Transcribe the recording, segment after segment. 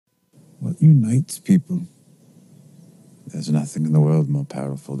What unites people? There's nothing in the world more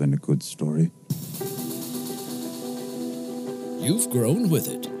powerful than a good story. You've grown with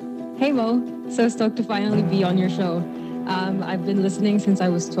it. Hey Mo, so stoked to finally be on your show. I've been listening since I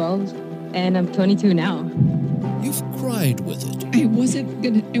was 12, and I'm 22 now. You've cried with it. I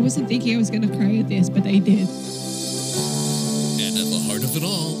wasn't thinking I was gonna cry at this, but I did. And at the heart of it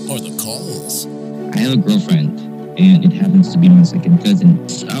all are the calls. I have a girlfriend, and it happens to be my second cousin.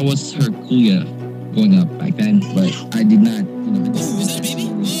 I was her kuya growing up back then, but I did not, Oh, is that a baby?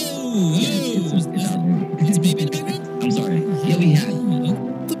 Whoa! It's a baby in the background? I'm sorry. Yeah, we had.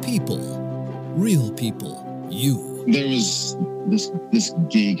 The people. Real people. You. There was this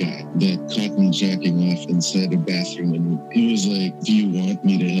gay guy that caught me jacking off inside a bathroom, and he was like, "Do you want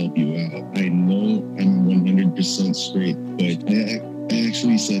me to help you out? I know I'm 100% straight," but I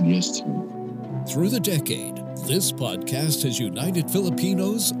actually said yes to him. Through the decade, this podcast has united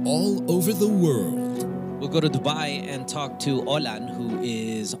Filipinos all over the world. We'll go to Dubai and talk to Olan, who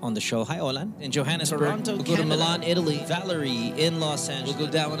is on the show. Hi, Olan. In Johannesburg. Toronto, we'll go to Milan, Italy. Valerie in Los Angeles. We'll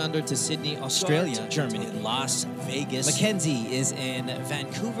go down and under to Sydney, Australia. Germany. Las Vegas. Mackenzie is in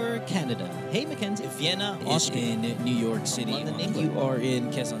Vancouver, Canada. Hey, Mackenzie. Vienna, Austria. In New York City. London, England. You are in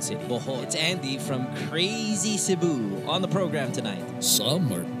Quezon City. Bohol. It's Andy from Crazy Cebu on the program tonight.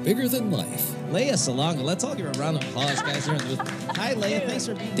 Some are bigger than life. Leia Salonga. Let's all give her a round of applause, guys. Here in the booth. Hi, Leia. Thanks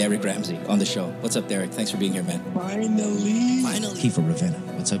for being here. Derek Ramsey on the show. What's up, Derek? Thanks for being here, man. Finally. Kiefer Ravenna.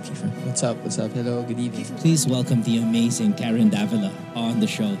 What's up, Kiefer? What's up? Hello, good evening. Please welcome the amazing Karen Davila on the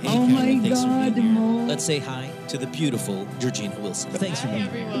show. Hey, Oh Karen, my thanks for God, being here. Mo. Let's say hi to the beautiful Georgina Wilson. Thanks for Hi, being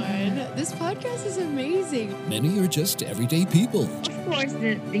here. everyone. This podcast is amazing. Many are just everyday people. Of course,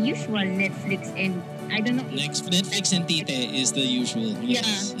 the usual Netflix and I don't know. Netflix and Tite is the usual.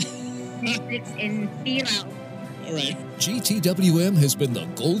 Yes. Netflix and Tira. All right. GTWM has been the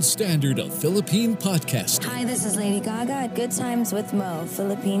gold standard of Philippine podcasting. Hi, this is Lady Gaga at Good Times with Mo,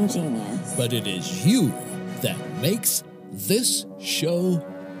 Philippine genius. But it is you that makes this show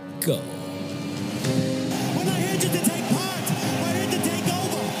go. We're not here just to take part. We're here to take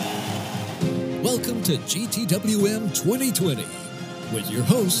over. Welcome to GTWM 2020 with your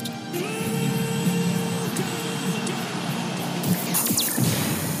host,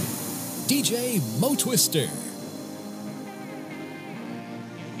 DJ Mo Twister.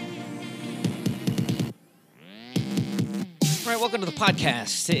 All right, welcome to the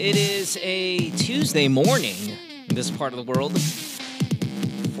podcast. It is a Tuesday morning in this part of the world.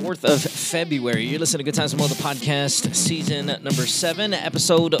 4th of February. You're listening to Good Times with Mo, the podcast, season number 7,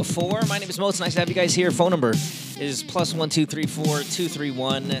 episode 4. My name is Mo. It's nice to have you guys here. Phone number is +1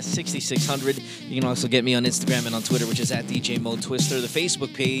 231 6600. You can also get me on Instagram and on Twitter, which is at DJ Mo Twister. The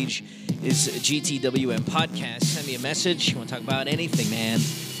Facebook page is GTWM Podcast. Send me a message. You want to talk about anything, man.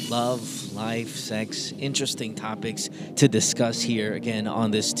 Love, life, sex, interesting topics to discuss here again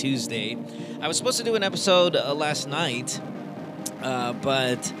on this Tuesday. I was supposed to do an episode last night,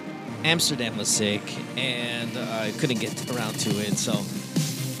 but Amsterdam was sick and I couldn't get around to it. So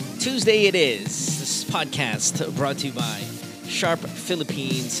Tuesday it is. This podcast brought to you by Sharp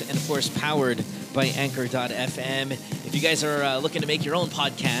Philippines and, of course, powered by Anchor.fm. If you guys are looking to make your own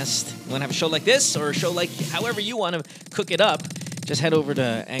podcast, you want to have a show like this or a show like however you want to cook it up, just head over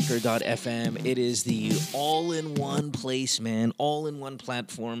to Anchor.fm. It is the all-in-one place, man, all-in-one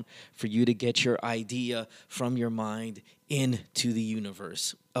platform for you to get your idea from your mind into the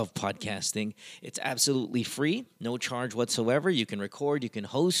universe of podcasting. It's absolutely free, no charge whatsoever. You can record, you can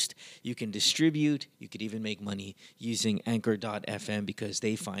host, you can distribute, you could even make money using Anchor.fm because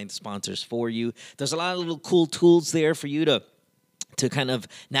they find sponsors for you. There's a lot of little cool tools there for you to kind of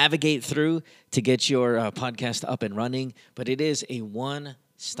navigate through to get your podcast up and running. But it is a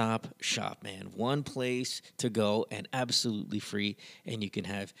one-stop shop, man. One place to go and absolutely free. And you can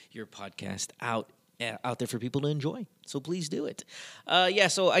have your podcast out there for people to enjoy. So please do it.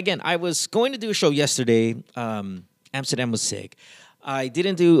 So again, I was going to do a show yesterday. Amsterdam was sick. I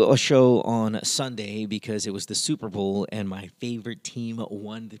didn't do a show on Sunday because it was the Super Bowl and my favorite team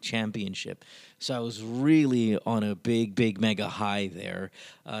won the championship. So I was really on a big, mega high there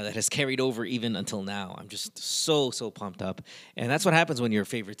that has carried over even until now. I'm just so pumped up. And that's what happens when your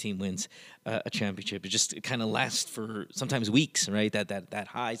favorite team wins a championship. It just kind of lasts for sometimes weeks, right? That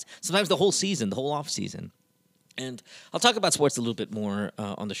highs. Sometimes the whole season, the whole off season. And I'll talk about sports a little bit more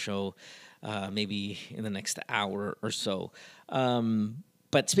on the show maybe in the next hour or so.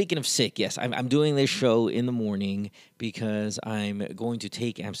 But speaking of sick, yes, I'm doing this show in the morning because I'm going to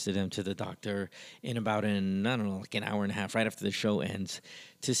take Amsterdam to the doctor in about an hour and a half, right after the show ends,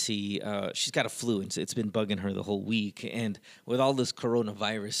 to see. She's got a flu, and it's been bugging her the whole week. And with all this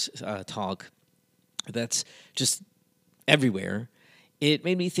coronavirus talk that's just everywhere, it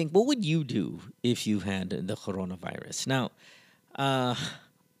made me think, what would you do if you had the coronavirus? Now, I'm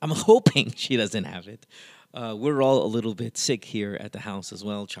hoping she doesn't have it. We're all a little bit sick here at the house as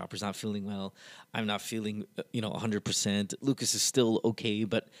well. Chopper's not feeling well. I'm not feeling, 100%. Lucas is still okay,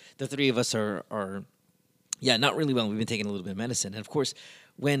 but the three of us are not really well. We've been taking a little bit of medicine. And, of course,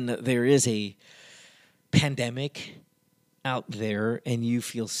 when there is a pandemic out there and you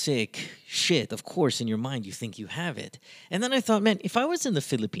feel sick, shit, of course, in your mind you think you have it. And then I thought, man, if I was in the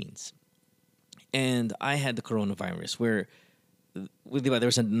Philippines and I had the coronavirus, where there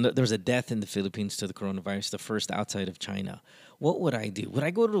was a death in the Philippines to the coronavirus, the first outside of China, what would I do? Would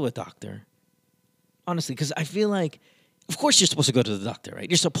I go to a doctor? Honestly, because I feel like, of course you're supposed to go to the doctor, right?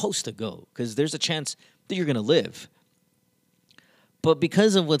 You're supposed to go because there's a chance that you're going to live. But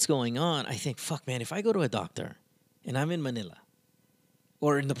because of what's going on, I think, fuck, man, if I go to a doctor and I'm in Manila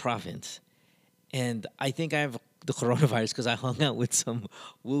or in the province and I think I have the coronavirus because I hung out with some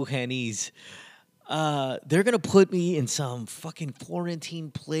Wuhanese, they're going to put me in some fucking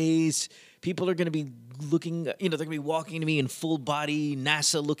quarantine place. People are going to be looking, they're going to be walking to me in full body,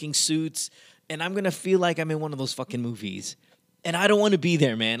 NASA-looking suits. And I'm going to feel like I'm in one of those fucking movies. And I don't want to be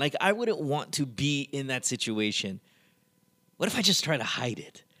there, man. Like, I wouldn't want to be in that situation. What if I just try to hide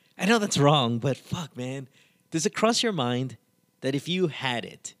it? I know that's wrong, but fuck, man. Does it cross your mind that if you had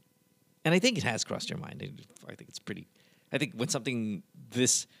it, and I think it has crossed your mind. I think it's pretty, I think when something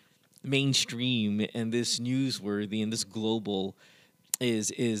this mainstream and this newsworthy and this global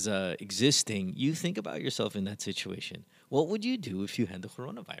is existing, you think about yourself in that situation. What would you do if you had the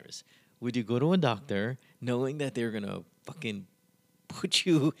coronavirus? Would you go to a doctor knowing that they're gonna fucking put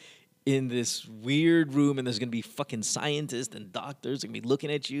you in this weird room and there's gonna be fucking scientists and doctors gonna be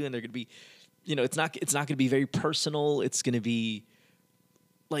looking at you and they're gonna be, it's not gonna be very personal. It's gonna be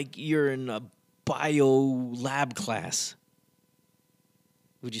like you're in a bio lab class.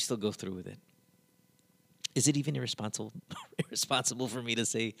 Would you still go through with it? Is it even irresponsible for me to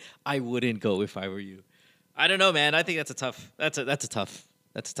say I wouldn't go if I were you? I don't know, man. I think that's a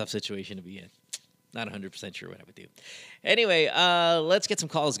tough situation to be in. Not 100% sure what I would do. Anyway, let's get some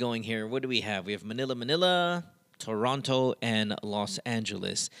calls going here. What do we have? We have Manila, Toronto, and Los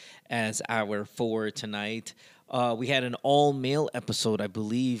Angeles as our 4 tonight. We had an all-male episode, I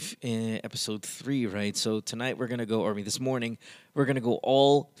believe, in episode 3, right? So tonight we're going to go, this morning, we're going to go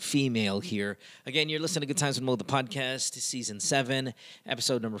all-female here. Again, you're listening to Good Times with Mo, the podcast, season 7,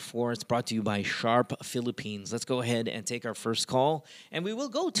 episode number 4. It's brought to you by Sharp Philippines. Let's go ahead and take our first call, and we will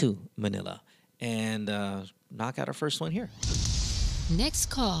go to Manila and knock out our first one here. Next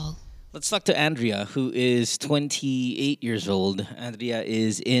call. Let's talk to Andrea, who is 28 years old. Andrea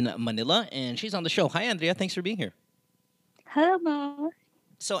is in Manila, and she's on the show. Hi, Andrea. Thanks for being here. Hello, Mo.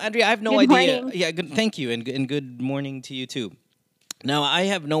 So, Andrea, I have no Good idea. morning. Yeah, good. Thank you, and good morning to you, too. Now, I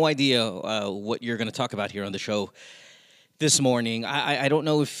have no idea what you're going to talk about here on the show this morning. I don't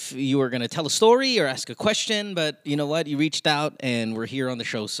know if you are going to tell a story or ask a question, but you know what? You reached out, and we're here on the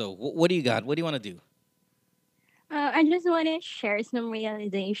show. So, what do you got? What do you want to do? I just want to share some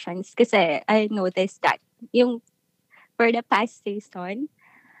realizations kasi I noticed that for the past season,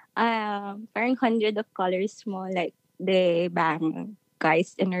 parang 100 of colors mo, like they bang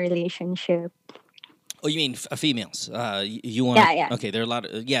guys in a relationship. Oh, you mean females? You want? Yeah. Okay, there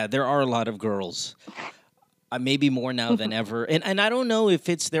are a lot of girls. Maybe more now than ever. And I don't know if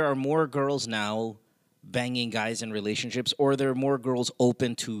there are more girls now banging guys in relationships, or there are more girls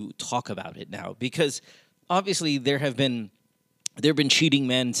open to talk about it now, because obviously there have been cheating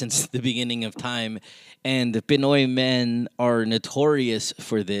men since the beginning of time, and the Pinoy men are notorious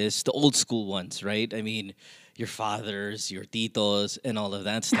for this, the old school ones, right? I mean, your fathers, your titos, and all of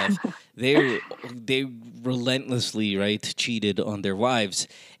that stuff. They relentlessly, right, cheated on their wives.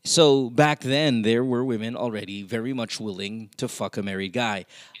 So back then, there were women already very much willing to fuck a married guy.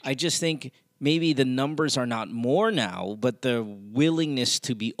 I just think maybe the numbers are not more now, but the willingness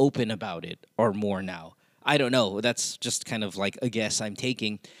to be open about it are more now. I don't know. That's just kind of like a guess I'm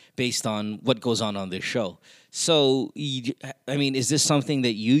taking based on what goes on this show. So, is this something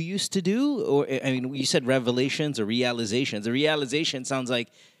that you used to do? Or, you said revelations or realizations. A realization sounds like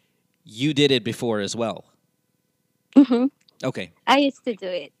you did it before as well. Mm-hmm. Okay. I used to do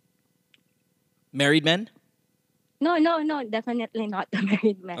it. Married men? No, definitely not the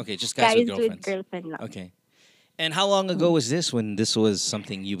married men. Okay, just guys with girlfriends. With girlfriend lang. Okay. And how long ago was this when this was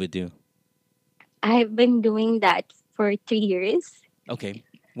something you would do? I've been doing that for 3 years. Okay.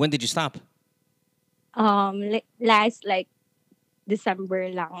 When did you stop? Last like December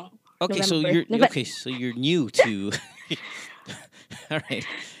lang. Okay, November. so you're new to. All right.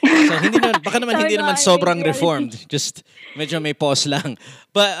 So hindi naman baka naman hindi naman sobrang reformed. Just medyo may pause lang.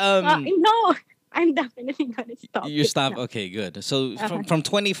 But no, I'm definitely gonna stop. You stop. Now. Okay, good. So from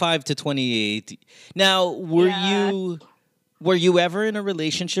 25 to 28. Now, were you ever in a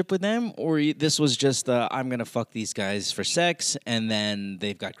relationship with them, or this was just I'm gonna fuck these guys for sex, and then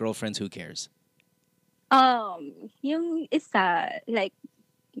they've got girlfriends? Who cares? Yung isa like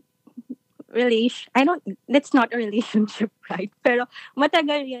that's not a relationship, right? Pero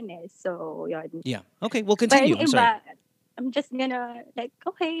matagal yun eh. So, yun. Yeah. Okay, well, continue. I'm sorry. I'm just gonna like,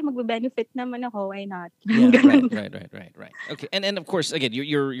 okay, magbe-benefit naman ako, why not? Yeah, right. Okay, and of course, again,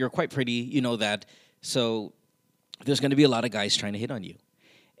 you're quite pretty, you know that. So there's going to be a lot of guys trying to hit on you,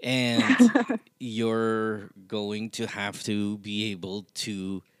 and you're going to have to be able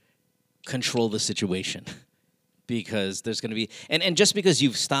to control the situation because there's going to be and just because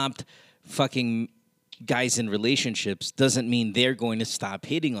you've stopped fucking guys in relationships doesn't mean they're going to stop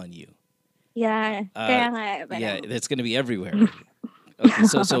hitting on you. Yeah, yeah, it's going to be everywhere. Okay,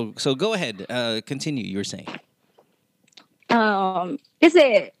 so go ahead. Continue. You were saying.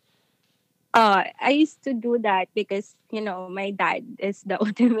 Kasi I used to do that because my dad is the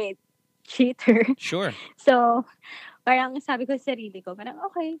ultimate cheater. Sure. So parang sabi ko sa sarili ko, parang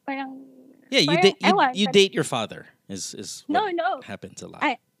okay, parang you date your father is what no happens a lot.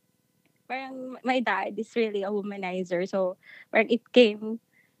 Parang my dad is really a womanizer, so parang it came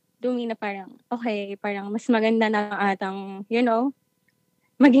to me na parang okay, parang mas maganda na atang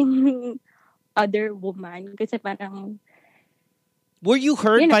maging other woman kasi parang. Were you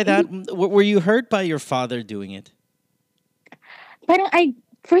hurt by that? Were you hurt by your father doing it? Parang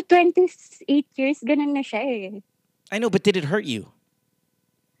for 28 years ganun na siya eh. I know, but did it hurt you?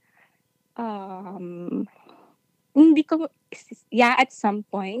 Hindi ko, at some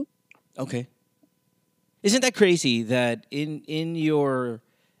point. Okay. Isn't that crazy that in your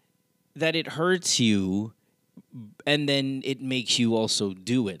that it hurts you, and then it makes you also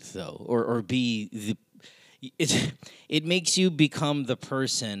do it though, or be the. It makes you become the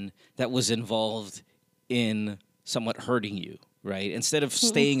person that was involved in somewhat hurting you, right? Instead of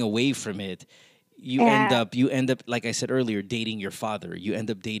staying away from it, you end up like I said earlier, dating your father. You end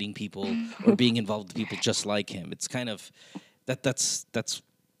up dating people or being involved with people just like him. It's kind of that's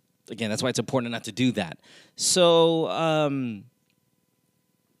again, that's why it's important not to do that. So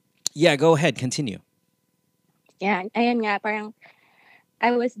yeah, go ahead, continue. Yeah, ayun nga, parang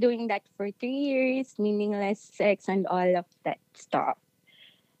I was doing that for 3 years, meaningless sex and all of that stuff.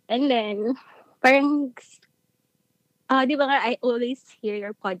 And then, parang, di ba I always hear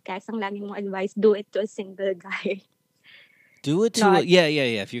your podcast, ang lagi mong advice, do it to a single guy. Do it to yeah.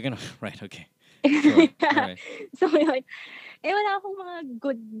 If you're gonna, right, okay. Sure. Right. So, yun. Wala akong mga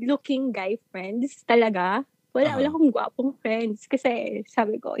good-looking guy friends talaga. Wala akong gwapong friends. Kasi,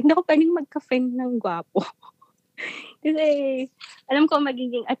 sabi ko, hindi ako pwedeng magka-friend ng gwapo. Kasi alam ko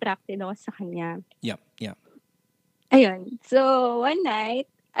magiging attracted ako sa kanya. Yeah. Ayun. So, one night,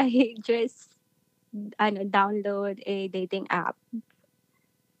 I just download a dating app.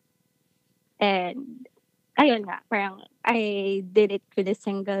 And, ayun nga, parang I did it with a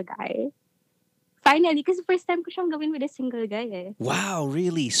single guy. Finally, kasi first time ko siyang gawin with a single guy eh. Wow,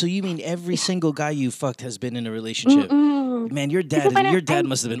 really? So you mean every single guy you fucked has been in a relationship? Man, your dad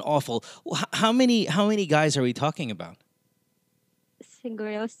must have been awful. How many guys are we talking about?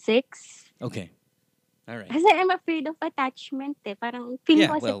 Siguro 6. Okay. All right. Kasi I'm afraid of attachment eh. Parang feeling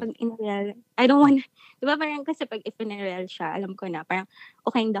ko kasi pag in-real, I don't want, di ba parang kasi pag if in-real siya, alam ko na, parang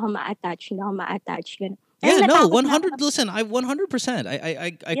okay, hindi ako ma-attach, ganun. Yeah, no, 100. Listen, I 100%.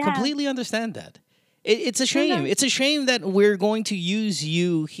 I completely understand that. It's a shame. It's a shame that we're going to use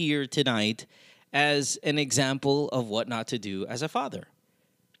you here tonight as an example of what not to do as a father.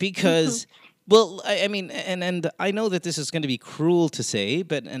 Because, well, I mean, and I know that this is going to be cruel to say,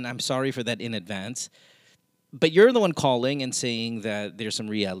 and I'm sorry for that in advance. But you're the one calling and saying that there's some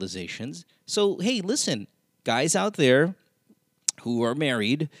realizations. So, hey, listen, guys out there who are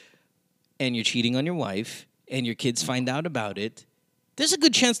married and you're cheating on your wife and your kids find out about it, there's a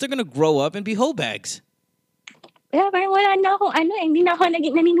good chance they're going to grow up and be hoe bags. Yeah, parang wala na akong hindi na ako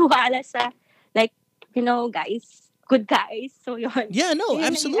naniniwala sa, like, guys, good guys. So yun. Yeah, no,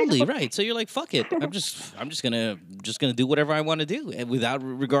 absolutely, right. So you're like, fuck it. I'm just gonna do whatever I want to do, and without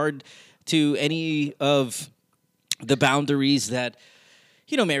regard to any of the boundaries that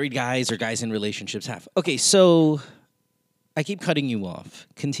married guys or guys in relationships have. Okay, so I keep cutting you off.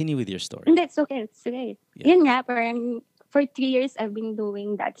 Continue with your story. And that's okay. It's okay. Yeah. Yun nga, parang for 3 years I've been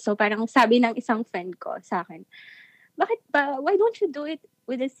doing that. So parang sabi ng isang friend ko sa akin, bakit ba, why don't you do it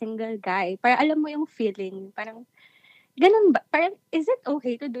with a single guy? Para alam mo yung feeling. Parang, ganun ba? Parang, is it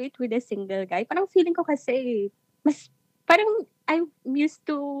okay to do it with a single guy? Parang feeling ko kasi, parang I'm used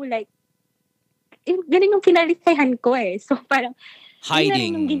to like, ganun yung pinalisahan ko eh. So parang,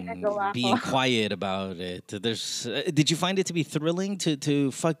 hiding, being quiet about it. Did you find it to be thrilling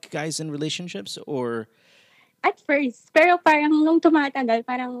to fuck guys in relationships or? At first, pero parang nung tumatagal,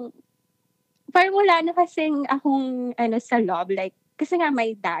 parang wala na kasing akong sa love. Like, kasi nga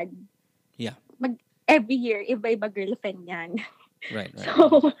my dad, yeah, every year, iba-iba girlfriend yan. Right.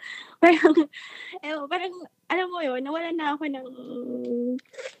 So, parang, alam mo yun, nawala na ako ng,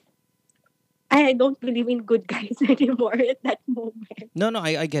 I don't believe in good guys anymore at that moment. No,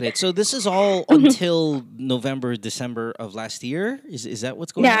 I get it. So this is all until November, December of last year? Is that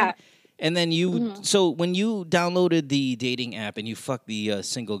what's going on? And then you, so when you downloaded the dating app and you fucked the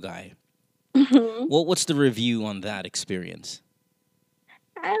single guy, what's the review on that experience?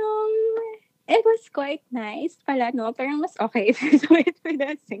 It was quite nice pala, no? Parang mas okay if you do it with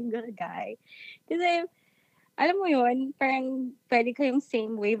a single guy. Kasi, alam mo yun, parang pwede kayong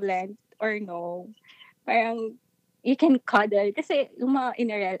same wavelength or no. Parang, you can cuddle. Kasi yung mga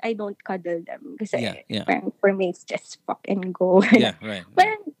inarel, I don't cuddle them. Kasi parang for me, it's just fuck and go. Yeah, right.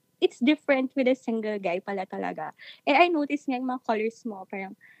 Parang, it's different with a single guy pala talaga. I noticed nga yung mga colors mo,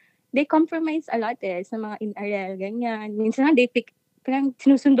 parang, they compromise a lot sa mga inarel, ganyan. Minsan they pick, parang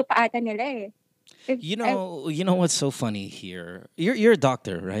sinusundo pa ata nila eh. You know what's so funny here? You're a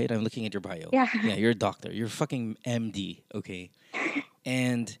doctor, right? I'm looking at your bio. Yeah. Yeah, you're a doctor. You're a fucking MD, okay?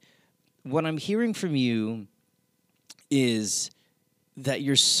 And what I'm hearing from you is that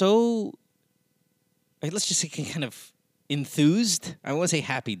you're so, let's just say, kind of enthused. I won't say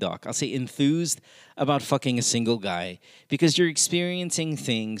happy, doc. I'll say enthused about fucking a single guy because you're experiencing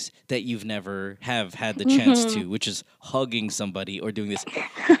things that you've never have had the chance to, which is hugging somebody or doing this.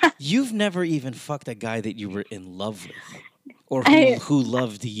 You've never even fucked a guy that you were in love with or who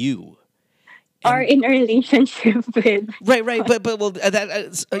loved you. Or in a relationship with. Right. But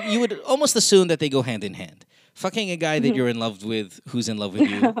that you would almost assume that they go hand in hand. Fucking a guy that you're in love with, who's in love with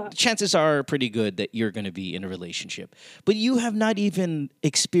you, chances are pretty good that you're going to be in a relationship. But you have not even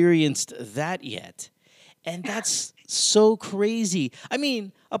experienced that yet. And that's so crazy. I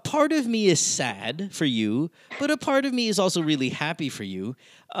mean, a part of me is sad for you, but a part of me is also really happy for you.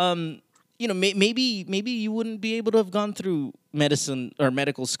 Maybe you wouldn't be able to have gone through medicine or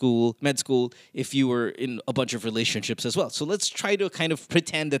med school if you were in a bunch of relationships as well. So let's try to kind of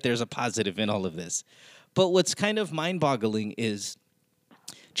pretend that there's a positive in all of this. But what's kind of mind-boggling is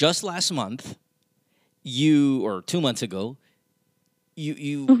just last month, or 2 months ago,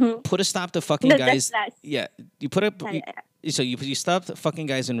 you put a stop to fucking guys. Yeah, you put up. So you stopped fucking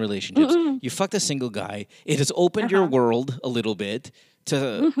guys in relationships. You fucked a single guy. It has opened your world a little bit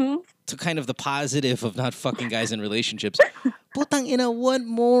to kind of the positive of not fucking guys in relationships. Putang ina, what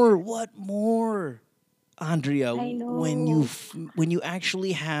more? Andrea, when you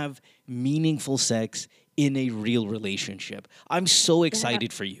actually have meaningful sex in a real relationship. I'm so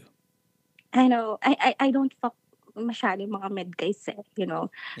excited for you. I know. I don't fuck masyado mga med guys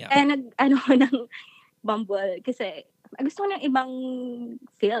Yeah. And ng Bumble kasi gusto ko ng ibang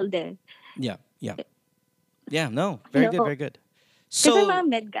field Yeah. Yeah, no. Very good, very good. So kasi mga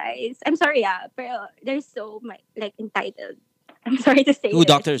med guys, I'm sorry pero they're so entitled. I'm sorry to say Who,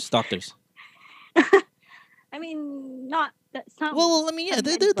 doctors? I mean, not some. Well, I mean, yeah,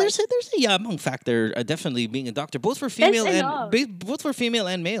 there's a yamang factor. Definitely being a doctor, both for female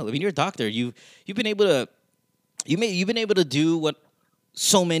and male. I mean, you're a doctor. You've been able to do what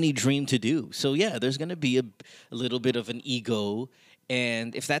so many dream to do. So yeah, there's gonna be a little bit of an ego,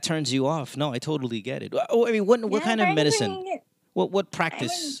 and if that turns you off, no, I totally get it. Oh, I mean, what kind of medicine? What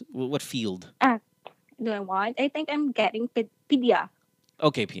practice? What field? Do I want? I think I'm getting pedia.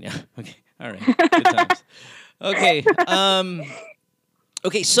 Okay, Pina. Okay, all right. Good times. Okay.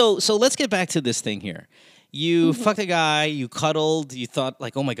 Okay. So let's get back to this thing here. You fucked a guy. You cuddled. You thought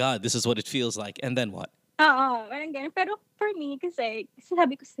like, oh my god, this is what it feels like. And then what? Parang ganun. Pero for me, kasi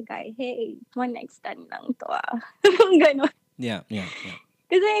sabi ko sa guy, hey, one night stand lang to Ganon. Yeah.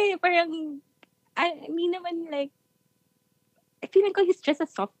 Kasi parang, I mean naman like, I feel like he's just a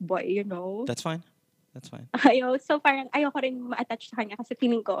soft boy, That's fine. So parang ayoko rin ma-attach sa kanya kasi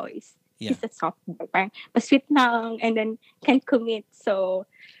feeling ko he's a soft boy. Parang pa-sweet lang and then can't commit. So,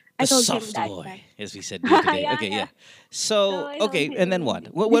 I The told him soft that. boy, as we said the other day. Yeah, Okay, yeah. yeah. So, I okay, told and then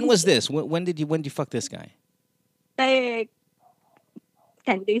him. what? When was this? When did you fuck this guy? Like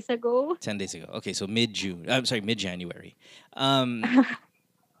 10 days ago. 10 days ago. Okay, so mid-June. I'm sorry, mid-January. Um,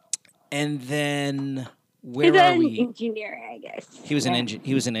 and then where He's are an we? engineer, I guess. He was Yeah.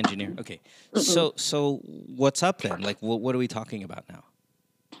 he was an engineer. Okay. So what's up then? Like what are we talking about now?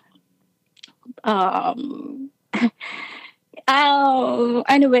 Um,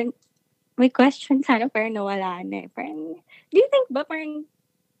 ano ba, may question sana pero nawala na eh. Parang, do you think ba parang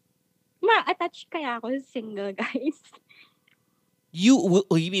ma-attach kaya ako sa single guys? You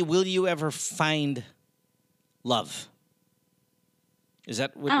mean will you ever find love? Is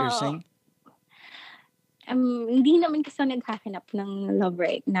that what you're saying? Hindi naman kasi ako naghahanap ng love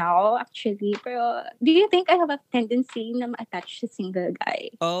right now, actually. Pero, do you think I have a tendency na ma-attach sa single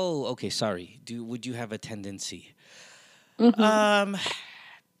guy? Oh, okay. Sorry. Would you have a tendency? Mm-hmm.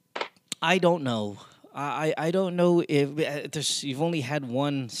 I don't know. I don't know if you've only had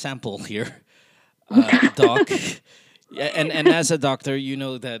one sample here, doc. And as a doctor, you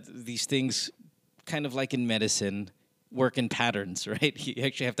know that these things, kind of like in medicine, work in patterns, right? You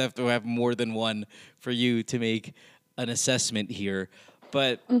actually have to have more than one for you to make an assessment here.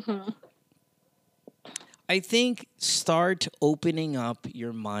 But I think start opening up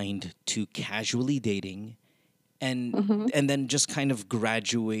your mind to casually dating and then just kind of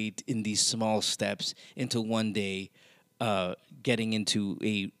graduate in these small steps into one day getting into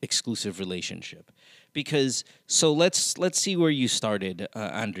a exclusive relationship. Because so let's see where you started,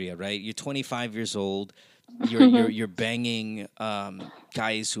 Andrea, right? You're 25 years old. You're banging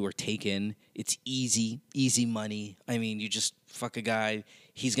guys who are taken. It's easy money. I mean, you just fuck a guy.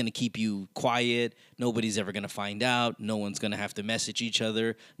 He's gonna keep you quiet. Nobody's ever gonna find out. No one's gonna have to message each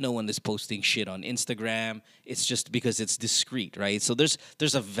other. No one is posting shit on Instagram. It's just because it's discreet, right? So there's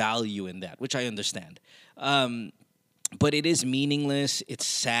a value in that, which I understand. But it is meaningless. It's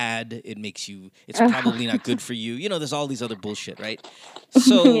sad. It makes you. It's probably not good for you. You know, there's all these other bullshit, right?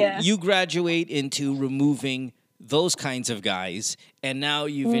 So you graduate into removing those kinds of guys, and now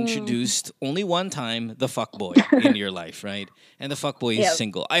you've introduced only one time the fuckboy in your life, right? And the fuckboy is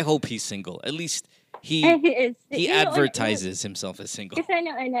single. I hope he's single. At least he advertises himself as single. Kasi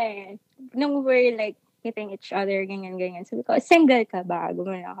nung we're like hitting each other, ganyan. Sabi ko, single ka ba?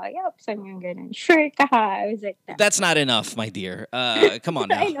 Gumana ako, yup, saan yung ganun? Sure ka ha? I was like that. That's not enough, my dear. Come on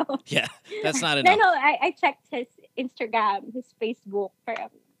now. I know. Yeah, that's not enough. No, I checked his Instagram, his Facebook, or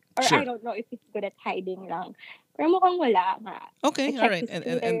I don't know if he's good at hiding lang. Pero mukhang wala nga. Okay, all right.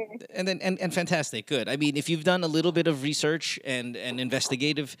 And fantastic. Good. I mean, if you've done a little bit of research and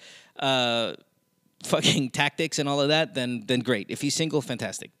investigative fucking tactics and all of that, then great. If he's single,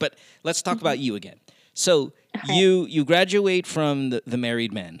 fantastic. But let's talk about you again. So you graduate from the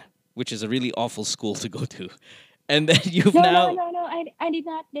married man, which is a really awful school to go to. And then you've now... No. I did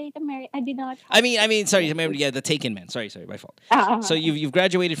not date a married... I did not... I mean, sorry. Yeah, the taken man. Sorry, my fault. So you've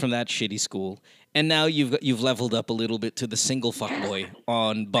graduated from that shitty school, and now you've leveled up a little bit to the single fuckboy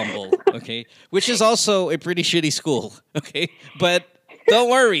on Bumble, okay? Which is also a pretty shitty school, okay? But don't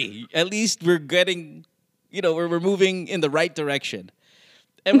worry. At least we're getting... You know, we're moving in the right direction.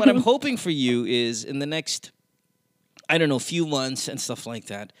 And what I'm hoping for you is in the next, I don't know, few months and stuff like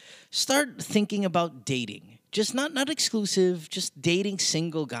that, start thinking about dating. Just not exclusive, just dating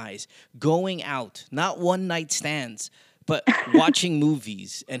single guys, going out, not one night stands, but watching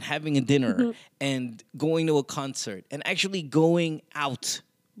movies and having a dinner and going to a concert and actually going out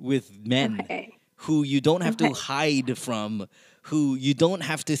with men who you don't have to hide from, who you don't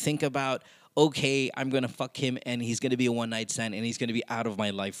have to think about, okay, I'm going to fuck him and he's going to be a one-night stand and he's going to be out of my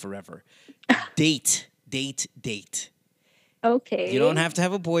life forever. Date. Okay. You don't have to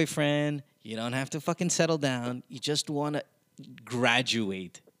have a boyfriend. You don't have to fucking settle down. You just want to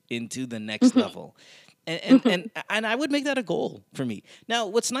graduate into the next level. And I would make that a goal for me. Now,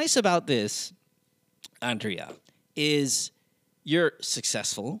 what's nice about this, Andrea, is you're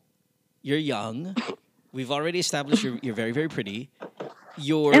successful. You're young. We've already established you're very, very pretty.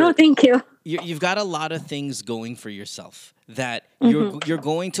 Thank you. You've got a lot of things going for yourself that you're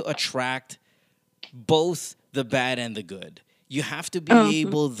going to attract both the bad and the good. You have to be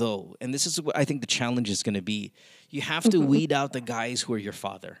able, though, and this is what I think the challenge is going to be. You have to weed out the guys who are your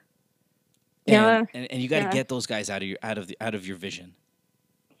father. And you got to get those guys out of your vision.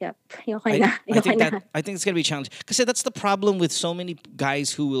 Yep. I think it's going to be a challenge because that's the problem with so many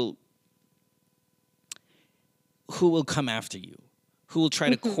guys who will come after you. Who will try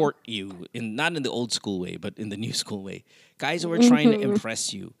to court you not in the old school way, but in the new school way. Guys who are trying to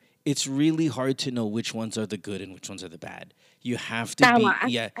impress you it's really hard to know which ones are the good and which ones are the bad. You have to Tama,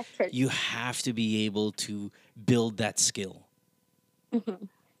 actually. you have to be able to build that skill. Mhm.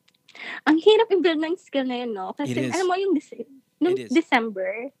 Ang hirap i-build ng skill na yun, no? Kasi, It is. alam mo, nung It is.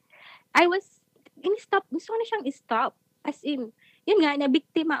 December, in-stop, gusto ko na siyang i-stop. As in, yun nga,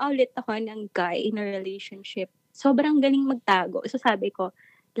 nabiktima ulit ako ng guy in a relationship. Sobrang galing magtago. So sabi ko,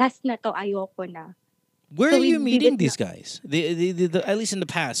 last na to, ayoko na. Where So are you we meeting did these guys? At least in the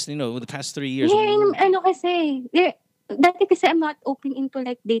past, the past 3 years. Yeah, kasi, dati kasi I'm not open into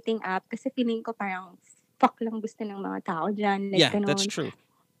like dating app kasi feeling ko parang fuck lang gusto ng mga tao dyan. Like, Yeah, ganon. that's true.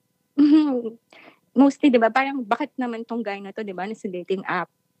 Mostly, di ba? Parang bakit naman tong guy na to, di ba? Nasa dating app.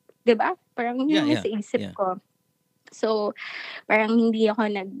 Di ba? Parang yun nasa isip ko. So, parang hindi ako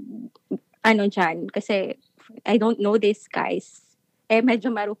dyan. Kasi I don't know these guys.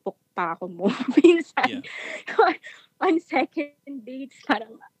 Medyo marupok pa ako mo. Minsan, on second dates,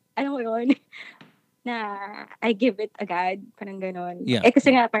 parang, mo yun, na I give it agad. Parang ganon. Yeah.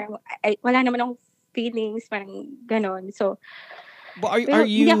 Kasi nga, parang, wala naman akong feelings, parang ganon. So, but are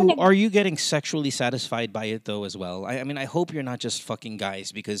you getting sexually satisfied by it though as well? I mean, I hope you're not just fucking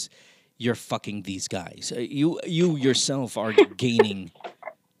guys because you're fucking these guys. You yourself are gaining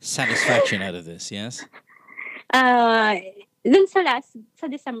satisfaction out of this, yes? Dun sa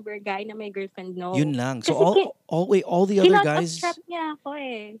December guy na may girlfriend, no? Yun lang. So Kasi all the other guys... Kinot-trap niya ako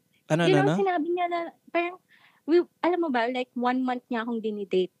eh. Ano? Sinabi niya na, parang, alam mo ba, like 1 month niya akong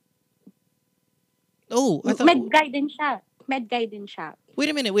dinidate. Oh, I thought... Med guy din siya. Wait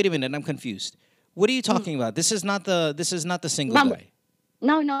a minute. I'm confused. What are you talking about? This is not the single guy.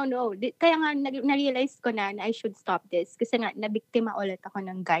 No. Kaya nga, na-realize ko na I should stop this. Kasi nga, nabiktima ulit ako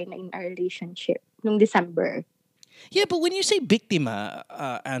ng guy na in a relationship nung December. Yeah, but when you say biktima,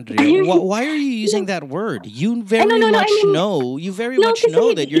 Andrea, why are you using that word? You very much know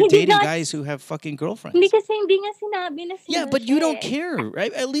that you're dating guys who have fucking girlfriends. Hindi niya sinabi na Yeah, but you don't care,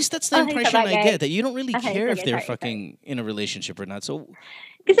 right? At least that's the impression I get, that you don't really care if they're fucking in a relationship or not. So,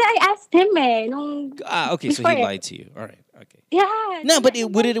 kasi I asked him okay, so he lied to you. All right, okay. Yeah. No, but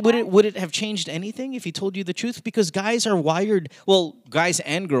would it have changed anything if he told you the truth? Because guys are wired. Well, guys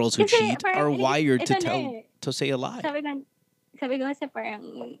and girls who cheat are wired to say a lie. Sabi ko kasi parang,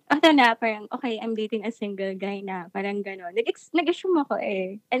 parang, okay, I'm dating a single guy na, parang gano'n. Nag-assume ako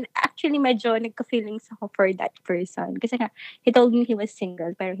eh. And actually, medyo nagka-feelings ako for that person. Kasi nga, he told me he was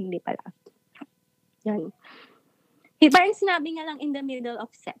single, pero hindi pala. Yan. Parang sinabi nga lang in the middle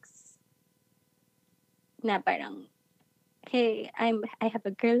of sex. Na parang, hey, I have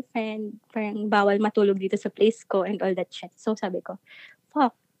a girlfriend, parang bawal matulog dito sa place ko and all that shit. So sabi ko,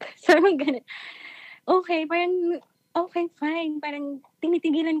 fuck. So ganun. Okay, parang, okay, fine. Parang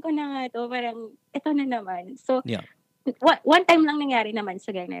tinitigilan ko na nga to. Parang, ito na naman. So, yeah. One time lang nangyari naman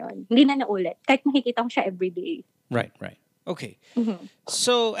sa guy na yun. Hindi na naulit. Kahit nakikita ko siya everyday. Right. Okay. Mm-hmm.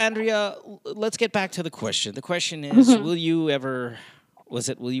 So, Andrea, let's get back to the question. The question is, will you ever...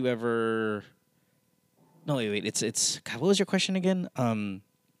 No, wait. It's. God, what was your question again?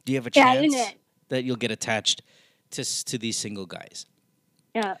 Do you have a chance that you'll get attached to these single guys?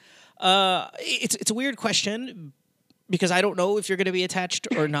 Yeah. It's a weird question because I don't know if you're going to be attached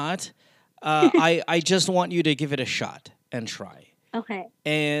or not. I just want you to give it a shot and try. Okay.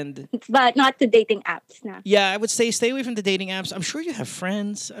 But not the dating apps, na. Yeah, I would say stay away from the dating apps. I'm sure you have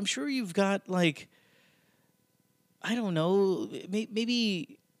friends. I'm sure you've got like, I don't know,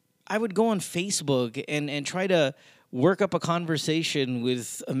 maybe I would go on Facebook and try to work up a conversation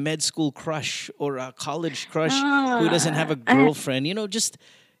with a med school crush or a college crush who doesn't have a girlfriend. Just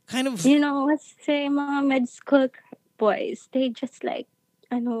kind of... let's say mga med school boys, they just like,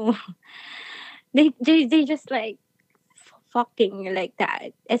 they just like fucking like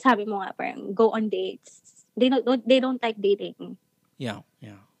that. Sabi mo nga, parang go on dates. They don't like dating. Yeah.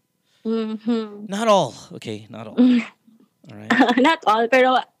 Mm-hmm. Not all. Okay, not all. All right. Not all,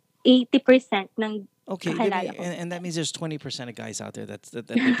 pero 80% ng okay, and that means there's 20% of guys out there that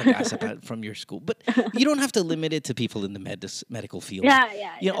may pag-asa from your school. But you don't have to limit it to people in the medical field.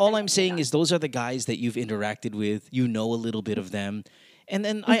 Yeah. All I'm saying is those are the guys that you've interacted with. You know a little bit of them. And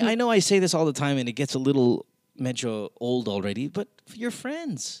then I know I say this all the time and it gets a little medyo old already, but your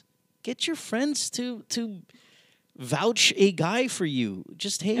friends. Get your friends to vouch a guy for you.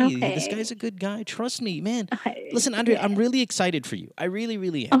 Just, hey, this guy's a good guy. Trust me, man. Okay. Listen, Andrea, I'm really excited for you. I really,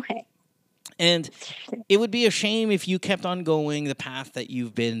 really am. Okay. And it would be a shame if you kept on going the path that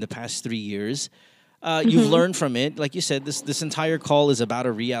you've been the past 3 years. You've learned from it. Like you said, this entire call is about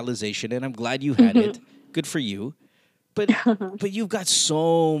a realization, and I'm glad you had it. Good for you. But you've got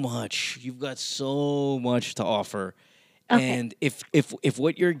so much. You've got so much to offer. And if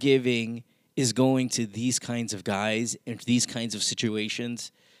what you're giving is going to these kinds of guys and these kinds of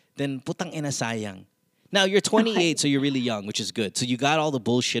situations, then putang ina sayang. Now you're 28, so you're really young, which is good. So you got all the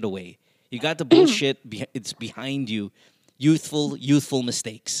bullshit away. You got the bullshit. It's behind you. Youthful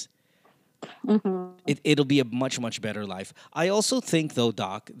mistakes. It'll be a much better life. I also think, though,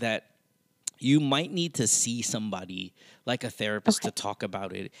 Doc, that you might need to see somebody like a therapist to talk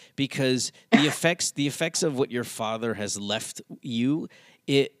about it, because the effects of what your father has left you,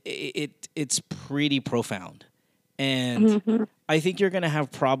 it's pretty profound, and I think you're gonna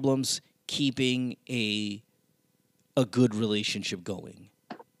have problems keeping a good relationship going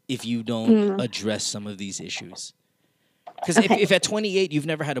if you don't address some of these issues. Because if at 28 you've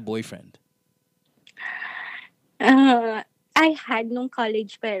never had a boyfriend. I had nung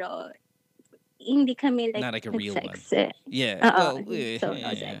college, pero hindi kami not like a real sex. one.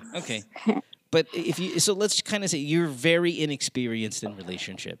 Yeah. Okay. But let's kind of say you're very inexperienced in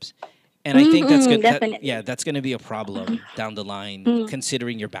relationships, and I think that's good. That's going to be a problem down the line,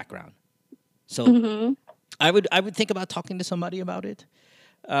 considering your background. So, I would think about talking to somebody about it.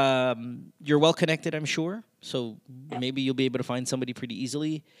 You're well connected, I'm sure. So maybe you'll be able to find somebody pretty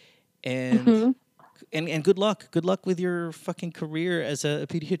easily, and good luck. Good luck with your fucking career as a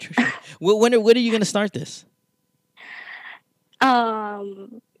pediatrician. When are you going to start this?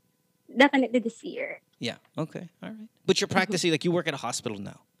 Definitely this year. Yeah. Okay. All right. But you're practicing, like you work at a hospital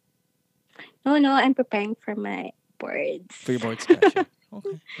now. No, I'm preparing for my boards. For your boards, gotcha.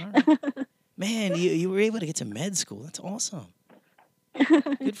 Okay. All right. Man, you were able to get to med school. That's awesome.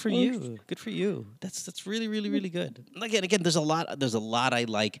 Good for you. Good for you. That's really, really, really good. Again, there's a lot I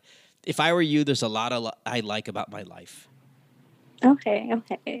like. If I were you, there's a lot I like about my life. Okay.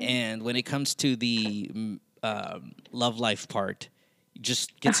 And when it comes to the love life part,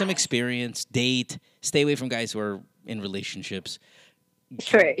 just get some experience, date, stay away from guys who are in relationships.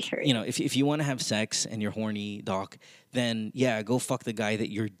 Sure. You know, if you want to have sex and you're horny, Doc, then yeah, go fuck the guy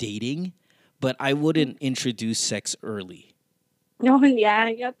that you're dating. But I wouldn't introduce sex early. No,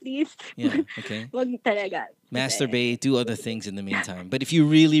 yeah, please. Yeah, okay. Wag talaga. Masturbate, do other things in the meantime. But if you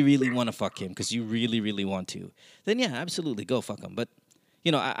really, really want to fuck him, because you really, really want to, then yeah, absolutely, go fuck him. But,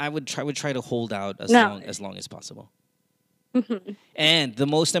 you know, I would try to hold out as long as possible. And the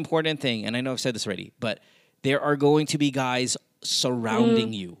most important thing, and I know I've said this already, but there are going to be guys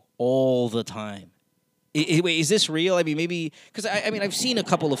surrounding you all the time. Wait, is this real? I mean, maybe, because I mean, I've seen a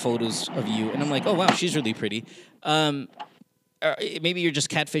couple of photos of you, and I'm like, oh, wow, she's really pretty. Maybe you're just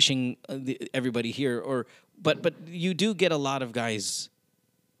catfishing everybody here, but you do get a lot of guys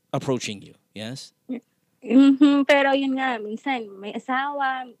approaching you, yes? Pero yun nga, minsan may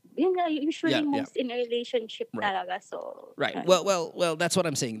asawa. Yun nga, usually most in a relationship talaga. So right. Well, that's what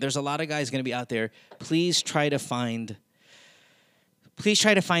I'm saying. There's a lot of guys going to be out there. Please try to find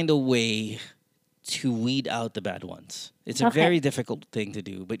a way to weed out the bad ones. It's a very difficult thing to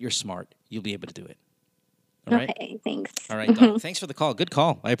do, but you're smart. You'll be able to do it. All right? Okay, thanks. All right, Doc. Thanks for the call. Good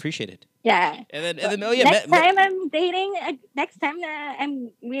call. I appreciate it. Yeah. And then next time I'm dating, next time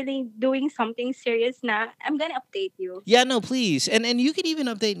I'm really doing something serious na, I'm gonna update you. Yeah, no, please. And you can even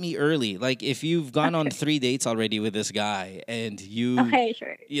update me early. Like if you've gone on 3 dates already with this guy and you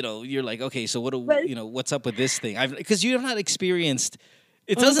sure. You know, you're like, okay, so what's up with this thing? Because you have not experienced,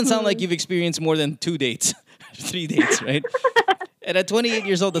 it doesn't sound like you've experienced more than 2 dates, 3 dates, right? And at 28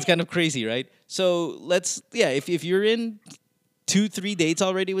 years old, that's kind of crazy, right? So if you're in 2-3 dates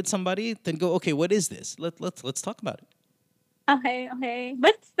already with somebody, then go, okay, what is this? Let's talk about it. Okay.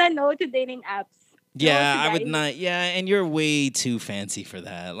 But no to dating apps. Yeah, I would not. Yeah, and you're way too fancy for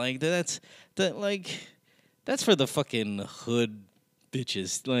that. Like that's for the fucking hood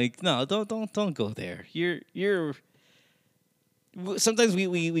bitches. Like, no, don't go there. You're sometimes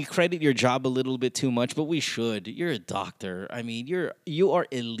we credit your job a little bit too much, but we should. You're a doctor. I mean, you are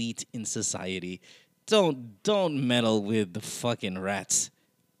elite in society. Don't meddle with the fucking rats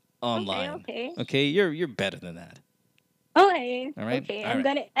online. Okay, you're better than that. Okay. All right. Okay.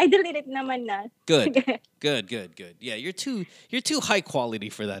 I delete it naman na. Good. Yeah, you're too high quality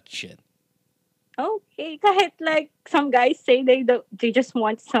for that shit. Okay. Kahit like some guys say they just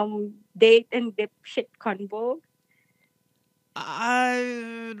want some date and dip shit convo.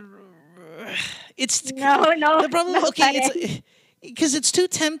 It's no. The problem. Okay, because it's too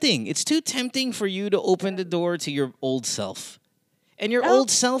tempting. It's too tempting for you to open the door to your old self, and your old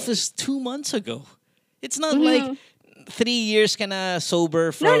self is 2 months ago. It's not like 3 years kinda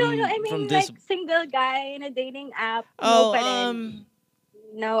sober from. No. I mean, from this. Like single guy in a dating app.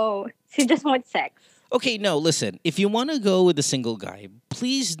 No. He just wants sex. Okay, no. Listen, if you want to go with a single guy,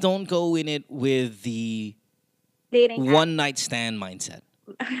 please don't go in it with the dating app. One night stand mindset.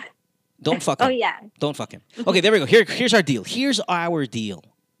 Don't fuck him. Oh, yeah. Don't fuck him. Okay, there we go. Here's our deal. Here's our deal,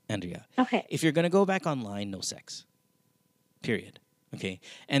 Andrea. Okay. If you're going to go back online, no sex. Period. Okay?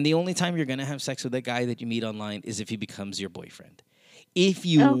 And the only time you're going to have sex with a guy that you meet online is if he becomes your boyfriend. If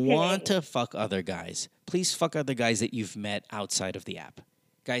you want to fuck other guys, please fuck other guys that you've met outside of the app.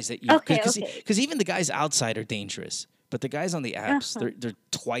 Guys that you... Because even the guys outside are dangerous. But the guys on the apps, they're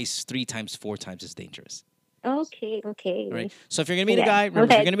twice, 3 times, 4 times as dangerous. Okay. Right. So if you're gonna meet a guy,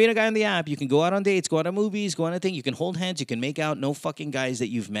 remember, if you're gonna meet a guy on the app, you can go out on dates, go out on movies, go on a thing. You can hold hands, you can make out. No fucking guys that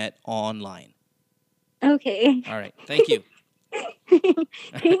you've met online. Okay. All right. Thank you.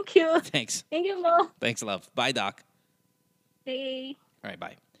 Thank you. Thanks. Thank you, Mo. Thanks, love. Bye, Doc. Hey. All right.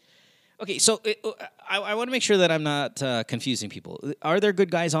 Bye. Okay. So I want to make sure that I'm not confusing people. Are there good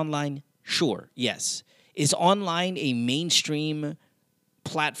guys online? Sure. Yes. Is online a mainstream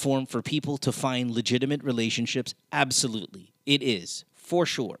platform for people to find legitimate relationships? Absolutely. It is, for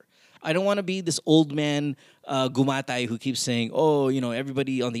sure. I don't want to be this old man gumatay who keeps saying, oh,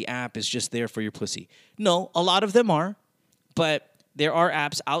 everybody on the app is just there for your pussy. No, a lot of them are, but there are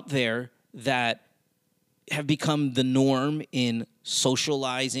apps out there that have become the norm in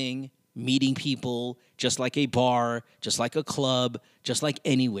socializing, meeting people, just like a bar, just like a club, just like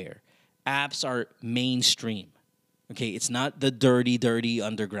anywhere. Apps are mainstream. Okay, it's not the dirty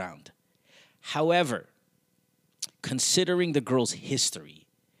underground. However, considering the girl's history,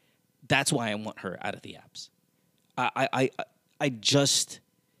 that's why I want her out of the apps. I just,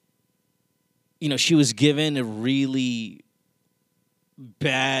 she was given a really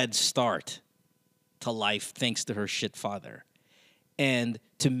bad start to life thanks to her shit father. And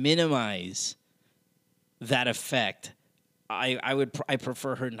to minimize that effect, I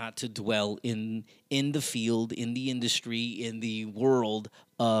prefer her not to dwell in the field, in the industry, in the world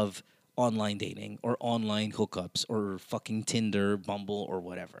of online dating or online hookups or fucking Tinder, Bumble, or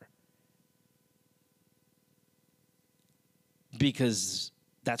whatever. Because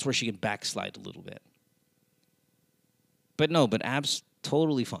that's where she can backslide a little bit. But apps,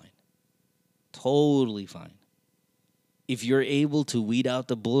 totally fine. Totally fine. If you're able to weed out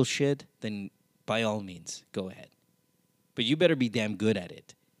the bullshit, then by all means, go ahead. But you better be damn good at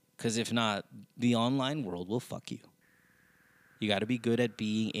it. Because if not, the online world will fuck you. You got to be good at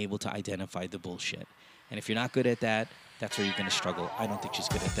being able to identify the bullshit. And if you're not good at that, that's where you're going to struggle. I don't think she's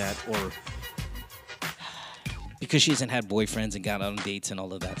good at that. Or because she hasn't had boyfriends and got on dates and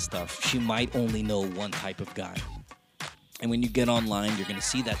all of that stuff, she might only know one type of guy. And when you get online, you're going to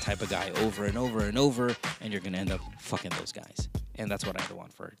see that type of guy over and over and over, and you're going to end up fucking those guys. And that's what I don't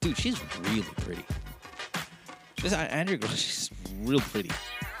want for her. Dude, she's really pretty. This Andrea girl, she's real pretty.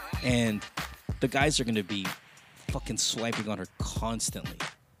 And the guys are going to be fucking swiping on her constantly.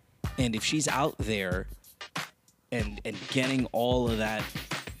 And if she's out there and getting all of that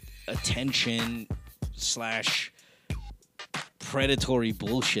attention / predatory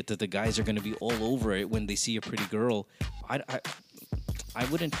bullshit that the guys are going to be all over it when they see a pretty girl, I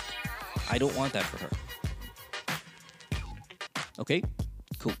don't want that for her. Okay?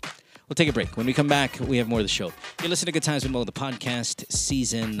 Cool. We'll take a break. When we come back, we have more of the show. You're listening to Good Times with Mo, the podcast,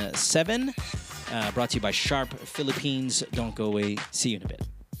 Season 7, brought to you by Sharp Philippines. Don't go away. See you in a bit.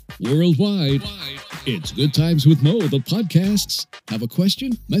 Worldwide, it's Good Times with Mo, the podcasts. Have a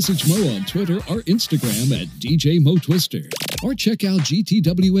question? Message Mo on Twitter or Instagram at DJ Mo Twister. Or check out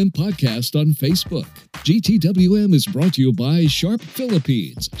GTWM Podcast on Facebook. GTWM is brought to you by Sharp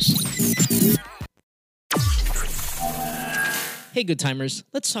Philippines. Hey, good timers.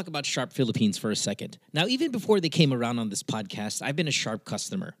 Let's talk about Sharp Philippines for a second. Now, even before they came around on this podcast, I've been a Sharp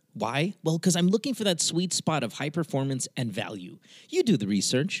customer. Why? Well, because I'm looking for that sweet spot of high performance and value. You do the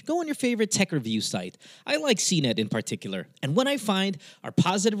research. Go on your favorite tech review site. I like CNET in particular. And what I find are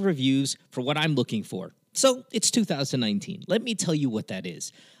positive reviews for what I'm looking for. So, it's 2019. Let me tell you what that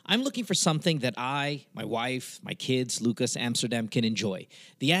is. I'm looking for something that I, my wife, my kids, Lucas, Amsterdam can enjoy.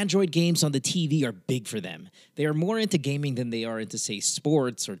 The Android games on the TV are big for them. They are more into gaming than they are into, say,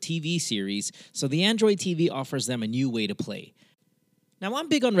 sports or TV series, so the Android TV offers them a new way to play. Now, I'm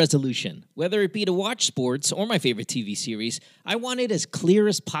big on resolution. Whether it be to watch sports or my favorite TV series, I want it as clear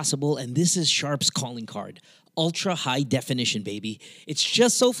as possible, and this is Sharp's calling card. Ultra high definition, baby. It's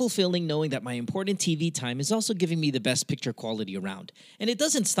just so fulfilling knowing that my important TV time is also giving me the best picture quality around. And it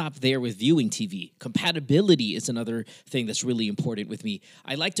doesn't stop there with viewing TV. Compatibility is another thing that's really important with me.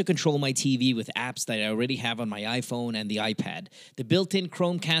 I like to control my TV with apps that I already have on my iPhone and the iPad. The built-in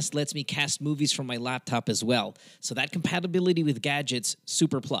Chromecast lets me cast movies from my laptop as well. So that compatibility with gadgets,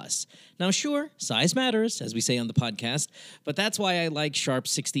 super plus. Now sure, size matters, as we say on the podcast, but that's why I like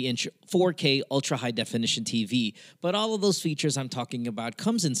Sharp's 60-inch 4K ultra high definition TV TV. But all of those features I'm talking about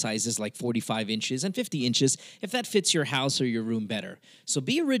comes in sizes like 45 inches and 50 inches if that fits your house or your room better. So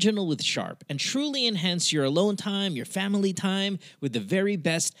be original with Sharp and truly enhance your alone time, your family time with the very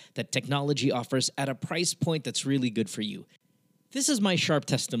best that technology offers at a price point that's really good for you. This is my Sharp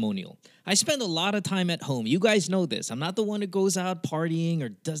testimonial. I spend a lot of time at home. You guys know this. I'm not the one who goes out partying or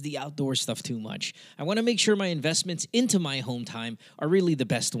does the outdoor stuff too much. I want to make sure my investments into my home time are really the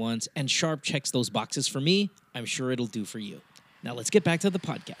best ones, and Sharp checks those boxes for me. I'm sure it'll do for you. Now let's get back to the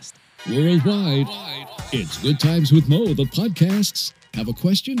podcast. Worldwide, it's Good Times with Mo, the podcasts. Have a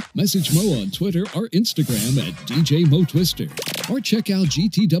question? Message Mo on Twitter or Instagram at DJ Mo Twister. Or check out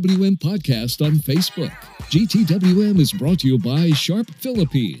GTWM Podcast on Facebook. GTWM is brought to you by Sharp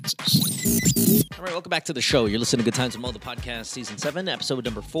Philippines. All right, welcome back to the show. You're listening to Good Times with Mo, the podcast, Season 7, Episode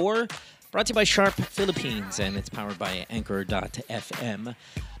number 4. Brought to you by Sharp Philippines, and it's powered by Anchor.fm.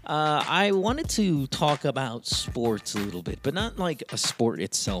 I wanted to talk about sports a little bit, but not like a sport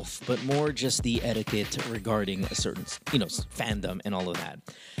itself, but more just the etiquette regarding a certain, fandom and all of that.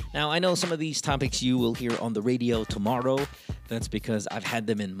 Now, I know some of these topics you will hear on the radio tomorrow. That's because I've had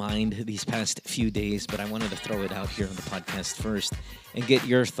them in mind these past few days, but I wanted to throw it out here on the podcast first and get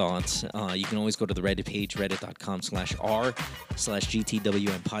your thoughts. You can always go to the Reddit page,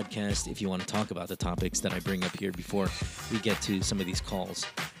 reddit.com/r/GTWM podcast if you want to talk about the topics that I bring up here before we get to some of these calls.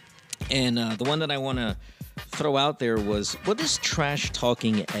 And the one that I want to throw out there was, what is trash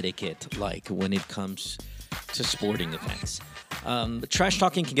talking etiquette like when it comes to sporting events? Trash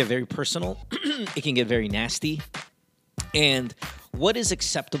talking can get very personal. It can get very nasty. And what is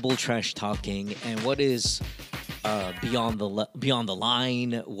acceptable trash talking, and what is beyond the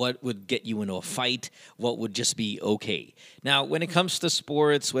line? What would get you into a fight? What would just be okay? Now, when it comes to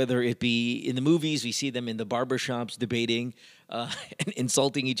sports, whether it be in the movies, we see them in the barbershops debating and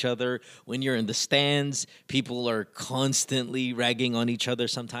insulting each other. When you're in the stands, people are constantly ragging on each other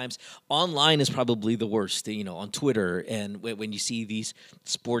sometimes. Online is probably the worst, on Twitter. And when you see these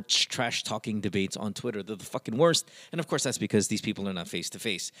sports trash-talking debates on Twitter, they're the fucking worst. And, of course, that's because these people are not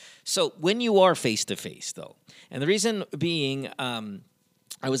face-to-face. So when you are face-to-face, though, and the reason being, I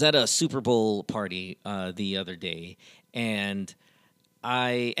was at a Super Bowl party the other day, and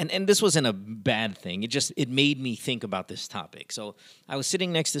and this wasn't a bad thing. It made me think about this topic. So I was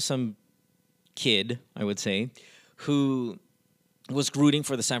sitting next to some kid, I would say, who was rooting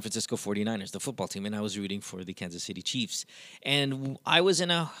for the San Francisco 49ers, the football team, and I was rooting for the Kansas City Chiefs. And I was in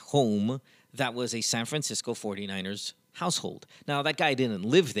a home that was a San Francisco 49ers household. Now, that guy didn't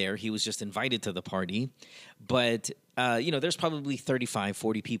live there. He was just invited to the party. But, there's probably 35,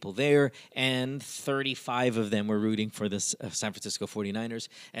 40 people there, and 35 of them were rooting for the San Francisco 49ers,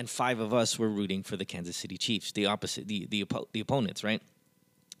 and 5 of us were rooting for the Kansas City Chiefs, the opponents, right?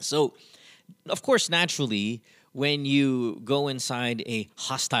 So, of course, naturally, when you go inside a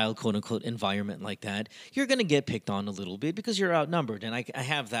hostile, quote-unquote, environment like that, you're going to get picked on a little bit because you're outnumbered, and I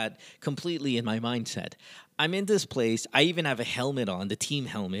have that completely in my mindset. I'm in this place. I even have a helmet on, the team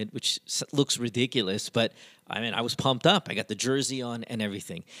helmet, which looks ridiculous, but, I was pumped up. I got the jersey on and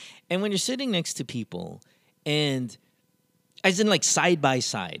everything. And when you're sitting next to people, and as in like side by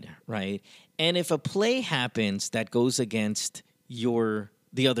side, right? And if a play happens that goes against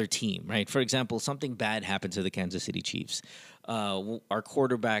the other team, right? For example, something bad happened to the Kansas City Chiefs. Our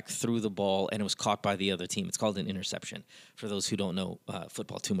quarterback threw the ball and it was caught by the other team. It's called an interception, for those who don't know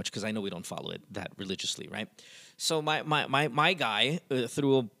football too much, because I know we don't follow it that religiously, right? So my guy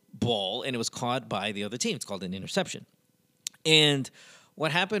threw a ball and it was caught by the other team. It's called an interception. And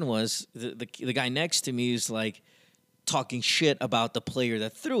what happened was the guy next to me is like talking shit about the player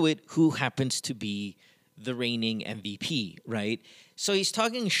that threw it, who happens to be the reigning MVP, right? So he's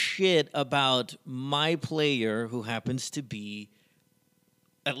talking shit about my player, who happens to be,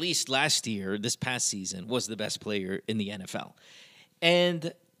 at least last year, this past season, was the best player in the NFL.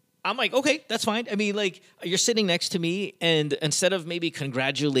 And I'm like, okay, that's fine. You're sitting next to me, and instead of maybe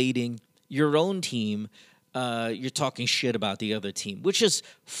congratulating your own team, you're talking shit about the other team, which is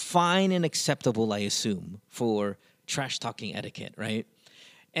fine and acceptable, I assume, for trash-talking etiquette, right?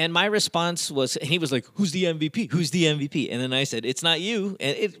 And my response was, and he was like, who's the MVP? Who's the MVP? And then I said, it's not you.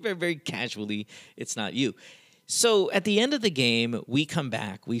 And it's very, very casually, it's not you. So at the end of the game, we come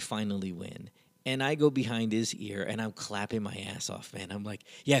back, we finally win. And I go behind his ear and I'm clapping my ass off, man. I'm like,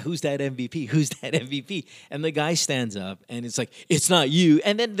 yeah, who's that MVP? Who's that MVP? And the guy stands up and it's like, it's not you.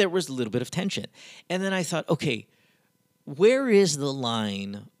 And then there was a little bit of tension. And then I thought, okay, where is the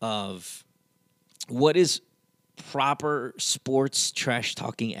line of what is proper sports trash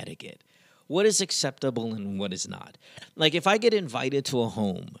talking etiquette? What is acceptable and what is not? Like, if I get invited to a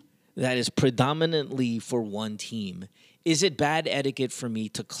home that is predominantly for one team, is it bad etiquette for me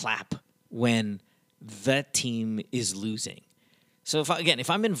to clap when that team is losing? So if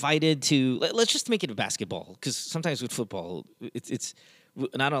I'm invited to, let's just make it basketball, because sometimes with football, it's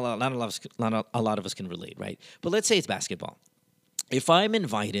not a lot of us can relate, right? But let's say it's basketball. If I'm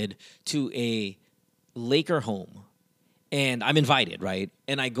invited to a Laker home, and I'm invited, right,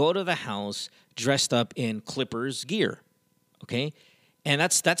 and I go to the house dressed up in Clippers gear, okay, and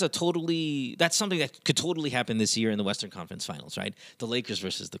that's something that could totally happen this year in the Western Conference Finals, right? The Lakers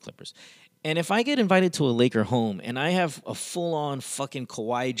versus the Clippers. And if I get invited to a Laker home and I have a full-on fucking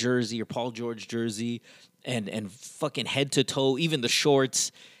Kawhi jersey or Paul George jersey and fucking head to toe, even the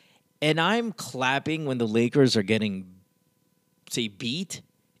shorts, and I'm clapping when the Lakers are getting, say, beat,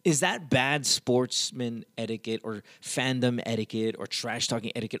 is that bad sportsman etiquette or fandom etiquette or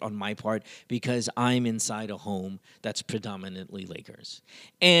trash-talking etiquette on my part because I'm inside a home that's predominantly Lakers?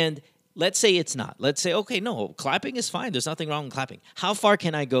 And let's say it's not. Let's say, okay, no, clapping is fine. There's nothing wrong with clapping. How far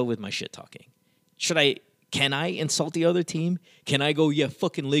can I go with my shit-talking? Can I insult the other team? Can I go, yeah,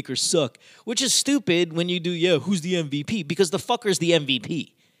 fucking Lakers suck? Which is stupid when you do, yeah, who's the MVP? Because the fucker's the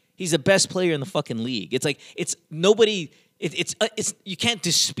MVP. He's the best player in the fucking league. It's like, it's nobody... It's you can't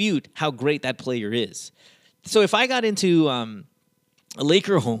dispute how great that player is. So if I got into a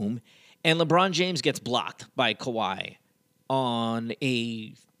Laker home and LeBron James gets blocked by Kawhi on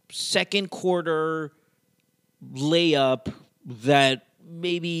a second quarter layup that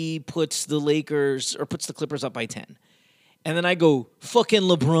maybe puts the Clippers up by 10, and then I go, fucking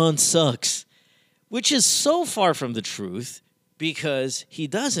LeBron sucks, which is so far from the truth because he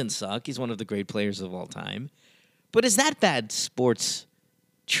doesn't suck. He's one of the great players of all time. But is that bad sports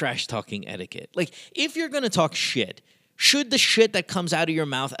trash-talking etiquette? Like, if you're going to talk shit, should the shit that comes out of your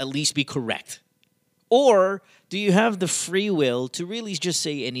mouth at least be correct? Or do you have the free will to really just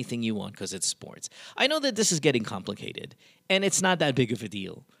say anything you want because it's sports? I know that this is getting complicated, and it's not that big of a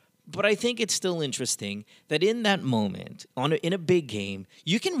deal. But I think it's still interesting that in that moment, in a big game,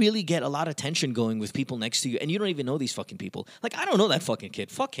 you can really get a lot of tension going with people next to you, and you don't even know these fucking people. Like, I don't know that fucking kid.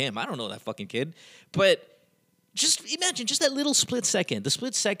 Fuck him. I don't know that fucking kid. But... just imagine just that little split second, the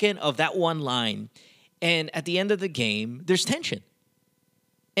split second of that one line, and at the end of the game, there's tension.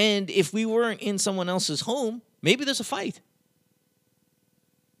 And if we weren't in someone else's home, maybe there's a fight.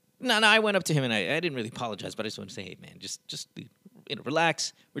 No, I went up to him and I didn't really apologize, but I just wanted to say, hey, man, just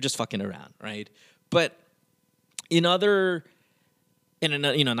relax. We're just fucking around, right? But neither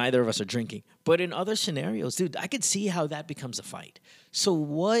of us are drinking. But in other scenarios, dude, I could see how that becomes a fight. So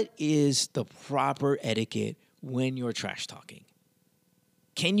what is the proper etiquette when you're trash talking?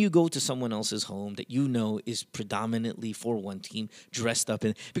 Can you go to someone else's home that you know is predominantly for one team dressed up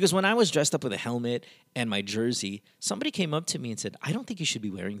in? Because when I was dressed up with a helmet and my jersey, somebody came up to me and said, I don't think you should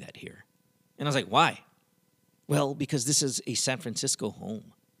be wearing that here. And I was like, why? Well, because this is a San Francisco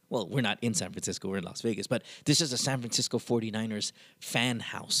home. Well, we're not in San Francisco, we're in Las Vegas, but this is a San Francisco 49ers fan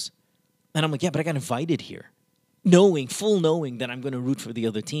house. And I'm like, yeah, but I got invited here. Full knowing that I'm going to root for the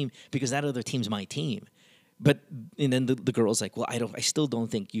other team because that other team's my team. And then the girl's like, well, I still don't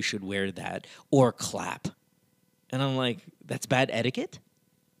think you should wear that or clap. And I'm like, that's bad etiquette?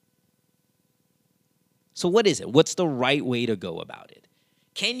 So what is it? What's the right way to go about it?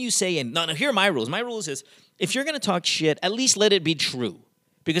 Can you say, and no, here are my rules. My rules is, if you're going to talk shit, at least let it be true.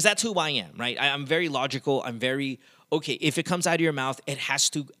 Because that's who I am, right? I'm very logical. I'm very, okay, if it comes out of your mouth, it has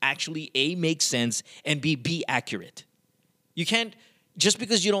to actually, A, make sense, and be accurate. You can't, just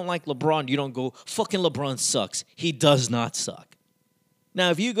because you don't like LeBron, you don't go, fucking LeBron sucks. He does not suck. Now,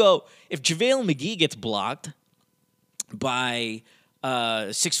 if JaVale McGee gets blocked by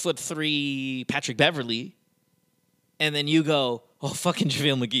 6'3" Patrick Beverly, and then you go, oh, fucking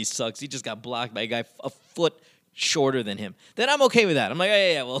JaVale McGee sucks. He just got blocked by a guy a foot shorter than him. Then I'm okay with that. I'm like,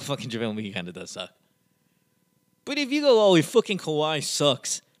 yeah, well, fucking JaVale McGee kind of does suck. But if you go, oh, fucking Kawhi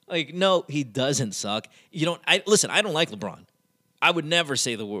sucks. Like, no, he doesn't suck. Listen, I don't like LeBron. I would never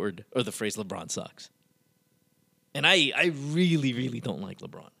say the word or the phrase LeBron sucks. And I really, really don't like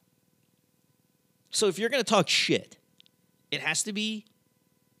LeBron. So if you're going to talk shit, it has to be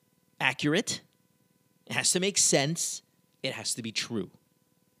accurate. It has to make sense. It has to be true.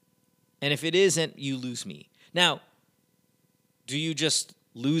 And if it isn't, you lose me. Now, do you just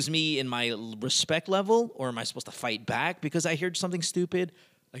lose me in my respect level, or am I supposed to fight back because I heard something stupid?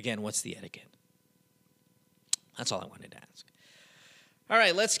 Again, what's the etiquette? That's all I wanted to ask. All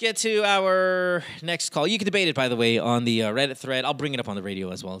right, let's get to our next call. You can debate it, by the way, on the Reddit thread. I'll bring it up on the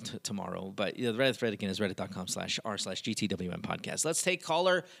radio as well tomorrow. But the Reddit thread, again, is reddit.com/r/GTWM podcast. Let's take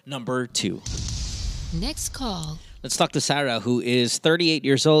caller number 2. Next call. Let's talk to Sarah, who is 38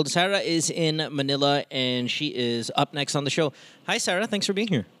 years old. Sarah is in Manila, and she is up next on the show. Hi, Sarah. Thanks for being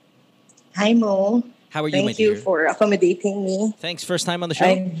here. Hi, Mo. How are you, my Thank you dear? for accommodating me. Thanks. First time on the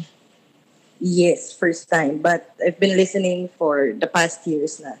show? Yes, first time. But I've been listening for the past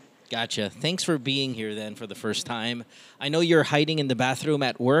years na. Gotcha. Thanks for being here then for the first time. I know you're hiding in the bathroom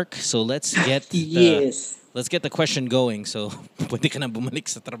at work, so let's get let's get the question going. So, pwede ka na bumalik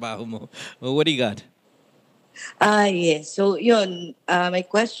sa trabaho mo. Well, what do you got? Yes. So, yun. My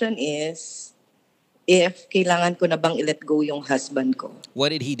question is, if kailangan ko na bang i-let go yung husband ko?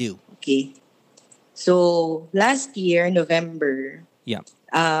 What did he do? Okay. So, last year, November, Yeah.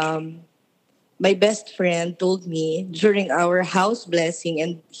 my best friend told me during our house blessing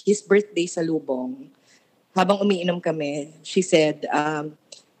and his birthday sa Lubong, habang umiinom kami, she said,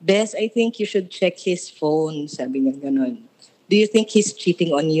 Bes, I think you should check his phone. Sabi niya ganun. Do you think he's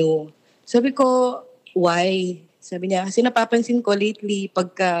cheating on you? Sabi ko, why? Sabi niya, kasi napapansin ko lately,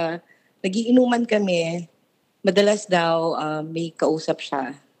 pagka nagiinuman kami, madalas daw may kausap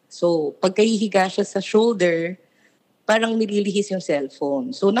siya. So, pagkahihiga siya sa shoulder, parang nililihis yung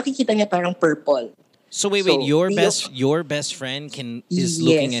cellphone. So, nakikita niya parang purple. So wait, your best friend is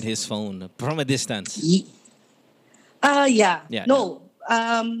looking at his phone from a distance. Yeah. No.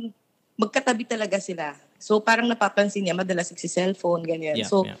 Magkatabi talaga sila. So parang napapansin niya madalas cellphone ganyan.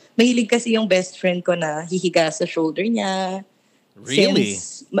 Mahilig kasi yung best friend ko na hihiga sa shoulder niya. Really?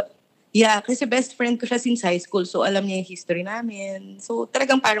 Kasi best friend ko siya since high school. So alam niya yung history namin. So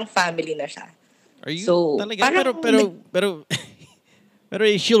talagang parang family na siya. Are you? So, pero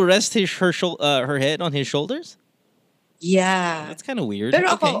she'll rest her head on his shoulders? Yeah. That's kind of weird.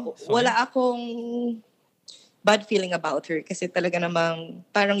 Pero ako, wala akong bad feeling about her kasi talaga namang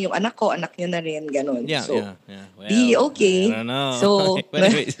parang yung anak ko, anak niya na rin, ganun. Yeah. Well, I okay. don't know. So,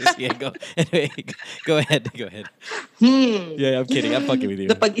 go ahead. Yeah, I'm kidding. I'm fucking with you.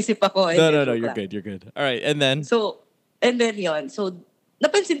 Napag-isip ako. No, you're good. All right, and then? And then yun. So,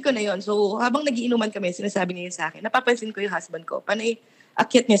 napansin ko na yon. So, habang nagiinuman kami, sinasabi niya yun sa akin, napapansin ko yung husband ko, panay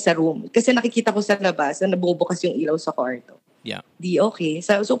akyat niya sa room. Kasi nakikita ko sa labas na nabubukas yung ilaw sa kwarto. Yeah. Di okay.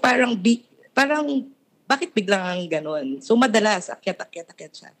 So parang, bakit biglang ganon? So, madalas, akyat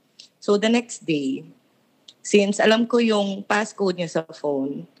siya. So, the next day, since alam ko yung passcode niya sa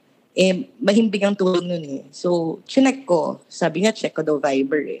phone, mahimbing ang tulog nun eh. So, chinek ko. Sabi niya, check ko daw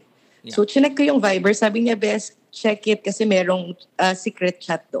Viber eh. Yeah. So, chinek ko yung Viber. Sabi niya, best check it kasi merong secret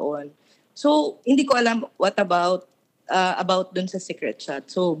chat doon. So, hindi ko alam what about dun sa secret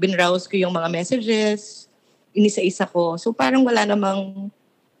chat. So, binrowse ko yung mga messages, inisa-isa ko. So, parang wala namang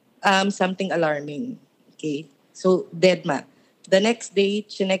something alarming. Okay? So, dead ma. The next day,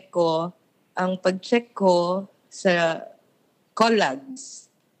 chinek ko, ang pag-check ko sa call logs.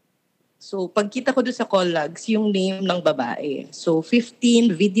 So, pagkita ko doon sa call logs, yung name ng babae. So,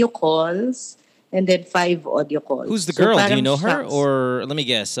 15 video calls, and then 5 audio calls. Who's the girl? Do you know her? Or let me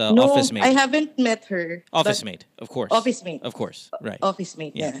guess, no, office mate? I haven't met her. Office mate, of course. Office mate. Of course, right. Office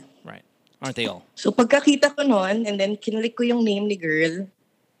mate, yeah. Right. Aren't they all? So pagkakita ko noon, and then kinlik ko yung name ni girl,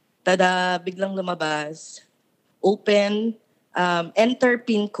 tada, biglang lumabas, open, enter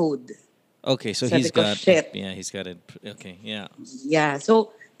PIN code. Okay, so Sabi he's ko, got... shit. Yeah, he's got it. Okay, yeah. Yeah,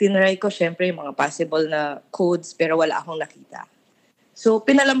 so tinry ko syempre yung mga possible na codes, pero wala akong nakita. So,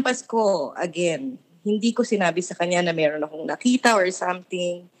 pinalampas ko, again, hindi ko sinabi sa kanya na meron akong nakita or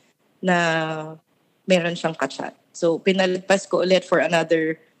something na meron siyang kachat. So, pinalampas ko ulit for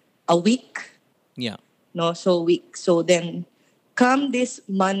a week. Yeah. No, so week. So then, come this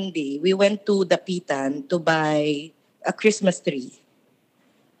Monday, we went to Dapitan to buy a Christmas tree.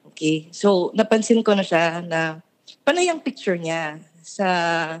 Okay? So, napansin ko na siya na panay ang picture niya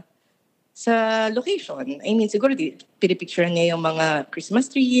sa location. I mean, siguro pinipicture niya yung mga Christmas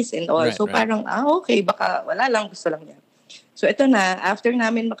trees and all. So parang, okay, baka wala lang, gusto lang niya. So ito na, after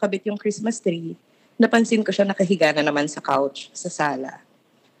namin makabit yung Christmas tree, napansin ko siya nakahiga na naman sa couch, sa sala.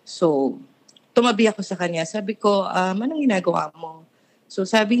 So, tumabi ako sa kanya. Sabi ko, anong ginagawa mo? So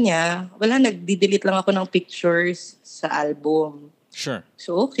sabi niya, wala, nagdi-delete lang ako ng pictures sa album. Sure.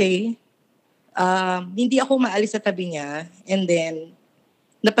 So okay. Hindi ako maalis sa tabi niya. And then,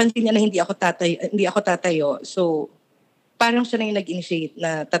 napansin niya na hindi ako tatayo. So, parang siya na yung nag-initiate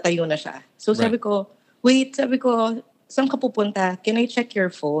na tatayo na siya. So, sabi ko, saan ka pupunta? Can I check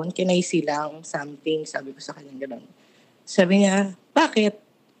your phone? Can I see lang something? Sabi ko sa kanya gano'n. Sabi niya, bakit?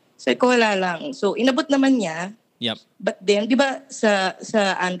 Sabi ko, wala lang. So, inabot naman niya. Yep. But then, di ba sa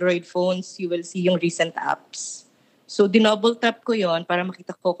Android phones, you will see yung recent apps. So, dinouble tap ko yon para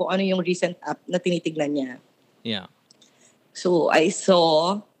makita ko kung ano yung recent app na tinitignan niya. Yeah. So, I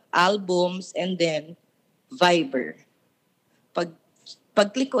saw albums and then Viber.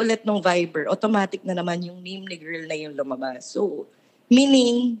 Pag-click ulit ng Viber, automatic na naman yung name ni girl na yung lumabas. So,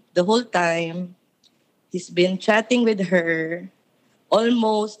 meaning, the whole time, he's been chatting with her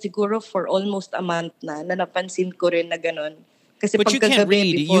siguro for almost a month na napansin ko rin na ganun. Kasi but you can't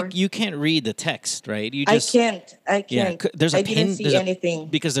read. Before, you can't read the text, right? You just, I can't. Yeah, there's a I pin. didn't see anything.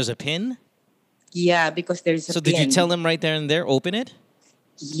 Because there's a pin? Yeah, because there's a pin. So did you tell him right there and there, open it?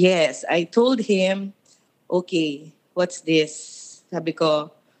 Yes, I told him, okay, what's this? Sabi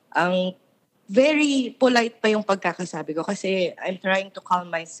ko, ang very polite pa yung pagkakasabi ko kasi I'm trying to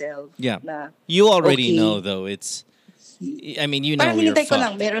calm myself. Yeah. Na, you already know, though. I mean, you know parang you're hinintay ko fucked.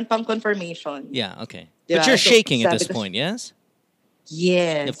 lang, meron pang confirmation. Yeah, okay. Diba? But you're shaking at sabi this ko, point, yes?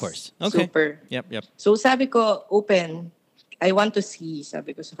 Yes. Of course. Okay. Super. Yep. So sabi ko, open. I want to see.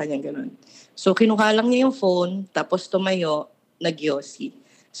 Sabi ko sa kanya ganun. So kinuha lang niya yung phone, tapos tumayo, nag-yossi.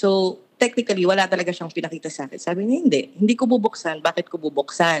 So technically, wala talaga siyang pinakita sa akin. Sabi niya, hindi ko bubuksan. Bakit ko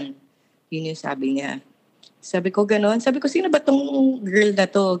bubuksan? Yun yung sabi niya. Sabi ko ganun. Sabi ko, sino ba tong girl na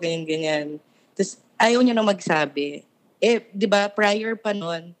to? Ganyan. Tapos ayaw niya na magsabi. Di ba, prior pa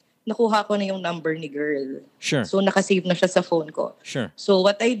nun, nakuha ko na yung number ni girl. Sure. So nakasave na siya sa phone ko. Sure. So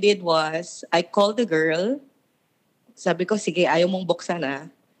what I did was, I called the girl. Sabi ko, sige, ayaw mong buksan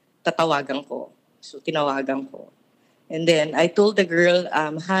tatawagan ko. So tinawagan ko. And then I told the girl,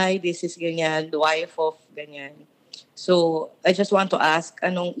 hi, this is ganyan, the wife of ganyan. So I just want to ask,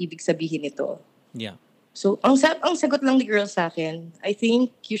 anong ibig sabihin nito? Yeah. So ang sagot lang ni girl sa akin, I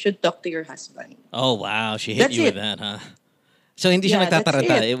think you should talk to your husband. Oh, wow. She hit That's you with it. that, huh? So hindi siya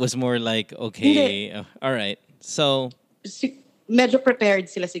nagtataranta. It was more like, okay, all right. So, medyo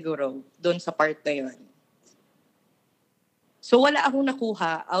prepared sila siguro doon sa part na yun. So wala akong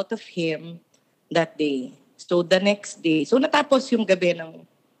nakuha out of him that day. So the next day, so natapos yung gabi ng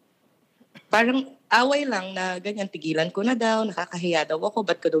parang away lang na ganyan, tigilan ko na daw, nakakahiya daw ako,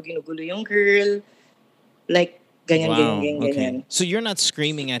 ba't ko daw ginugulo yung girl? Like, ganyan. Okay. So you're not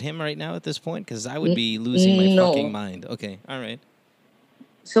screaming at him right now at this point? Because I would be losing my fucking mind. Okay, all right.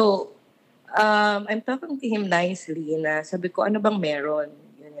 So, I'm talking to him nicely na sabi ko, ano bang meron?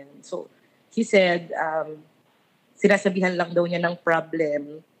 Ganyan. So, he said, sinasabihan lang daw niya ng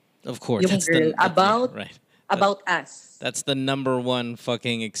problem. Of course. Yung girl about us. That's the number one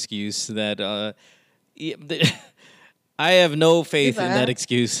fucking excuse that I have no faith in that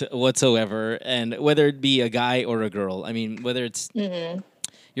excuse whatsoever. And whether it be a guy or a girl, I mean, whether it's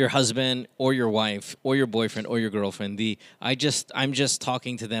your husband or your wife or your boyfriend or your girlfriend, I'm just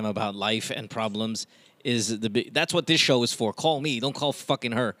talking to them about life and problems that's what this show is for. Call me, don't call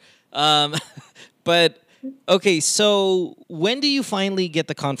fucking her. But okay, so when do you finally get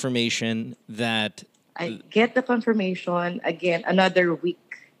the confirmation that I get the confirmation again another week?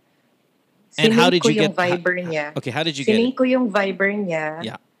 And how did you get Viber niya? Okay, how did you get it? Sining ko yung Viber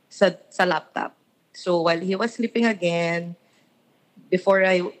niya sa laptop. So while he was sleeping again, before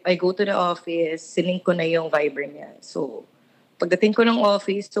I go to the office, sining ko na yung Viber niya. So pagdating ko ng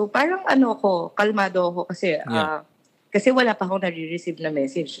office, so parang kalmado ako kasi wala pa akong nare-receive na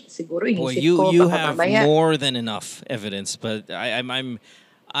message. Siguro inisip ko you baka have mamaya. more than enough evidence, but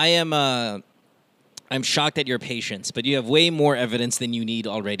I'm shocked at your patience, but you have way more evidence than you need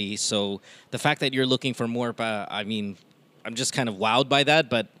already. So the fact that you're looking for more, I mean, I'm just kind of wowed by that.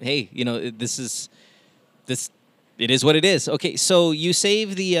 But hey, it is what it is. Okay, so you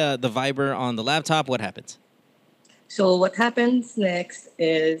save the Viber on the laptop. What happens? So what happens next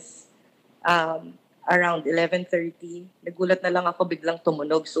is around 11:30, nagulat na lang ako, biglang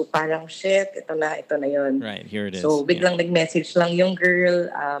tumunog. So parang shit, ito na yun. Right, here it is. So biglang nag-message lang yung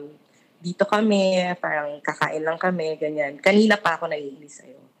girl, dito kami, parang kakain lang kami, ganyan. Kanina pa ako naiinis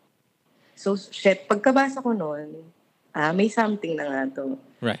sa'yo. So, shit, pagkabasa ko nun, may something na nga to.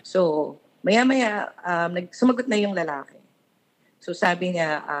 Right. So, maya-maya, sumagot na yung lalaki. So, sabi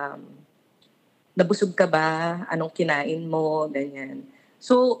niya, nabusog ka ba? Anong kinain mo? Ganyan.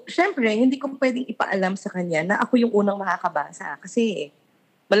 So, syempre, hindi ko pwedeng ipaalam sa kanya na ako yung unang makakabasa. Kasi,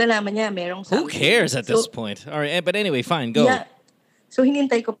 malalaman niya, merong something. Who cares at this point? All right, but anyway, fine, go. Yeah. So,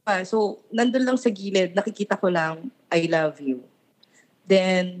 hinintay ko pa. So, nandun lang sa gilid, nakikita ko lang, I love you.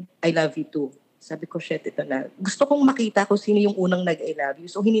 Then, I love you too. Sabi ko, shit, ito na. Gusto kong makita kung sino yung unang nag-I love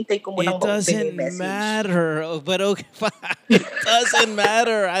you. So, hinintay ko munang ma-open yung message. It doesn't matter. But okay, fine. It doesn't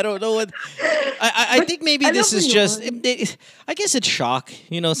matter. I don't know what... I think maybe this is just... I guess it's shock.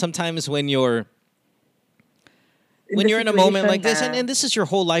 Sometimes when you're in a moment like this, and this is your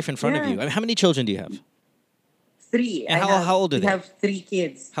whole life in front of you. I mean, how many children do you have? 3. And how old are they? We have 3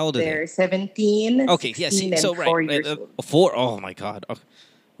 kids. How old are they? They're 17, okay, 16, and so 4 years old. 4? Oh, my God.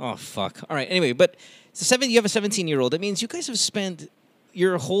 Oh, fuck. All right, anyway, but You have a 17-year-old. That means you guys have spent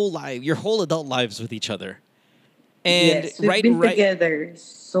your whole adult lives with each other. And yes, we've been together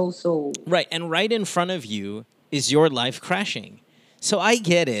so. Right, and right in front of you is your life crashing. So I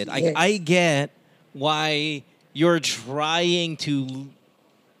get it. Yes. I get why you're trying to,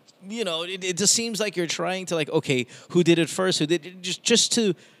 it just seems like you're trying to, like, okay, who did it first? Who did it? Just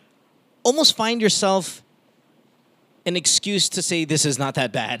to almost find yourself an excuse to say this is not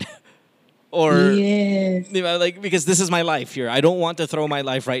that bad. Or, yes. Because this is my life here. I don't want to throw my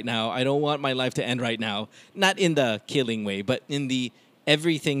life right now. I don't want my life to end right now. Not in the killing way, but in the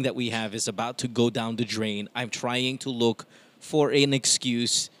everything that we have is about to go down the drain. I'm trying to look for an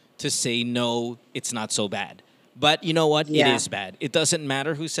excuse to say, no, it's not so bad. But you know what? Yeah. It is bad. It doesn't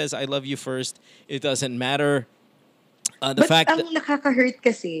matter who says I love you first. It doesn't matter But ang nakaka-hurt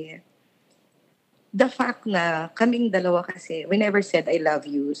kasi, the fact na kaming dalawa kasi, we never said I love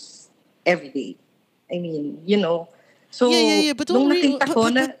you every day. I mean, So, yeah. But don't read.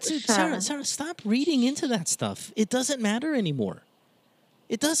 Sarah, stop reading into that stuff. It doesn't matter anymore.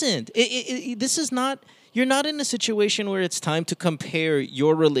 It doesn't. This is not. You're not in a situation where it's time to compare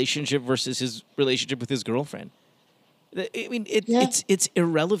your relationship versus his relationship with his girlfriend. I mean, it's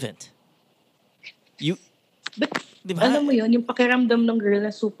irrelevant. But alam mo yun, yung pakiramdam ng girl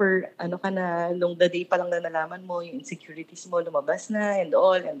na super, ka na, nung the day pa lang na nalaman mo, yung insecurities mo lumabas na, and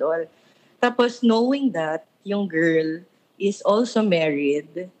all. Tapos knowing that yung girl is also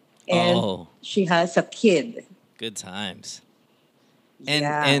married and she has a kid. Good times.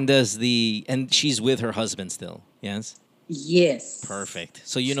 Yeah. And she's with her husband still, yes? Yes. Perfect.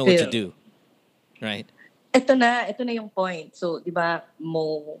 So you know what to do, right? Ito na yung point. So, di ba,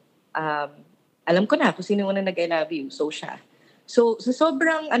 alam ko na kung sino yung nag-I love you. So, siya. So,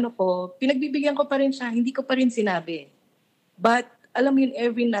 sobrang pinagbibigyan ko pa rin siya, hindi ko pa rin sinabi. But, alam mo yun,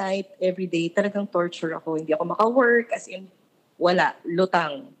 every night, every day, talagang torture ako. Hindi ako maka-work, as in, wala,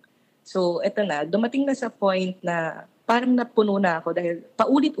 lutang. So, eto na, dumating na sa point na parang napuno na ako dahil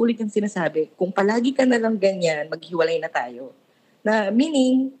paulit-ulit yung sinasabi, kung palagi ka na lang ganyan, maghiwalay na tayo. Na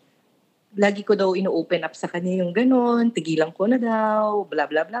meaning, lagi ko daw ino-open up sa kanya yung ganon, tigilan ko na daw, bla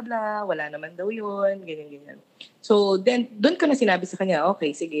bla bla bla, wala naman daw yun, ganyan. So, then, doon ko na sinabi sa kanya,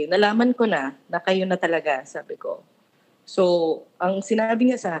 okay, sige, nalaman ko na kayo na talaga, sabi ko. So, ang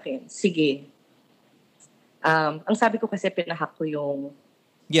sinabi niya sa akin, sige. Ang sabi ko kasi pinahack ko yung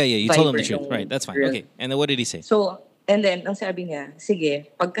Yeah, you told him the truth. Right, that's fine. Girl. Okay, and then what did he say? So, and then, ang sabi niya,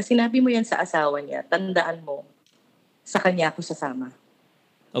 sige, pagka sinabi mo yan sa asawa niya, tandaan mo, sa kanya ako sasama.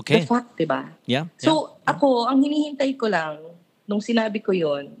 Okay. The fact, diba? Yeah. So, ako, ang hinihintay ko lang, nung sinabi ko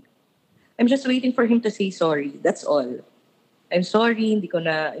yon, I'm just waiting for him to say sorry. That's all. I'm sorry,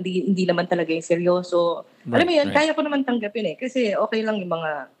 hindi naman talaga yung seryoso. Right, alam mo yun, right. Kaya ko naman tanggapin eh. Kasi okay lang yung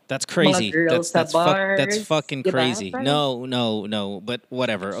mga That's crazy. Mga girls sa bars. That's fucking diba? crazy. Parang, No. But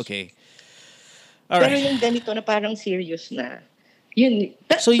whatever. Okay. All pero right. yung ganito na parang serious na. Yun.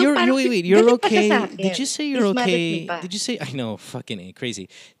 So you're wait. You're okay. Did you say you're He's okay? mad at me pa. Did you say I know? Fucking crazy.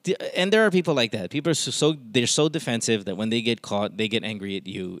 And there are people like that. People are they're so defensive that when they get caught, they get angry at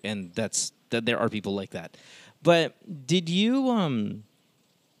you, and that there are people like that. But did you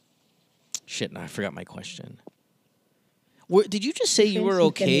Shit, no, I forgot my question. Did you just say you were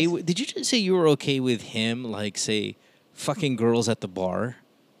okay? Did you just say you were okay with him, like, say, fucking girls at the bar?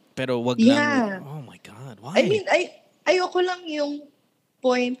 Pero wag lang. Oh my God, why? I mean, ayoko lang yung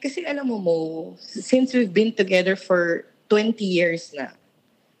point kasi alam mo, since we've been together for 20 years na,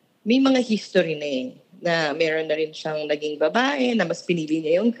 may mga history na eh, na meron na rin siyang naging babae, na mas pinili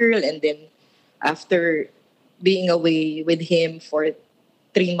niya yung girl, and then after being away with him for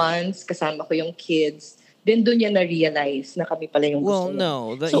 3 months, kasama ko yung kids, then doon niya na-realize na kami pala yung gusto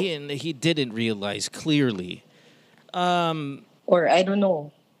niya. Well, no, he didn't realize clearly. Or I don't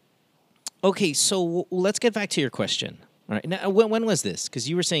know. Okay, so let's get back to your question. All right, now when was this? Because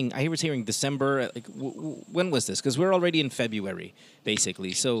you were saying, I was hearing December. Like, when was this? Because we're already in February,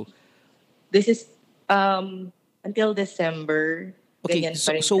 basically. So this is until December. Okay,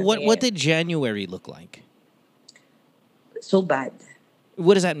 so what did January look like? So bad.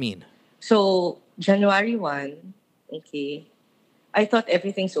 What does that mean? So, January 1, okay, I thought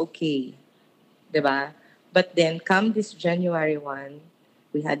everything's okay. Diba? But then, come this January 1,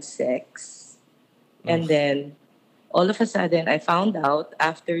 we had sex. And then, all of a sudden, I found out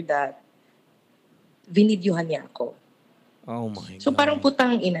after that, vinidyuhan niya ako. Oh my God. So, parang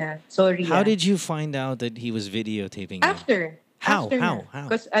putang ina. Sorry. How did you find out that he was videotaping you? After. How?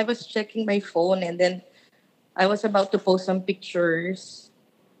 Because I was checking my phone and then I was about to post some pictures,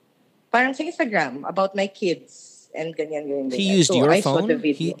 parang sa Instagram, about my kids. and ganyan. He used so your I phone? saw the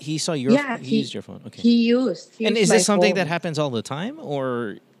video. He saw your he used your phone. Okay. He used and is my this something phone. that happens all the time,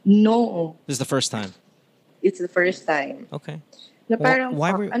 or No, this is the first time? it's the first time. Okay. Na parang,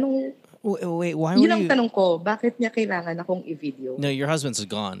 Why were anong, wait? Why yun were ang you? tanong ko, bakit niya kailangan akong i-video? No, your husband's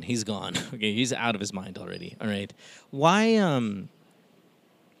gone. He's gone. Okay, he's out of his mind already. All right. Why are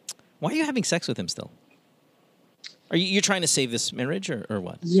you having sex with him still? Are you're trying to save this marriage or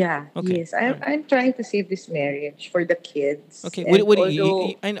what? Yeah, Okay. yes. I'm trying to save this marriage for the kids. Okay. And What do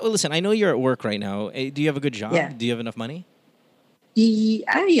although, I know, listen, I know you're at work right now. Do you have a good job? Yeah. Do you have enough money?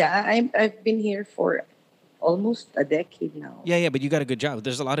 I've been here for almost a decade now. Yeah, but you got a good job.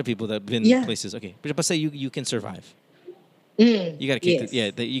 There's a lot of people that have been Yeah. places. Okay, but say you can survive. Mm, You got to keep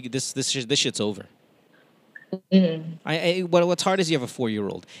yes. this shit's over. Mm. What's hard is you have a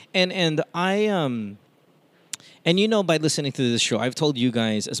 4-year-old, and I and you know, by listening to this show, I've told you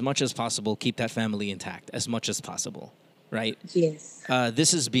guys as much as possible, keep that family intact as much as possible, right? Yes.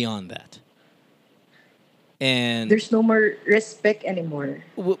 This is beyond that, and There's no more respect anymore.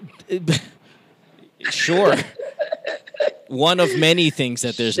 sure, one of many things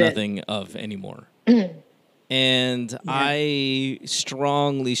that there's Shit. nothing of anymore. And I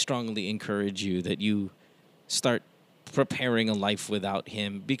strongly encourage you that you start preparing a life without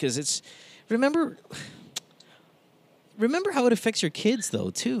him, because it's remember how it affects your kids though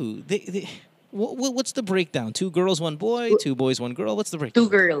too. What's the breakdown? 2 girls, 1 boy, 2 boys, 1 girl. What's the breakdown? 2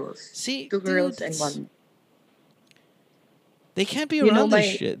 girls. See, 2 girls dude, and 1. They can't be You know, around this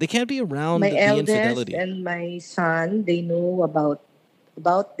shit. They can't be around My the eldest infidelity. and my son, they know about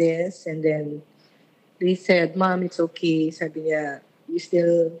this, and then they said, "Mom, it's okay." Sabi niya, you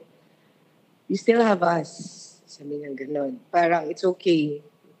still have us. Sabi niya ganun. Parang it's okay.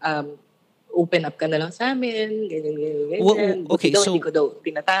 Open up ka na lang sa amin, ganyan. Okay, Buti daw, so hindi ko daw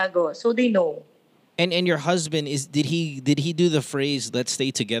tinatago. So they know. and your husband did he do the phrase "let's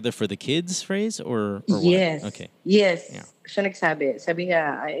stay together for the kids" phrase or Yes. what? Okay. Yes. Yeah. Siya nagsabi. Sabi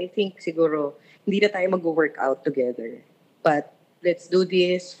niya, I think siguro hindi na tayo mag-work out together. But let's do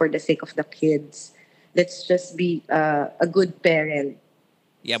this for the sake of the kids. Let's just be a good parent.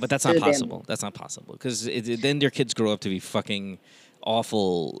 Yeah, but that's not to them. possible. That's not possible because then their kids grow up to be fucking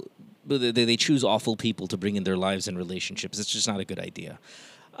awful. They choose awful people to bring in their lives and relationships. It's just not a good idea.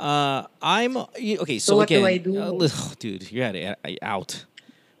 Okay. So what again, do I do? Dude, you're out.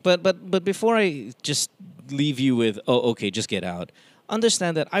 But before I just leave you with okay, just get out.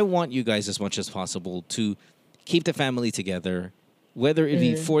 Understand that I want you guys as much as possible to keep the family together, whether it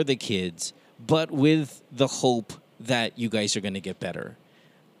be for the kids, but with the hope that you guys are going to get better.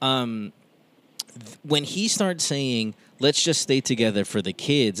 When he starts saying, let's just stay together for the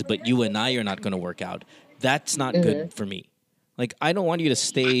kids, but you and I are not going to work out, that's not good for me. Like, I don't want you to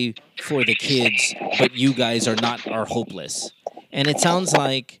stay for the kids, but you guys are hopeless. And it sounds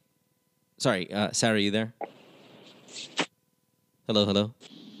like, sorry, Sarah, you there? Hello.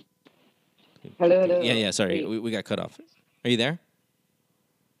 Hello. Yeah, sorry, we got cut off. Are you there?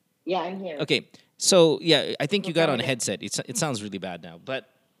 Yeah, I'm here. Okay, so yeah, I think you got on a headset. It sounds really bad now, but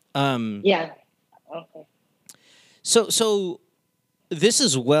Yeah. Okay. So this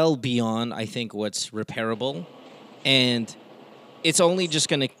is well beyond, I think, what's repairable, and it's only just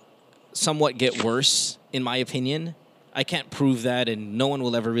going to somewhat get worse, in my opinion. I can't prove that, and no one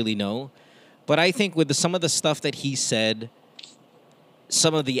will ever really know. But I think with some of the stuff that he said,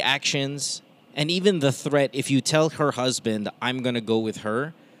 some of the actions, and even the threat, if you tell her husband, I'm going to go with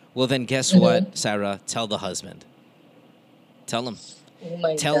her, well, then guess what, Sarah? Tell the husband. Tell him. Oh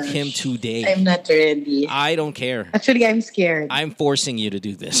my Tell gosh. him today. I'm not ready. I don't care. Actually, I'm scared. I'm forcing you to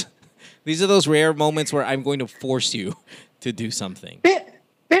do this. These are those rare moments where I'm going to force you to do something.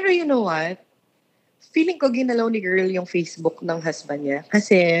 Pero you know what? Feeling ko ginalaw ni girl yung Facebook ng husband niya.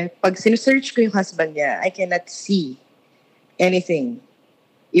 Kasi pag sinesearch ko yung husband niya, I cannot see anything.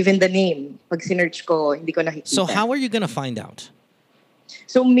 Even the name. Pag sinearch ko, hindi ko nakikita. So how are you going to find out?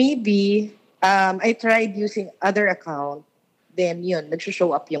 So maybe, I tried using other account. Then yun,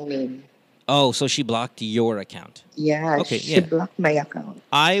 nagsho-show up yung name. Oh, so she blocked your account. Yeah, Okay, she yeah. blocked my account.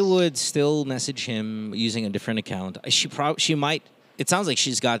 I would still message him using a different account. She might. It sounds like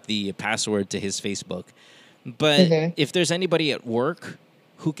she's got the password to his Facebook. But if there's anybody at work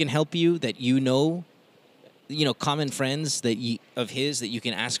who can help you that you know, common friends of his that you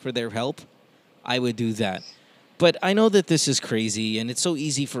can ask for their help, I would do that. But I know that this is crazy, and it's so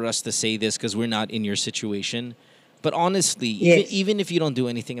easy for us to say this because we're not in your situation. But honestly, even if you don't do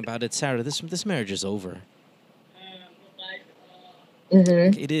anything about it, Sarah, this marriage is over.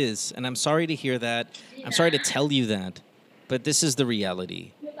 It is. And I'm sorry to hear that. I'm sorry to tell you that. But this is the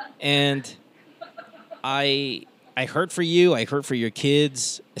reality. And I I hurt for you. I hurt for your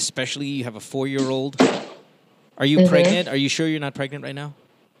kids, especially you have a 4-year-old. Are you pregnant? Are you sure you're not pregnant right now?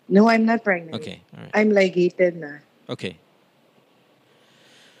 No, I'm not pregnant. Okay, all right. I'm ligated na. Okay.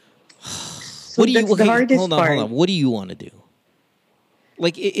 So that's the hardest part. Hold on. What do you want to do?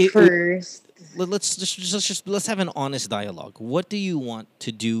 Like first, let's have an honest dialogue. What do you want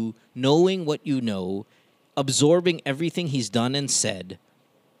to do, knowing what you know, absorbing everything he's done and said,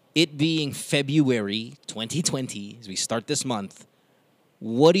 it being February 2020, as we start this month,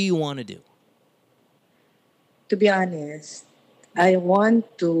 what do you want to do? To be honest, I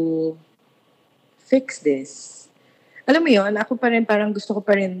want to fix this. Alam mo yun, ako pa rin parang gusto ko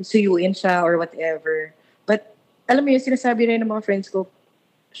pa rin suyuin siya or whatever. But alam mo yun, sinasabi rin ng mga friends ko,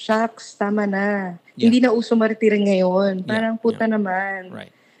 shucks, tama na. Yeah. Hindi na uso martirin ngayon. Parang puta naman.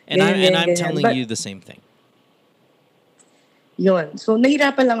 Right. And I'm telling you the same thing. Yun. So,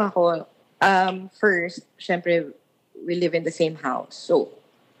 nahirapan lang ako. First, syempre, we live in the same house. So,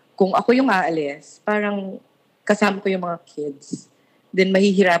 kung ako yung aalis, parang kasama ko yung mga kids. Then,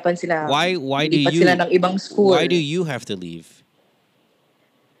 mahihirapan sila. Why do you sila ng ibang school. Why do you have to leave?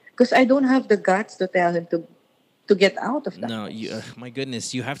 Because I don't have the guts to tell him to get out of that. No, my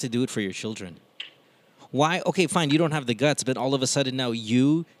goodness, you have to do it for your children. Why? Okay, fine, you don't have the guts, but all of a sudden now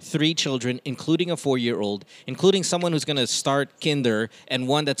you, 3 children, including a 4-year-old, including someone who's going to start kinder and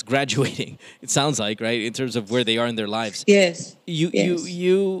one that's graduating, it sounds like, right, in terms of where they are in their lives. Yes.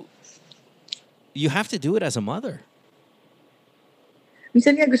 You have to do it as a mother.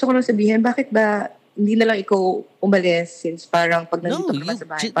 Minsan nga gusto ko lang sabihin, bakit ba hindi na lang ikaw umalis since parang pag nandito ka sa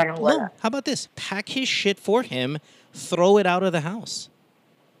bahay, parang wala. No. How about this? Pack his shit for him, throw it out of the house.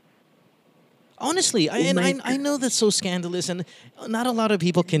 Honestly, I know that's so scandalous, and not a lot of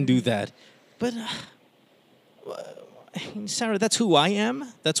people can do that. But, Sarah, that's who I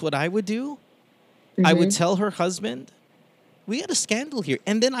am. That's what I would do. I would tell her husband, we had a scandal here.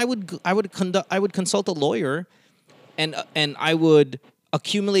 And then I would consult a lawyer, and I would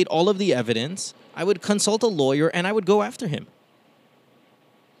accumulate all of the evidence. I would consult a lawyer, and I would go after him.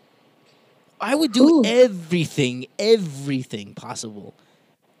 I would do everything possible.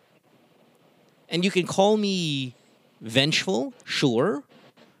 And you can call me vengeful, sure,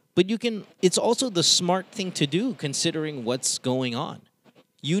 but it's also the smart thing to do considering what's going on.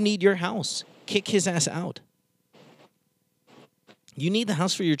 You need your house. Kick his ass out. You need the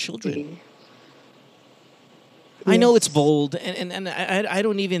house for your children. I know it's bold, and I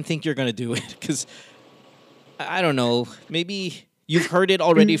don't even think you're going to do it because, I don't know, maybe you've heard it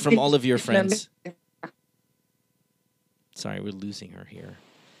already from all of your friends. Sorry, we're losing her here.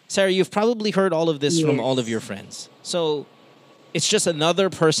 Sarah, you've probably heard all of this from all of your friends. So it's just another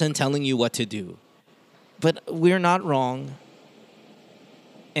person telling you what to do. But we're not wrong.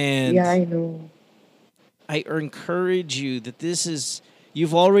 And yeah, I know. I encourage you that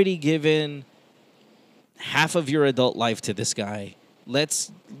you've already given half of your adult life to this guy.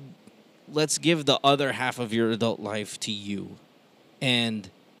 Let's give the other half of your adult life to you and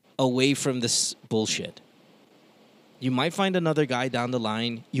away from this bullshit. You might find another guy down the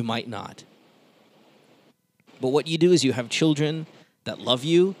line. You might not. But what you do is you have children that love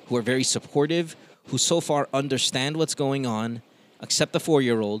you, who are very supportive, who so far understand what's going on, except the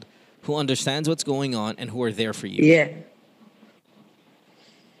 4-year-old, who understands what's going on and who are there for you. Yeah.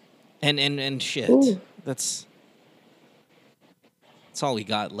 And shit. Ooh. That's all we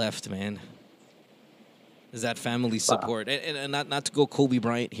got left, man. Is that family support. And not to go Kobe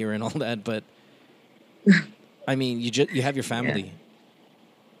Bryant here and all that, but I mean, you have your family. Yeah.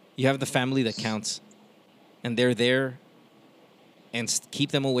 You have the family that counts. And they're there. And keep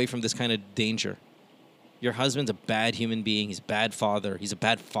them away from this kind of danger. Your husband's a bad human being. He's a bad father. He's a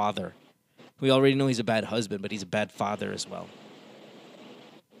bad father. We already know he's a bad husband, but he's a bad father as well.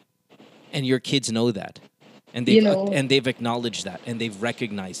 And your kids know that. And they've acknowledged that. And they've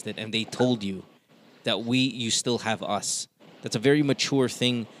recognized it. And they told you that you still have us. That's a very mature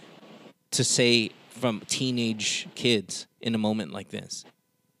thing to say from teenage kids in a moment like this.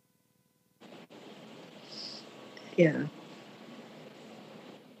 Yeah.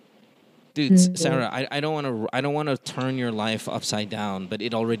 Dude, Sarah, I don't want to turn your life upside down, but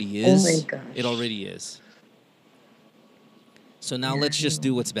it already is. Oh my gosh. It already is. So now let's just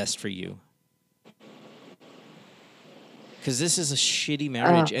do what's best for you. Because this is a shitty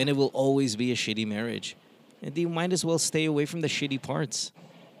marriage, and it will always be a shitty marriage. And you might as well stay away from the shitty parts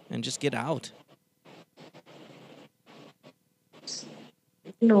and just get out.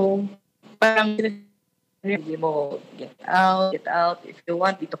 No, parang hindi mo get out. If you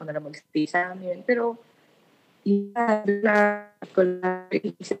want, dito ka na lang mag-stay sa amin. Pero,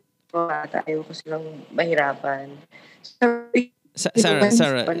 Ayaw ko silang mahirapan.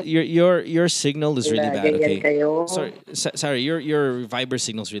 Sarah, your signal is really bad. Ganyan Okay, kayo. sorry, Sarah, your Viber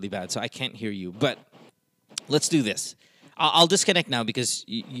signal is really bad, so I can't hear you. But let's do this. I'll disconnect now because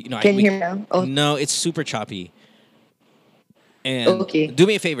you know. Can you hear me now? Oh. No, it's super choppy. And do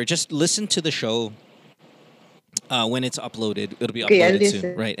me a favor, just listen to the show when it's uploaded. It'll be uploaded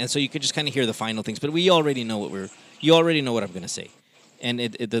soon, right? And so you could just kind of hear the final things. But you already know what I'm gonna say, and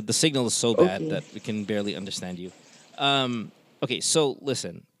the signal is so bad that we can barely understand you. Okay, so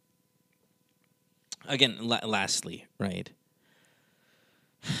listen. Again, lastly, right?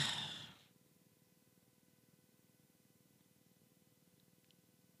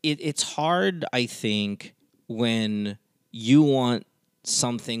 It's hard, I think, when you want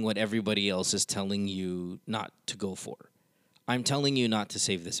something what everybody else is telling you not to go for. I'm telling you not to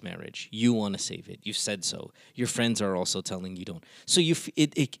save this marriage. You want to save it. You said so. Your friends are also telling you don't. So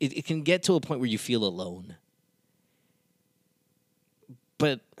it can get to a point where you feel alone.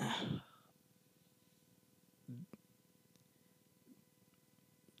 But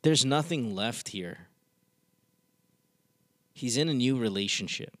there's nothing left here. He's in a new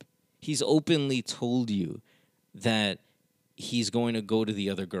relationship. He's openly told you that he's going to go to the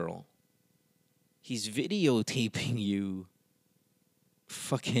other girl. He's videotaping you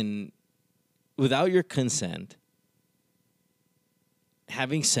fucking without your consent,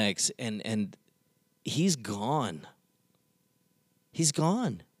 having sex, and he's gone. He's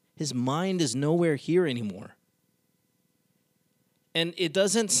gone. His mind is nowhere here anymore. And it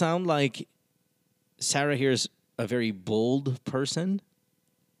doesn't sound like Sarah here is a very bold person,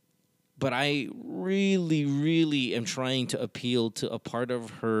 but I really, really am trying to appeal to a part of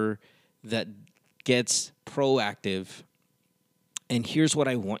her that gets proactive. And here's what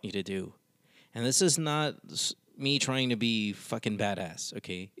I want you to do. And this is not me trying to be fucking badass,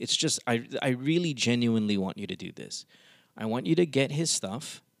 okay? It's just I really genuinely want you to do this. I want you to get his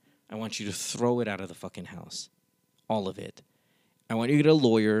stuff. I want you to throw it out of the fucking house. All of it. I want you to get a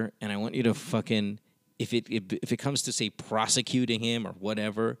lawyer, and I want you to fucking, if it comes to, say, prosecuting him or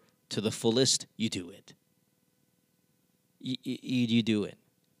whatever, to the fullest, you do it. You do it.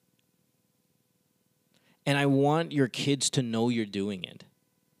 And I want your kids to know you're doing it.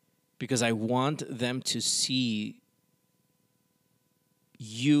 Because I want them to see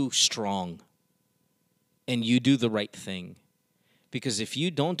you strong. And you do the right thing. Because if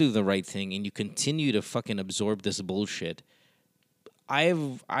you don't do the right thing and you continue to fucking absorb this bullshit,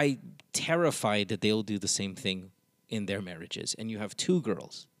 I'm terrified that they'll do the same thing in their marriages. And you have two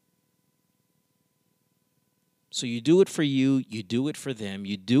girls. So you do it for you do it for them,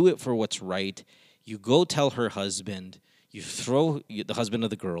 you do it for what's right. You go tell her husband, you throw the husband of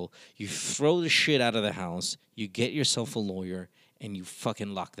the girl, you throw the shit out of the house, you get yourself a lawyer, and you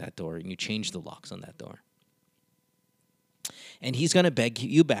fucking lock that door, and you change the locks on that door. And he's going to beg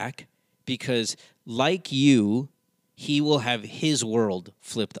you back because, like you, he will have his world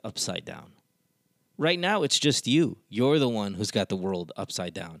flipped upside down. Right now, it's just you. You're the one who's got the world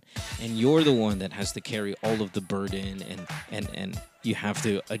upside down. And you're the one that has to carry all of the burden and you have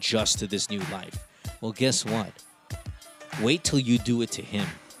to adjust to this new life. Well, guess what? Wait till you do it to him.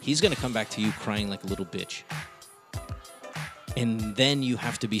 He's going to come back to you crying like a little bitch. And then you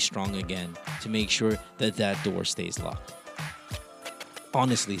have to be strong again to make sure that that door stays locked.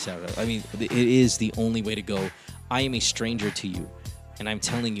 Honestly, Sarah, I mean, it is the only way to go. I am a stranger to you, and I'm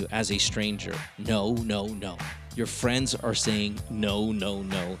telling you as a stranger, no, no, no. Your friends are saying no, no,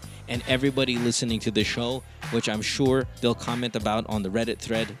 no. And everybody listening to the show, which I'm sure they'll comment about on the Reddit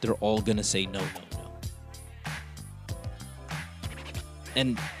thread, they're all going to say no, no, no.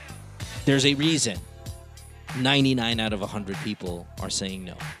 And there's a reason 99 out of 100 people are saying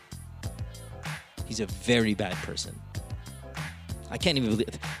no. He's a very bad person. I can't even believe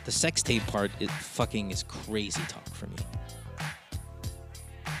the sex tape part is crazy talk for me.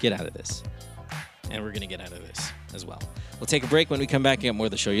 Get out of this. And we're going to get out of this as well. We'll take a break. When we come back, get more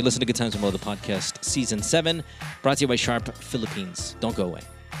of the show. You listen to Good Times with Mo, the podcast, Season 7, brought to you by Sharp Philippines. Don't go away.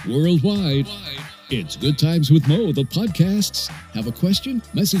 Worldwide, it's Good Times with Mo, the podcasts. Have a question?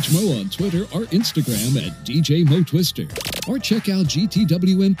 Message Mo on Twitter or Instagram at DJ Mo Twister. Or check out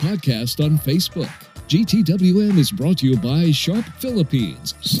GTWM Podcast on Facebook. GTWM is brought to you by Sharp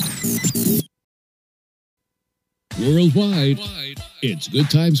Philippines. Worldwide, it's Good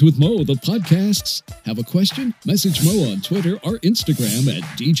Times with Mo, the podcasts. Have a question? Message Mo on Twitter or Instagram at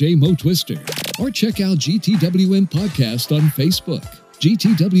DJ Mo Twister. Or check out GTWM Podcast on Facebook.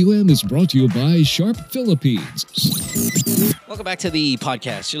 GTWM is brought to you by Sharp Philippines. Welcome back to the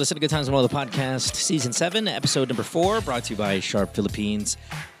podcast. You're listening to Good Times with Mo, the podcast, Season 7, Episode number 4, brought to you by Sharp Philippines.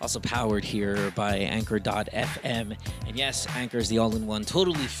 Also powered here by Anchor.fm. And yes, Anchor is the all-in-one,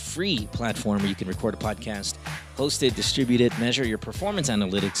 totally free platform where you can record a podcast, host it, distribute it, measure your performance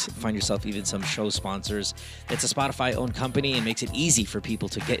analytics, find yourself even some show sponsors. It's a Spotify-owned company and makes it easy for people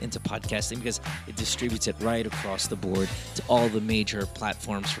to get into podcasting because it distributes it right across the board to all the major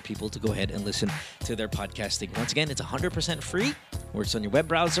platforms for people to go ahead and listen to their podcasting. Once again, it's 100% free. Works on your web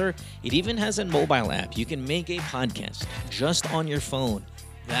browser. It even has a mobile app. You can make a podcast just on your phone.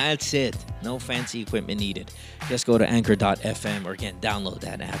 That's it. No fancy equipment needed. Just go to Anchor.fm or again, download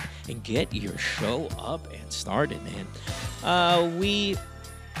that app and get your show up and started, man. We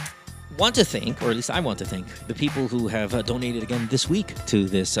want to thank, or at least I want to thank, the people who have donated again this week to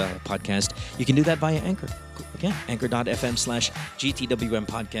this podcast. You can do that via Anchor. Again, Anchor.fm/GTWM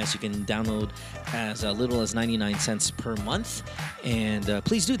podcast. You can download as little as 99 cents per month. And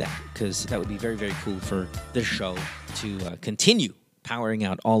please do that because that would be very, very cool for this show to continue powering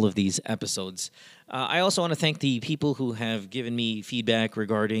out all of these episodes. I also want to thank the people who have given me feedback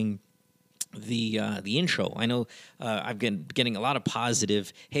regarding the intro. I know I've been getting a lot of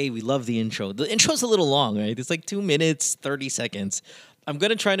positive, hey, we love the intro. The intro's a little long, right? It's like 2 minutes, 30 seconds. I'm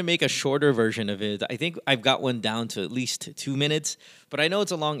going to try to make a shorter version of it. I think I've got one down to at least 2 minutes, but I know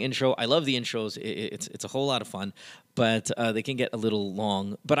it's a long intro. I love the intros. It's a whole lot of fun, but they can get a little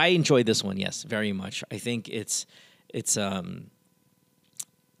long. But I enjoy this one, yes, very much. I think it's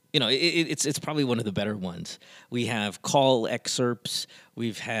probably one of the better ones. We have call excerpts.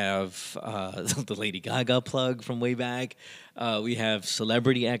 We have the Lady Gaga plug from way back. We have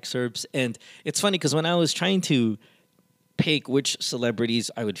celebrity excerpts. And it's funny because when I was trying to pick which celebrities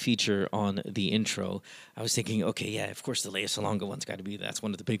I would feature on the intro, I was thinking, okay, yeah, of course the Lea Salonga one's got to be, that's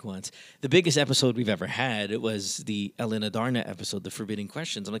one of the big ones. The biggest episode we've ever had, it was the Ellen Adarna episode, The Forbidden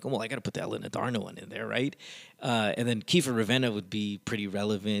Questions. I'm like, oh, well, I got to put the Ellen Adarna one in there, right? And then Kiefer Ravenna would be pretty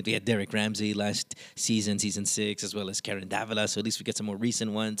relevant. We had Derek Ramsey last season, season 6, as well as Karen Davila, so at least we get some more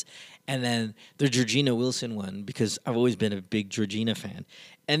recent ones. And then the Georgina Wilson one, because I've always been a big Georgina fan.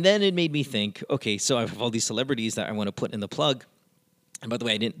 And then it made me think, okay, so I have all these celebrities that I want to put in the plug. And by the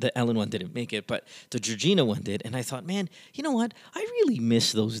way, the Ellen one didn't make it, but the Georgina one did. And I thought, man, you know what? I really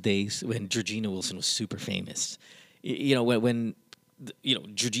miss those days when Georgina Wilson was super famous. When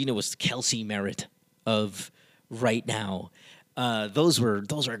Georgina was Kelsey Merritt of right now. Those were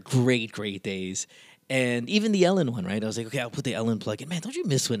great, great days. And even the Ellen one, right? I was like, okay, I'll put the Ellen plug in. Man, don't you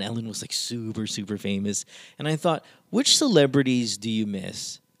miss when Ellen was like super, super famous? And I thought, which celebrities do you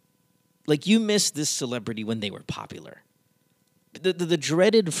miss? Like, you miss this celebrity when they were popular. The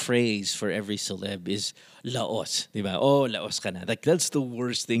dreaded phrase for every celeb is laos, diba? Oh, laos ka na. Like, that's the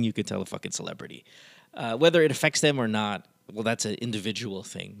worst thing you could tell a fucking celebrity. Whether it affects them or not, well, that's an individual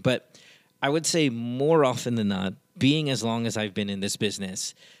thing. But I would say more often than not, being as long as I've been in this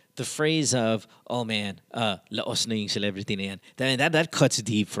business, the phrase of, oh man, laos na yung celebrity na yan, that cuts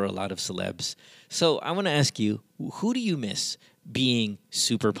deep for a lot of celebs. So I want to ask you, who do you miss being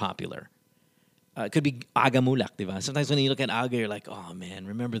super popular? It could be Aga Mulak, diba? Sometimes when you look at Aga, you're like, oh man,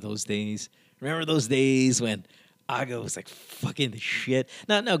 remember those days? Remember those days when Aga was like fucking the shit?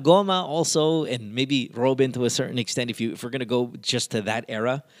 Now Goma also, and maybe Robin to a certain extent, if we're going to go just to that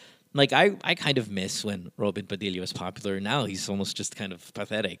era. Like, I kind of miss when Robin Padilla was popular. Now he's almost just kind of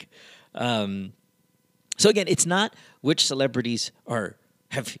pathetic. So again, it's not which celebrities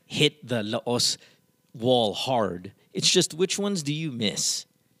have hit the laos wall hard. It's just which ones do you miss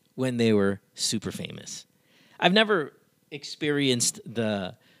when they were super famous. I've never experienced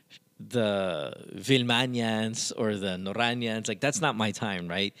the Vilmanians or the Noranians. Like, that's not my time,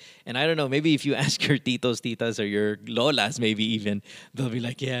 right? And I don't know, maybe if you ask your titos, titas, or your lolas, maybe even, they'll be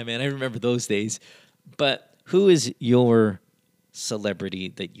like, yeah, man, I remember those days. But who is your celebrity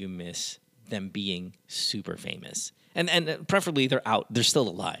that you miss them being super famous? And preferably they're still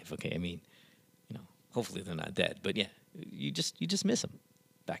alive, okay? I mean, hopefully they're not dead. But yeah, you just miss them.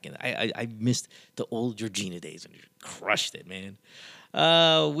 Back in I missed the old Georgina days when you crushed it, man.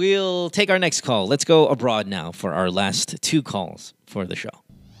 We'll take our next call. Let's go abroad now for our last 2 calls for the show.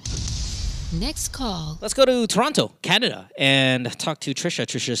 Next call. Let's go to Toronto, Canada, and talk to Trisha.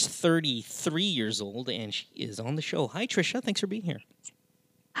 Trisha's 33 years old, and she is on the show. Hi, Trisha. Thanks for being here.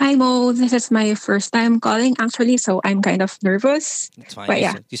 Hi, Mo. This is my first time calling, actually, so I'm kind of nervous. That's fine. But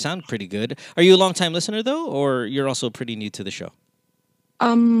yeah. You sound pretty good. Are you a long-time listener, though, or you're also pretty new to the show?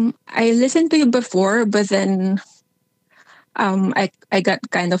 I listened to you before, but then I got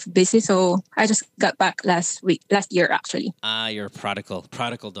kind of busy, so I just got back last year actually. You're a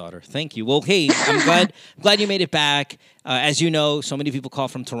prodigal daughter. Thank you. Well, hey, glad you made it back. As you know, so many people call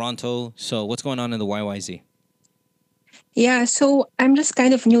from Toronto. So what's going on in the YYZ? Yeah, so I'm just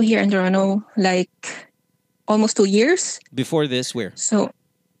kind of new here in Toronto, like almost 2 years. Before this, where? So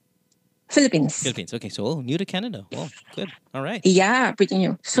Philippines. Philippines. Okay, so new to Canada. Well, good. All right. Yeah, pretty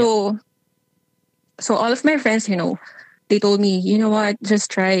new. So all of my friends, they told me, you know what,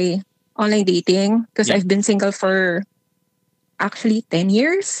 just try online dating because I've been single for actually 10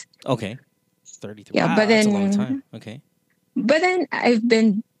 years. Okay. 33. Yeah, wow, but that's then a long time. Okay. But then I've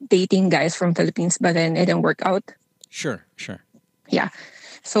been dating guys from Philippines, but then it didn't work out. Sure. Yeah.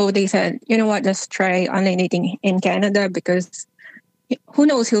 So they said, you know what, just try online dating in Canada because who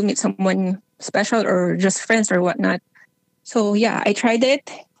knows, he'll meet someone special or just friends or whatnot. So yeah, I tried it.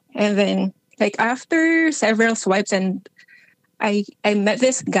 And then like after several swipes and I met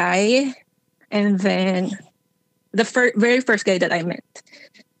this guy, and then the very first guy that I met.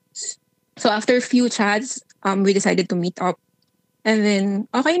 So after a few chats, we decided to meet up. And then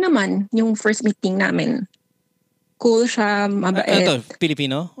okay naman yung first meeting namin. Cool siya, mabait. Ito,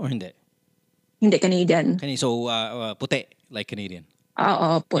 Filipino or hindi? Hindi, Canadian. So, puti, like Canadian.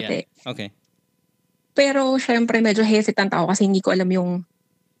 Oo, puti. Yeah. Okay. Pero syempre medyo hesitant ako kasi hindi ko alam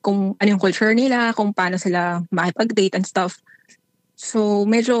kung ano yung culture nila, kung paano sila makipag-date and stuff. So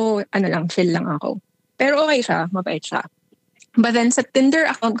medyo chill lang ako. Pero okay siya, mabait siya. But then sa Tinder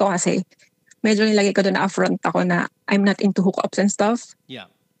account ko kasi, medyo nilagay ko doon na upfront ako na I'm not into hookups and stuff. Yeah.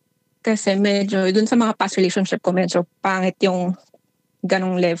 Kasi medyo, dun sa mga past relationship ko, medyo pangit yung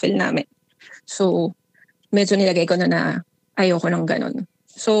ganong level namin. So, medyo nilagay ko na ayoko ng ganon.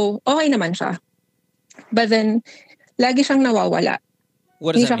 So, okay naman siya. But then, lagi siyang nawawala.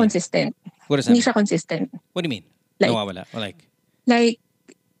 What does Hindi that siya mean? consistent. What does that Hindi mean? siya consistent. What do you mean? Like, nawawala? Like,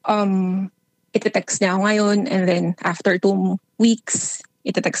 ite-text niya ako ngayon and then after 2 weeks,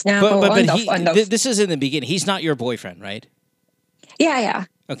 ite-text niya ako on off. This is in the beginning. He's not your boyfriend, right? Yeah.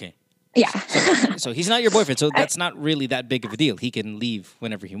 Okay. Yeah. So he's not your boyfriend, so that's not really that big of a deal. He can leave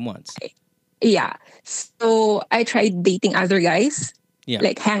whenever he wants. Yeah. So I tried dating other guys. Yeah.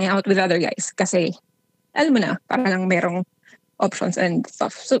 Like hanging out with other guys. Kasi, alam mo na, para lang merong options and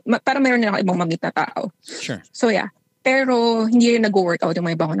stuff. So para meron na ako ibang mamit na tao. Sure. So yeah. Pero hindi rin nag-work out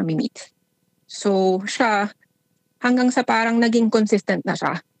yung mga iba ko nami-meet. So siya, hanggang sa parang naging consistent na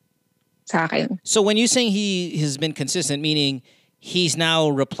siya sa akin. So when you saying he has been consistent, meaning he's now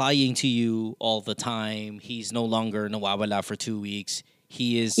replying to you all the time. He's no longer nawawala for 2 weeks.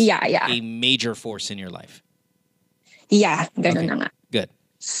 He is a major force in your life. Yeah, ganun na nga. Good.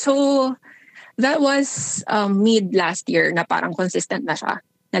 So, that was mid last year na parang consistent na siya.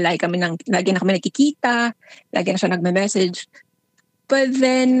 Na lagi na kami nagkikita, lagi na siya nagme-message. But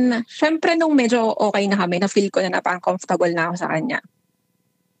then, syempre nung medyo okay na kami, na-feel ko na parang comfortable na ako sa kanya.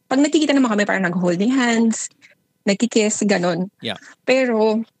 Pag nagkikita naman kami, parang nag-holding hands, nagkikiss, ganon. Yeah.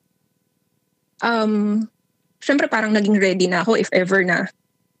 Pero, syempre parang naging ready na ako if ever na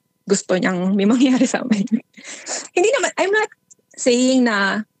gusto niyang may mangyari sa amin. Hindi naman, I'm not saying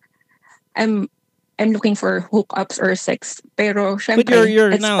na I'm looking for hookups or sex. Pero syempre, but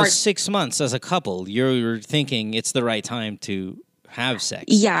you're now 6 months as a couple. You're thinking it's the right time to have sex.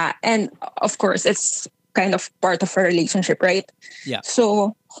 Yeah, and of course, it's kind of part of a relationship, right? Yeah.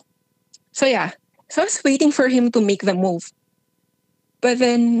 So yeah. So I was waiting for him to make the move. But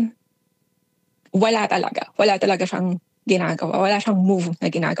then, wala talaga. Wala talaga siyang ginagawa. Wala siyang move na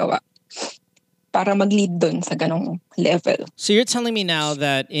ginagawa para mag-lead dun sa ganong level. So you're telling me now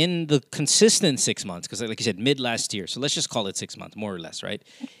that in the consistent 6 months, because like you said, mid last year, so let's just call it 6 months, more or less, right?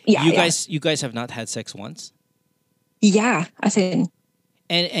 Yeah. You guys have not had sex once? Yeah, as in.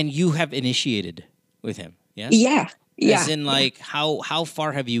 And you have initiated with him, yes? Yeah. Yeah. As in, like, how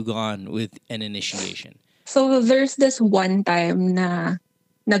far have you gone with an initiation? So there's this one time na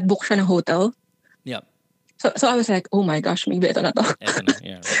nag-book siya ng hotel. Yep. So I was like, oh my gosh, maybe ito na to.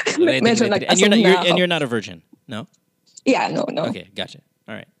 Yeah. And you're not a virgin, no? Yeah, no. Okay, gotcha.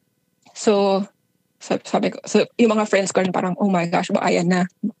 All right. So sabi ko, so yung mga friends ko rin parang, oh my gosh, ba ayan na.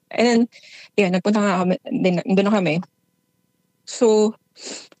 And then, nagpunta nga kami, doon na kami. So,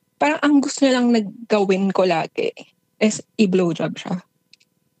 parang ang gusto niya lang naggawin ko lagi is i-blowjob siya.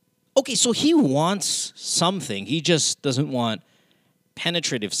 Okay, so he wants something. He just doesn't want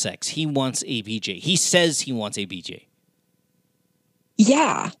penetrative sex. He wants a BJ. He says he wants a BJ.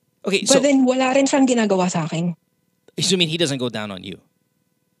 Yeah. Okay, but then wala rin siyang ginagawa sa akin. So you mean he doesn't go down on you?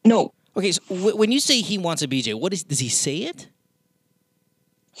 No. Okay, so when you say he wants a BJ, does he say it?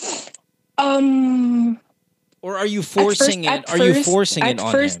 Or are you forcing it? Are you forcing it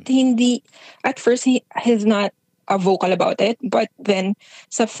on him? At first, he's not vocal about it. But then,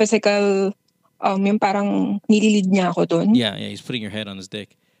 sa physical, yung parang nililid niya ako dun. Yeah, he's putting your head on his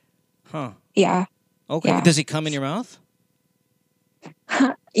dick. Huh. Yeah. Okay. Yeah. Does he come in your mouth?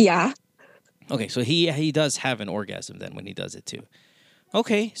 Yeah. Okay, so he does have an orgasm then when he does it too.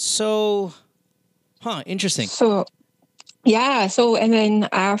 Okay, so, interesting. So, yeah. So, and then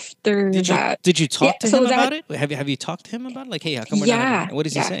after that, did you talk to him about it? Have you talked to him about it? Like, hey, how come we're not having, what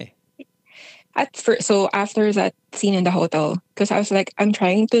does he say? At first, so after that scene in the hotel, because I was like, I'm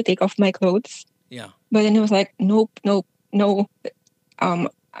trying to take off my clothes. Yeah. But then he was like, nope, no.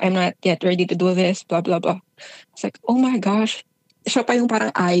 I'm not yet ready to do this. Blah blah blah. It's like, oh my gosh, siya pa yung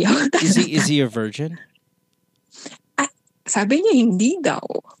parang ayaw. Is he a virgin? Sabi niya hindi daw.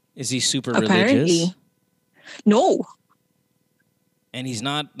 Is he super Apparently. religious? No. And he's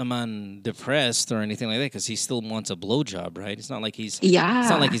not naman depressed or anything like that because he still wants a blowjob, right? It's not like he's Yeah. It's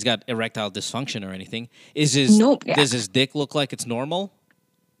not like he's got erectile dysfunction or anything. Does his dick look like it's normal?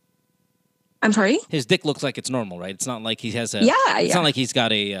 I'm sorry? His dick looks like it's normal, right? It's not like he has a It's not like he's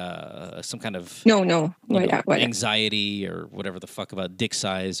got a some kind of No. anxiety or whatever the fuck about dick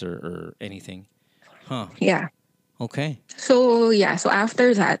size or anything. Huh. Yeah. Okay. So, yeah. So,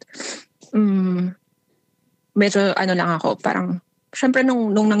 after that, medyo ano lang ako, parang, syempre nung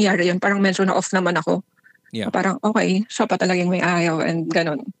nangyari yun, parang medyo na-off naman ako. Yeah. Parang, okay, siya pa talagang may ayaw and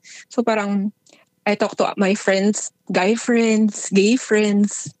ganun. So, parang, I talk to my friends, guy friends, gay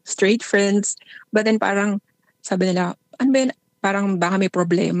friends, straight friends, but then parang, sabi nila, ano ba yun? Parang baka may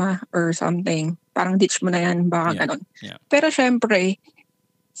problema or something. Parang ditch mo na yan, baka ganun. Yeah. Pero syempre,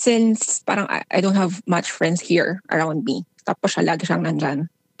 since parang I don't have much friends here around me, tapos siya lagi siyang nandyan,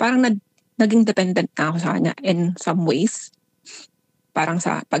 parang naging dependent na ako sa kanya in some ways. Parang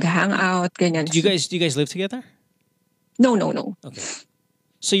sa pag-hangout, ganyan. Do you guys live together? No. Okay.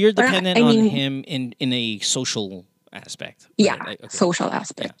 So you're dependent I on mean, him in a social aspect. Yeah, right? Okay. social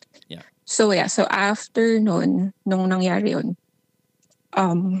aspect. Yeah. So so after nun, nung nangyari yun,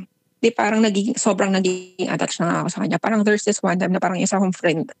 parang sobrang naging attached na ako sa kanya. Parang there's this one time na parang isa kong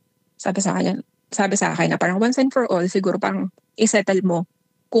friend, sabi sa akin na parang once and for all, siguro parang isettle mo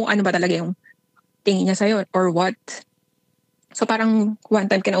kung ano ba talaga yung tingin niya sa'yo or what. So parang one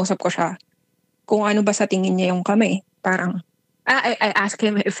time kinausap ko siya kung ano ba sa tingin niya yung kami. Parang, I asked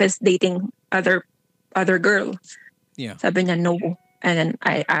him if he's dating other girl. Yeah. Sabi niya no. And then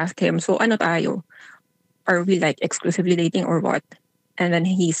I asked him, so ano tayo? Are we like exclusively dating or what? And then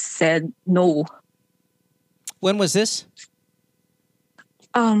he said no. When was this?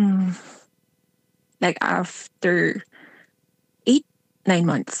 Like after 8-9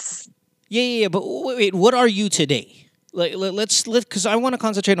 months. Yeah. But wait, what are you today? Like, let's because I want to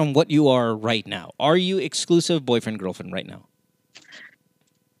concentrate on what you are right now. Are you exclusive boyfriend girlfriend right now?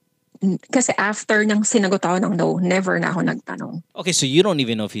 Kasi after nang sinagot ako ng no, never na ako nagtanong. Okay, so you don't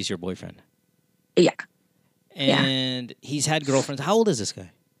even know if he's your boyfriend. Yeah. And he's had girlfriends. How old is this guy?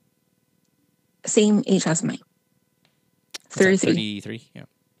 Same age as mine. 33. 33, yeah.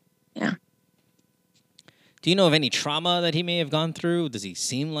 Yeah. Do you know of any trauma that he may have gone through? Does he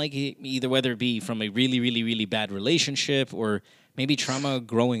seem like either whether it be from a really, really, really bad relationship or maybe trauma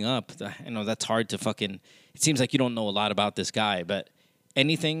growing up? I know that's hard to fucking... It seems like you don't know a lot about this guy, but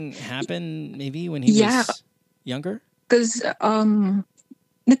anything happened maybe when he was younger? Because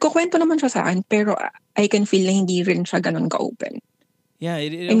nagkukwento naman siya sa akin, pero I can feel na hindi rin siya ganun ka-open. Yeah,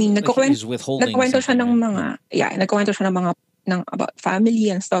 I mean, nagkukwento siya ng mga, nagkukwento siya ng mga about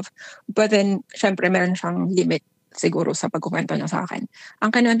family and stuff. But then, syempre, meron siyang limit siguro sa pagkukwento niya sa akin. Ang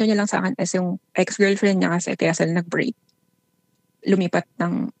kinuwento niya lang sa akin is yung ex-girlfriend niya kasi kaya sila nag-break. Lumipat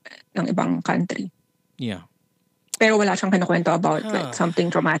ng ibang country. Yeah. Pero wala siyang kinukwento about like something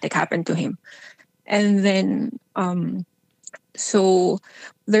traumatic happened to him. And then, so,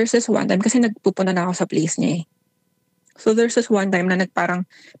 there's this one time, kasi nagpupunta na ako sa place niya eh. So, there's this one time na parang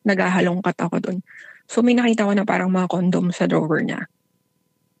naghahalongkat ako dun. So, may nakita ko na parang mga condom sa drawer niya.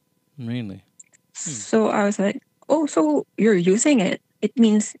 Really? So, I was like, oh, so you're using it. It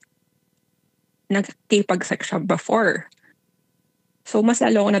means nagkipag-sex siya before. So, mas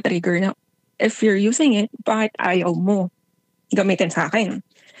lalo ko na-trigger na, if you're using it, bakit ayaw mo gamitin sa akin?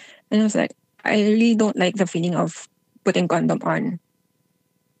 And I was like, I really don't like the feeling of putting condom on.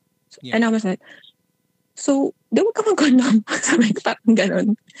 Yeah. And I was like, so, di wag ka mag-condom. Sabi ko, parang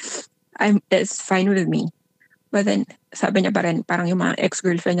ganun. It's fine with me. But then, sabi niya pa rin, parang yung mga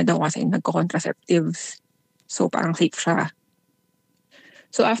ex-girlfriend niya daw kasi nagko-contraceptives. So, parang safe siya.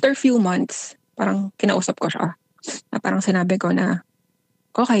 So, after a few months, parang kinausap ko siya. Na parang sinabi ko na,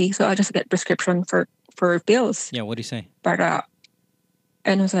 okay, so I'll just get prescription for for pills. Yeah, what do you say? Para,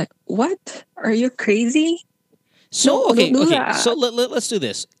 and I was like, what? Are you crazy? So, No, okay, don't do okay. that. So let's do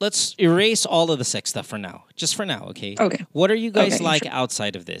this. Let's erase all of the sex stuff for now. Just for now, okay? Okay. What are you guys Okay, like sure.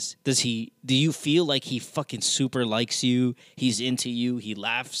 outside of this? Do you feel like he fucking super likes you? He's into you. He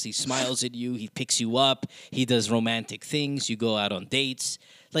laughs. He smiles at you. He picks you up. He does romantic things. You go out on dates.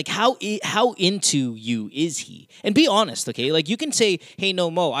 Like, how into you is he? And be honest, okay? Like, you can say, hey,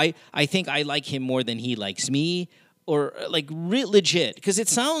 no, Mo, I think I like him more than he likes me. Or, like, legit. Because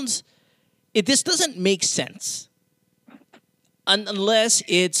this doesn't make sense. Unless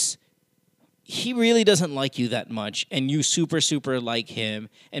it's he really doesn't like you that much and you super, super like him,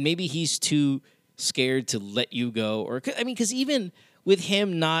 and maybe he's too scared to let you go. Or, I mean, because even with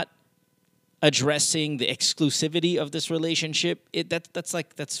him not addressing the exclusivity of this relationship,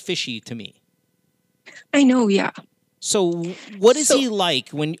 that's fishy to me. I know, yeah. So what is he like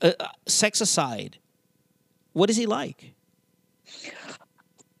when, sex aside, what is he like?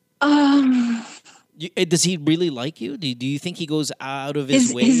 Does he really like you? Do you think he goes out of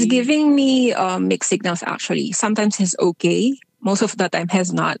his way? He's giving me mixed signals, actually. Sometimes he's okay. Most of the time,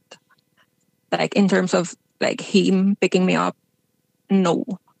 he's not. Like, in terms of, like, him picking me up, no.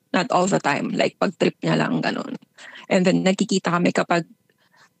 Not all the time. Like, pag trip niya lang, ganun. And then, nagkikita kami kapag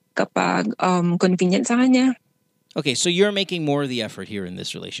convenient sa kanya. Okay, so you're making more of the effort here in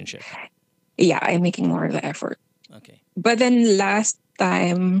this relationship. Yeah, I'm making more of the effort. Okay. But then, last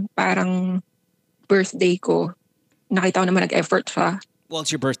time, parang birthday ko, nakita ko naman nag-effort siya. Well,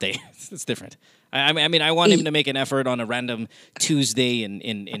 it's your birthday. It's different. I mean, I want him to make an effort on a random Tuesday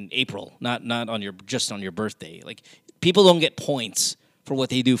in April, not on your birthday. Like, people don't get points for what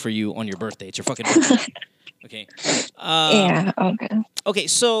they do for you on your birthday. It's your fucking birthday. Okay. Yeah. Okay. Okay.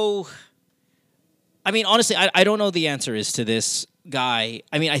 So, I mean, honestly, I don't know the answer is to this guy.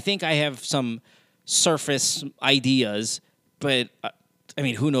 I mean, I think I have some surface ideas, but I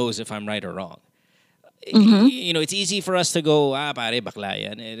mean, who knows if I'm right or wrong. Mm-hmm. You know, it's easy for us to go, pare, bakla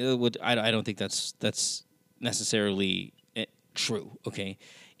yan. I don't think that's necessarily true, okay?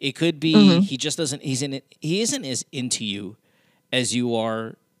 It could be he just doesn't, he isn't as into you as you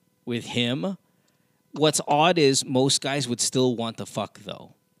are with him. What's odd is most guys would still want to fuck,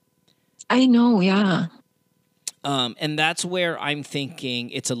 though. I know, yeah. And that's where I'm thinking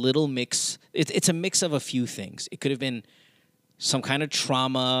it's a little mix. It's a mix of a few things. It could have been some kind of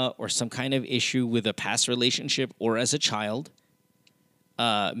trauma or some kind of issue with a past relationship or as a child,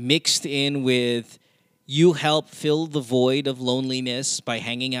 mixed in with you help fill the void of loneliness by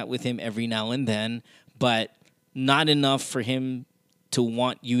hanging out with him every now and then, but not enough for him to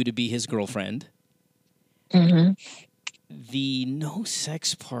want you to be his girlfriend. Mm-hmm. The no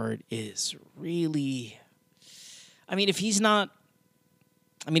sex part is really... I mean, if he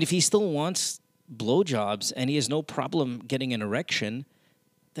still wants blowjobs and he has no problem getting an erection,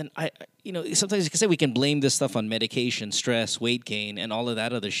 then sometimes you can say we can blame this stuff on medication, stress, weight gain, and all of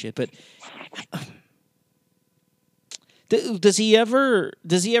that other shit. But does he ever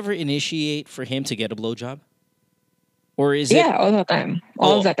initiate for him to get a blowjob, or is it? Yeah, all the time,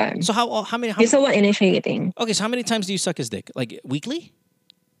 all the time. So how many? He's the one initiating. Okay, so how many times do you suck his dick? Like weekly?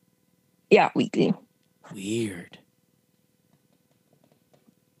 Yeah, weekly. Weird.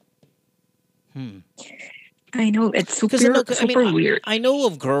 I know, it's super weird. I know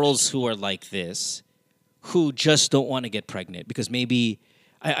of girls who are like this, who just don't want to get pregnant because maybe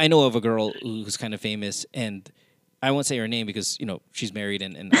I know of a girl who's kind of famous, and I won't say her name because she's married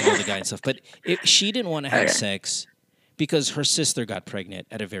and I know the guy and stuff. But she didn't want to have sex because her sister got pregnant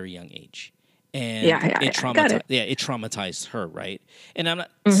at a very young age, and it traumatized her, right? And I'm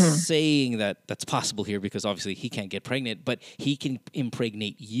not saying that that's possible here because obviously he can't get pregnant, but he can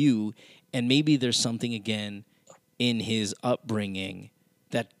impregnate you. And maybe there's something, again, in his upbringing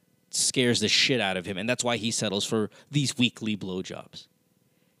that scares the shit out of him. And that's why he settles for these weekly blowjobs.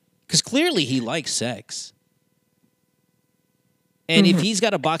 Because clearly he likes sex. And if he's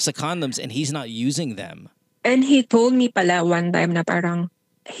got a box of condoms and he's not using them. And he told me pala one time na parang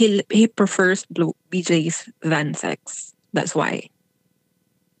he prefers BJs than sex. That's why.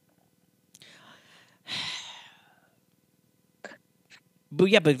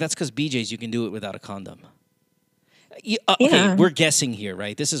 But that's because BJ's, you can do it without a condom. Okay, we're guessing here,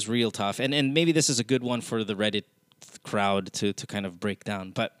 right? This is real tough. And maybe this is a good one for the Reddit crowd to kind of break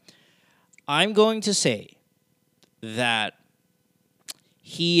down. But I'm going to say that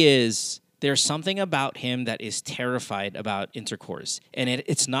he is There's something about him that is terrified about intercourse. And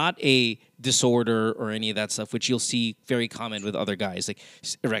it's not a disorder or any of that stuff, which you'll see very common with other guys, like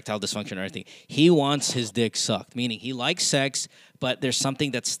erectile dysfunction or anything. He wants his dick sucked, meaning he likes sex, but there's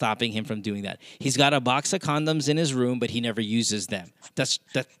something that's stopping him from doing that. He's got a box of condoms in his room, but he never uses them.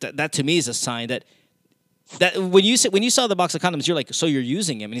 That to me is a sign that when you saw the box of condoms, you're like, so you're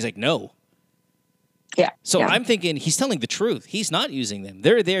using him? And he's like, no. Yeah. So I'm thinking he's telling the truth. He's not using them.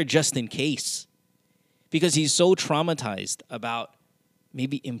 They're there just in case. Because he's so traumatized about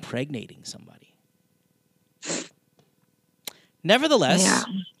maybe impregnating somebody. Nevertheless,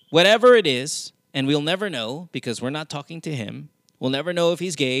 whatever it is, and we'll never know because we're not talking to him. We'll never know if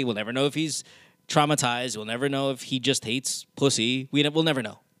he's gay. We'll never know if he's traumatized. We'll never know if he just hates pussy. We'll never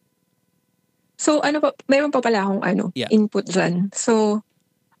know. So mayroon pa pala akong input dyan. So,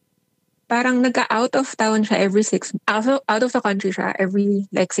 parang nagka-out of town siya out of the country siya every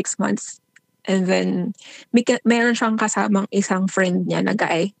like 6 months. And then, meron siyang kasamang isang friend niya na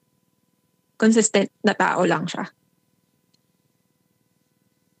guy. Consistent na tao lang siya.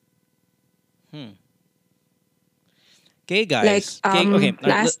 Gay guys. Like,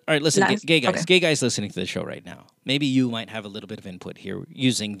 all right, listen, gay guys. Okay. Gay guys listening to the show right now. Maybe you might have a little bit of input here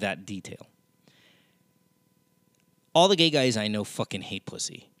using that detail. All the gay guys I know fucking hate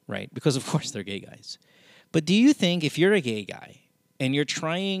pussy. Right? Because, of course, they're gay guys. But do you think if you're a gay guy and you're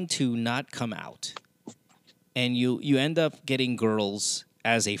trying to not come out and you end up getting girls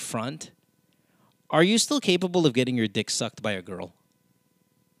as a front, are you still capable of getting your dick sucked by a girl?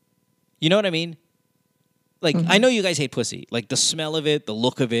 You know what I mean? Like, I know you guys hate pussy. Like, the smell of it, the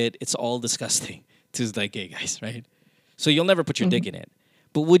look of it, it's all disgusting to like gay guys, right? So you'll never put your dick in it.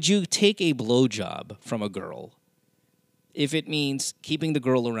 But would you take a blowjob from a girl if it means keeping the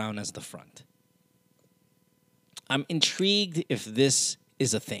girl around as the front? I'm intrigued if this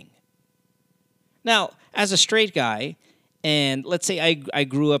is a thing. Now, as a straight guy, and let's say I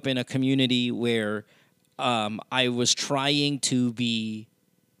grew up in a community where I was trying to be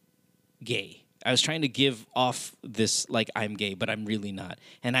gay. I was trying to give off this, like, I'm gay, but I'm really not.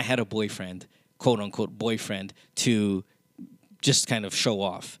 And I had a boyfriend, quote-unquote boyfriend, to just kind of show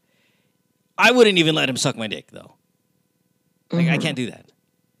off. I wouldn't even let him suck my dick, though. Like, I can't do that.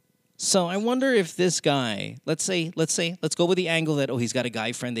 So I wonder if this guy, let's go with the angle that, he's got a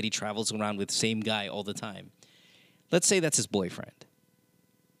guy friend that he travels around with, same guy all the time. Let's say that's his boyfriend.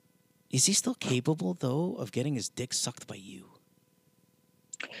 Is he still capable, though, of getting his dick sucked by you?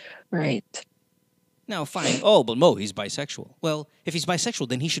 Right. Now, fine. Oh, but Mo, he's bisexual. Well, if he's bisexual,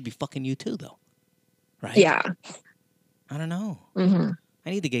 then he should be fucking you too, though. Right? Yeah. I don't know. I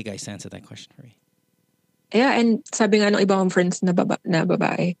need the gay guys to answer that question for me. Yeah, and sabi nga ng ibang friends na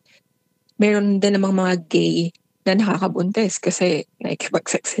babae, meron din namang mga gay na nakakabuntis kasi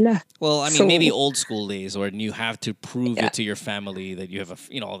nakikipag-sex sila. Well, I mean, maybe old school days, or you have to prove it to your family that you have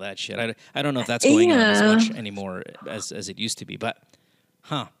all that shit. I don't know if that's going on as much anymore as it used to be, but,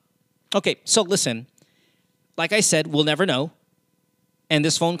 Okay, so listen. Like I said, we'll never know, and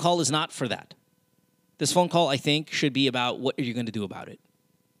this phone call is not for that. This phone call, I think, should be about what are you going to do about it.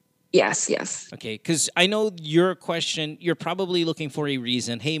 Yes. Okay, because I know your question, you're probably looking for a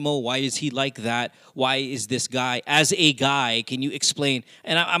reason. Hey, Mo, why is he like that? Why is this guy, as a guy, can you explain?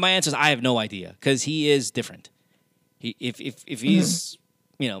 And my answer is I have no idea, because he is different. If he's,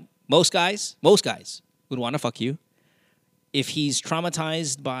 most guys would want to fuck you. If he's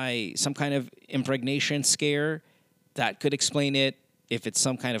traumatized by some kind of impregnation scare, that could explain it. If it's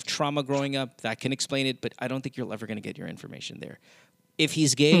some kind of trauma growing up, that can explain it. But I don't think you're ever going to get your information there. If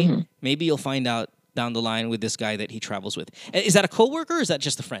he's gay, maybe you'll find out down the line with this guy that he travels with. Is that a coworker or is that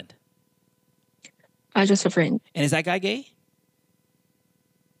just a friend? Just a friend. And is that guy gay?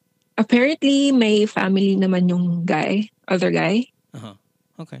 Apparently, may family naman yung other guy.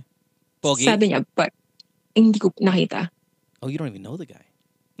 Okay. Pogi? Sabi niya, but hindi ko nakita. Oh, you don't even know the guy.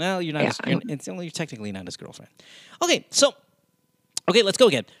 Well, you're not. You're technically not his girlfriend. Okay, let's go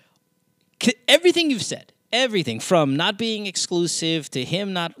again. Everything you've said, everything from not being exclusive to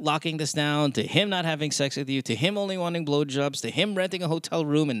him not locking this down to him not having sex with you to him only wanting blowjobs to him renting a hotel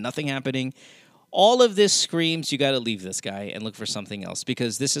room and nothing happening, all of this screams you got to leave this guy and look for something else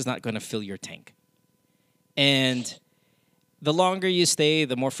because this is not going to fill your tank. And the longer you stay,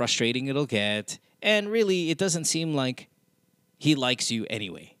 the more frustrating it'll get. And really, it doesn't seem like he likes you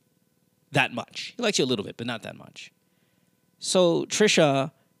anyway that much. He likes you a little bit, but not that much. So,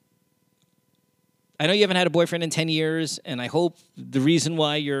 Trisha, I know you haven't had a boyfriend in 10 years, and I hope the reason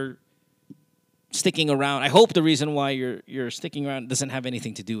why you're sticking around, you're sticking around doesn't have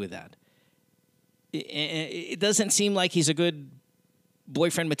anything to do with that. It doesn't seem like he's a good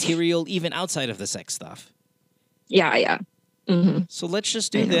boyfriend material even outside of the sex stuff. Yeah. Mm-hmm. So let's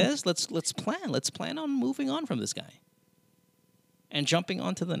just do this. Let's plan. Let's plan on moving on from this guy and jumping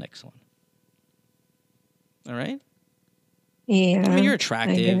on to the next one. All right? Yeah. I mean, you're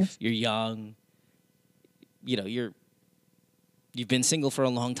attractive. You're young. You know, you've been single for a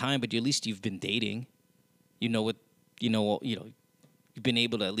long time, but at least you've been dating. You've been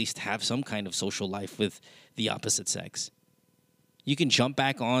able to at least have some kind of social life with the opposite sex. You can jump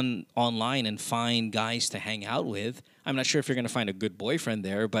back online and find guys to hang out with. I'm not sure if you're going to find a good boyfriend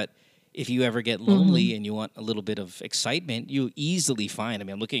there, but if you ever get lonely and you want a little bit of excitement, you easily find, I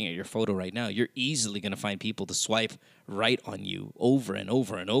mean, I'm looking at your photo right now, you're easily going to find people to swipe right on you over and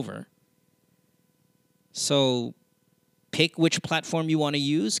over and over. So pick which platform you want to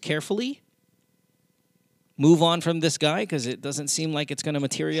use carefully. Move on from this guy because it doesn't seem like it's going to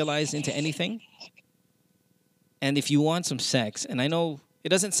materialize into anything. And if you want some sex, and I know it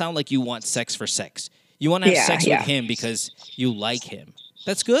doesn't sound like you want sex for sex. You want to have sex with him because you like him.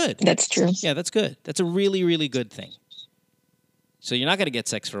 That's good. That's true. Yeah, that's good. That's a really, really good thing. So you're not going to get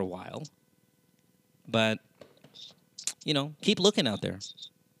sex for a while. But, keep looking out there.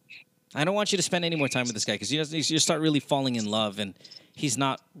 I don't want you to spend any more time with this guy because you start really falling in love and he's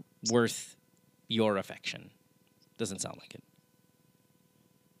not worth your affection. Doesn't sound like it.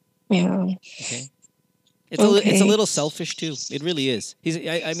 Yeah. Okay. It's a little selfish too. It really is.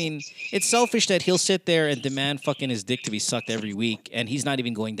 It's selfish that he'll sit there and demand fucking his dick to be sucked every week, and he's not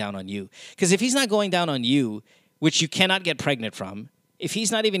even going down on you. Because if he's not going down on you, which you cannot get pregnant from, if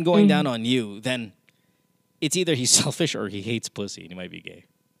he's not even going down on you, then it's either he's selfish or he hates pussy and he might be gay.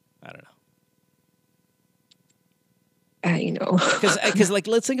 I don't know. I know. Because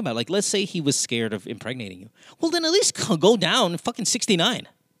let's think about it. Let's say he was scared of impregnating you. Well, then at least go down fucking 69.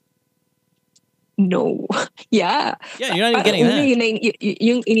 No. Yeah. Yeah, you're not even getting that.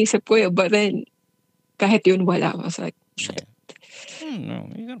 Yung inisip ko yun, but then kahit yun wala. I was like, shit. No,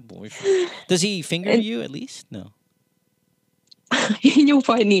 you got a boyfriend. Does he finger you at least? No. Yun yung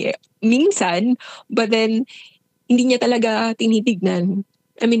funny. Minsan, but then hindi niya talaga tinitignan.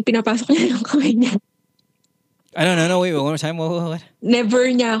 I mean, pinapasok niya yung kamay niya. I don't know. No, wait, one more time. What? Never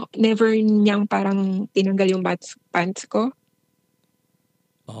niyang parang tinanggal yung pants ko.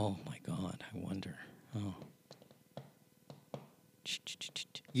 Oh my God, I wonder. Oh.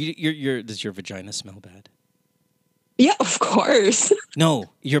 Does your vagina smell bad? Yeah, of course.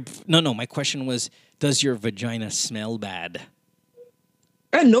 No. My question was, does your vagina smell bad?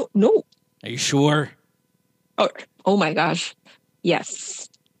 No. Are you sure? Oh my gosh. Yes.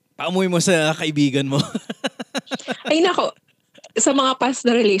 Paamoy mo sa kaibigan mo. Ay nako. Sa mga past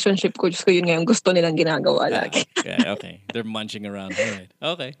na relationship ko, just ko yun ngayon gusto nilang ginagawa lagi. Okay. They're munching around. All right.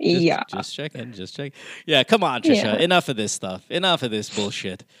 Okay. Just checking. Yeah, come on, Trisha. Yeah. Enough of this stuff. Enough of this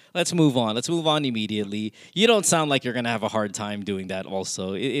bullshit. Let's move on. Let's move on immediately. You don't sound like you're going to have a hard time doing that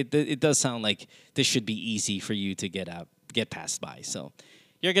also. It does sound like this should be easy for you to get past by. So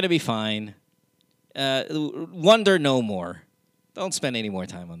you're going to be fine. Wonder no more. Don't spend any more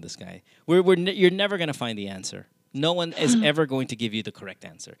time on this guy. You're never going to find the answer. No one is ever going to give you the correct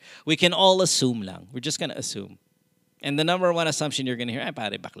answer. We can all assume lang. We're just going to assume. And the number one assumption you're going to hear,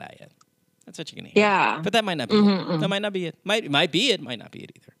 pare, bakla yan. That's what you're going to hear. Yeah. But that might not be it. That might not be it. Might be it, might not be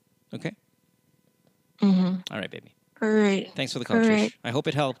it either. Okay? All right, baby. All right. Thanks for the call, Trish. I hope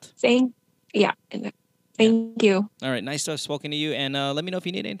it helped. Thank you. All right, nice to have spoken to you. And let me know if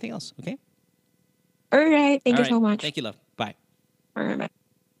you need anything else, okay? All right. Thank you so much. Thank you, love. Bye. All right, bye.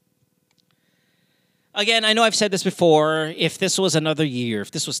 Again, I know I've said this before. If this was another year,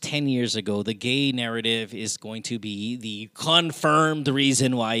 if this was 10 years ago, the gay narrative is going to be the confirmed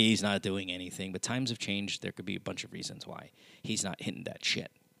reason why he's not doing anything. But times have changed. There could be a bunch of reasons why he's not hitting that shit.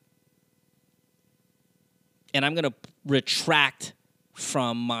 And I'm going to retract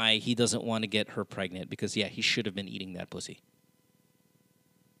from my he doesn't want to get her pregnant because, yeah, he should have been eating that pussy.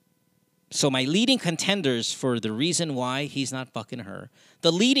 So my leading contenders for the reason why he's not fucking her,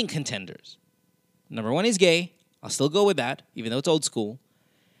 the leading contenders. Number one, he's gay. I'll still go with that, even though it's old school.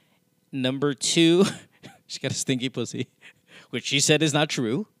 Number two, she's got a stinky pussy, which she said is not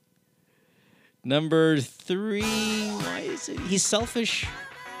true. Number three, why is it? He's selfish,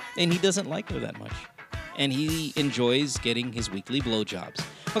 and he doesn't like her that much. And he enjoys getting his weekly blowjobs.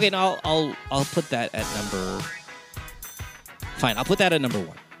 Okay, now I'll put that at number... Fine, I'll put that at number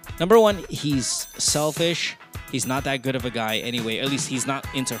one. Number one, he's selfish. He's not that good of a guy anyway. At least he's not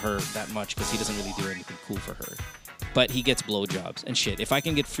into her that much because he doesn't really do anything cool for her. But he gets blowjobs and shit. If I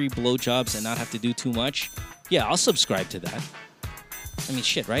can get free blowjobs and not have to do too much, yeah, I'll subscribe to that. I mean,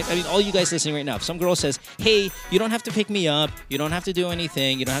 shit, right? I mean, all you guys listening right now, if some girl says, hey, you don't have to pick me up, you don't have to do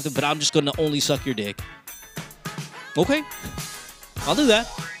anything, you don't have to, but I'm just going to only suck your dick. Okay. I'll do that.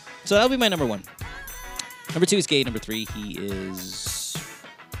 So that'll be my number 1. Number 2 is gay. Number 3, he is...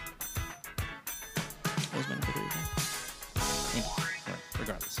 What was my number 3 again? Anyway,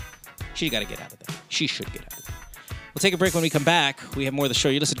 regardless. She got to get out of there. She should get out of there. We'll take a break. When we come back, we have more of the show.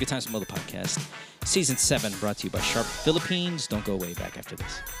 You listen to Good Times with Mo, the podcast. Season 7 brought to you by Sharp Philippines. Don't go away. Back after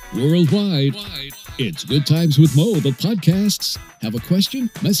this. Worldwide, it's Good Times with Mo, the podcasts. Have a question?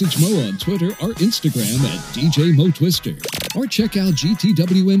 Message Mo on Twitter or Instagram at DJ Mo Twister. Or check out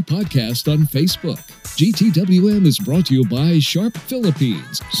GTWM Podcast on Facebook. GTWM is brought to you by Sharp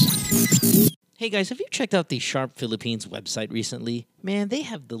Philippines. Hey guys, have you checked out the Sharp Philippines website recently? Man, they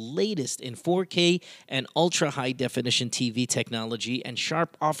have the latest in 4K and ultra-high definition TV technology, and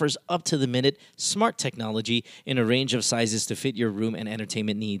Sharp offers up-to-the-minute smart technology in a range of sizes to fit your room and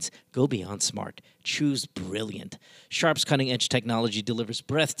entertainment needs. Go beyond smart. Choose brilliant. Sharp's cutting-edge technology delivers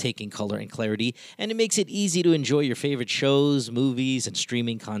breathtaking color and clarity, and it makes it easy to enjoy your favorite shows, movies, and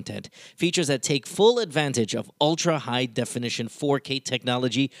streaming content. Features that take full advantage of ultra-high definition 4K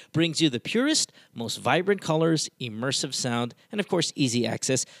technology brings you the purest, most vibrant colors, immersive sound, and of course, easy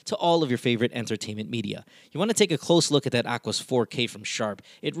access to all of your favorite entertainment media. You want to take a close look at that Aquos 4K from Sharp.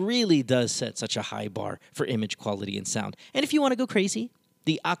 It really does set such a high bar for image quality and sound. And if you want to go crazy,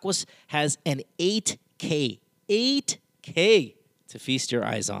 the Aquos has an 8K to feast your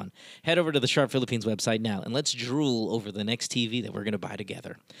eyes on. Head over to the Sharp Philippines website now and let's drool over the next TV that we're going to buy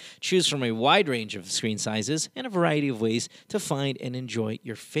together. Choose from a wide range of screen sizes and a variety of ways to find and enjoy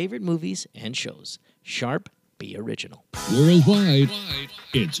your favorite movies and shows. Sharp, be original. Worldwide,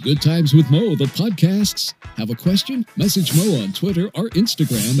 it's Good Times with Mo, the podcasts. Have a question? Message Mo on Twitter or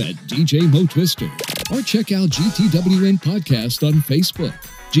Instagram at DJ Mo Twister. Or check out GTWM Podcast on Facebook.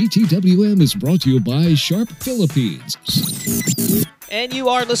 GTWM is brought to you by Sharp Philippines. And you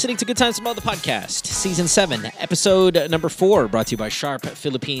are listening to Good Times with Mo, the podcast, Season 7, Episode number 4, brought to you by Sharp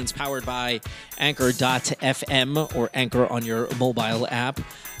Philippines, powered by Anchor.fm or Anchor on your mobile app.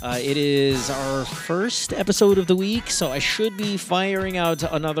 It is our first episode of the week, so I should be firing out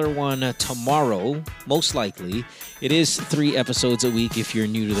another one tomorrow, most likely. It is 3 episodes a week if you're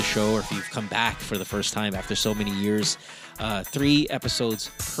new to the show or if you've come back for the first time after so many years. 3 episodes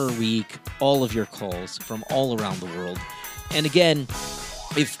per week, all of your calls from all around the world. And again,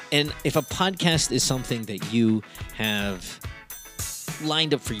 if a podcast is something that you have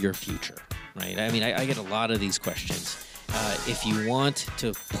lined up for your future, right? I mean, I get a lot of these questions. If you want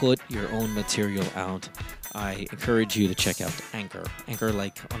to put your own material out, I encourage you to check out Anchor. Anchor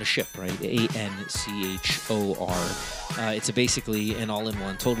like on a ship, right? ANCHOR. It's basically an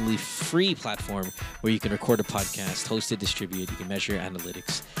all-in-one, totally free platform where you can record a podcast, host it, distribute it, you can measure your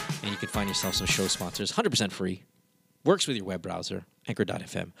analytics, and you can find yourself some show sponsors, 100% free. Works with your web browser,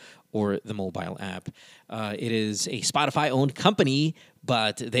 Anchor.fm, or the mobile app. It is a Spotify-owned company,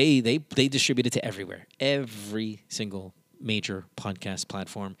 but they distribute it to everywhere. Every single major podcast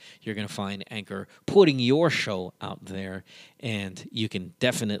platform, you're going to find Anchor putting your show out there, and you can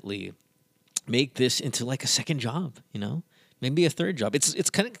definitely make this into like a second job, you know? Maybe a third job. It's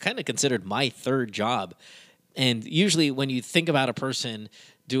kind of considered my third job. And usually when you think about a person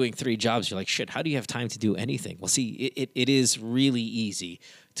doing 3 jobs, you're like, shit, how do you have time to do anything? Well, see, it is really easy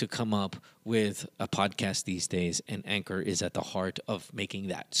to come up with a podcast these days, and Anchor is at the heart of making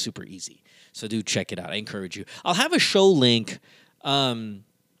that super easy. So do check it out. I encourage you. I'll have a show link, kind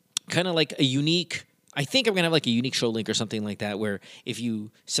of like a unique, I think I'm going to have like a unique show link or something like that, where if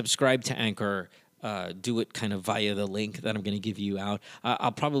you subscribe to Anchor, do it kind of via the link that I'm going to give you out.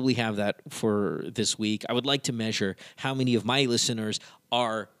 I'll probably have that for this week. I would like to measure how many of my listeners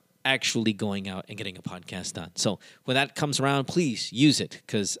are actually going out and getting a podcast done. So when that comes around, please use it,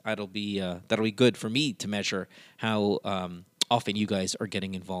 because that'll be good for me to measure how often you guys are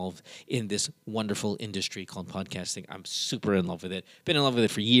getting involved in this wonderful industry called podcasting. I'm super in love with it. Been in love with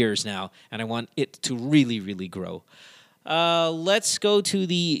it for years now, and I want it to really, really grow. Let's go to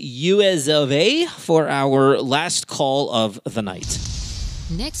the US of A for our last call of the night.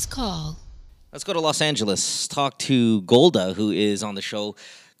 Next call. Let's go to Los Angeles. Talk to Golda, who is on the show.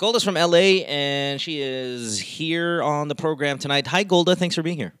 Golda's from LA, and she is here on the program tonight. Hi, Golda. Thanks for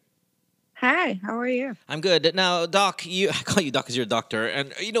being here. Hi, how are you? I'm good. Now, Doc, I call you Doc because you're a doctor.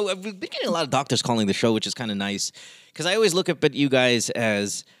 And, you know, we've been getting a lot of doctors calling the show, which is kind of nice, because I always look up at you guys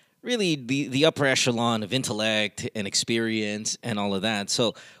as really the upper echelon of intellect and experience and all of that.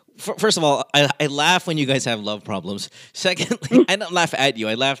 So First of all, I laugh when you guys have love problems. Secondly, I don't laugh at you.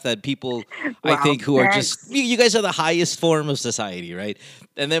 I laugh at people I Wow, think who are thanks. just you guys are the highest form of society, right?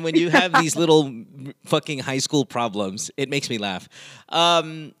 And then when you have these little fucking high school problems, it makes me laugh.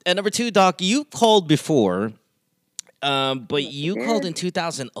 And number two, Doc, you called before. But you called in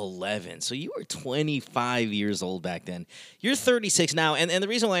 2011, so you were 25 years old back then. You're 36 now, and the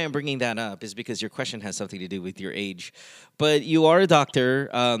reason why I'm bringing that up is because your question has something to do with your age. But you are a doctor.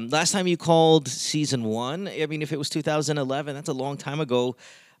 Last time you called season 1, I mean, if it was 2011, that's a long time ago.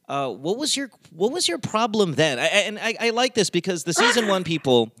 What was your problem then? I like this because the season 1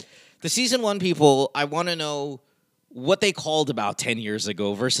 people, I want to know what they called about 10 years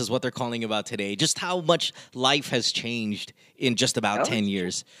ago versus what they're calling about today. Just how much life has changed in just about 10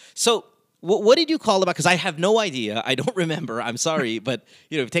 years. So what did you call about? Because I have no idea. I don't remember. I'm sorry. But,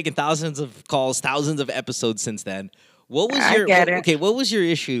 you've taken thousands of calls, thousands of episodes since then. What was your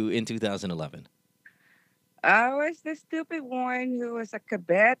issue in 2011? I was the stupid one who was a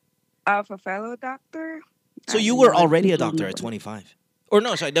cadet of a fellow doctor. So you were already a doctor at 25? Or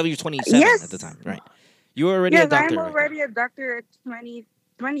no, sorry, W 27 at the time, right? You were already a doctor. I'm already a doctor at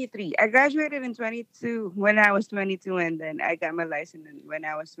 23. I graduated in 22 when I was 22, and then I got my license when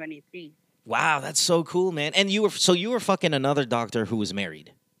I was 23. Wow, that's so cool, man. And you were fucking another doctor who was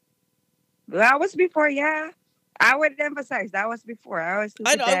married. That was before, yeah. I would emphasize that was before. I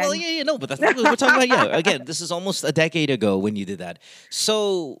know. Well, no, but that's what we're talking about. Yeah, again, this is almost a decade ago when you did that.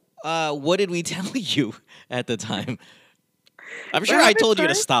 So, what did we tell you at the time? I'm sure I told you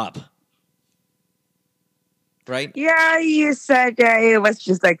to stop. Right? Yeah, you said it was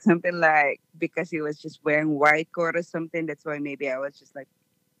just like something like because he was just wearing white coat or something. That's why maybe I was just like.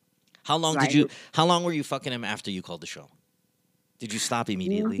 How long were you fucking him after you called the show? Did you stop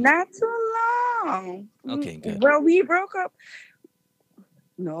immediately? Not too long. Okay, good. Well, we broke up.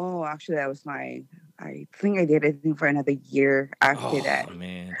 No, actually, that was I think I did it for another year after that. Oh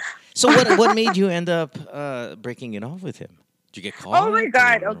man! So what made you end up breaking it off with him? Did you get caught? Oh my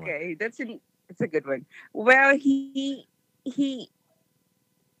God! Okay, it's a good one. Well, he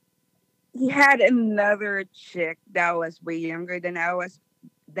had another chick that was way younger than I was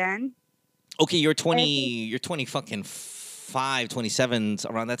then. Okay, you're 20. You're 20 fucking 27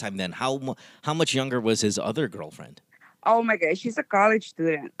 around that time. Then how much younger was his other girlfriend? Oh my God, she's a college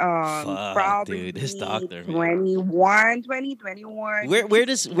student. Probably dude, this doctor. 21. Where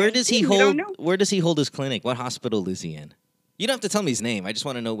does he hold his clinic? What hospital is he in? You don't have to tell me his name. I just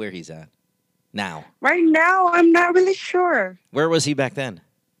want to know where he's at now. Right now, I'm not really sure. Where was he back then?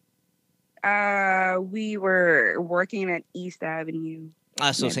 We were working at East Avenue.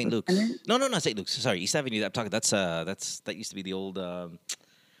 So St. Luke's. No, not St. Luke's. Sorry, East Avenue. I'm talking. That used to be the old.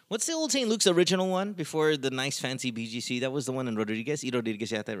 What's the old St. Luke's original one before the nice fancy BGC? That was the one in Rodriguez.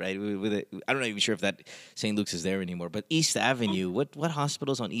 Rodriguez, you had that right. I'm not even sure if that St. Luke's is there anymore. But East Avenue. What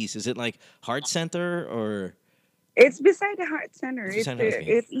hospital's on East? Is it like Heart Center or? It's beside the Heart Center.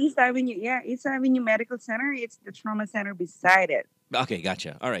 It's East Avenue. Yeah, East Avenue Medical Center. It's the trauma center beside it. Okay,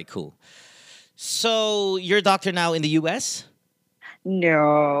 gotcha. All right, cool. So you're a doctor now in the U.S.?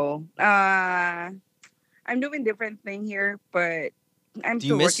 No. I'm doing different thing here, but I'm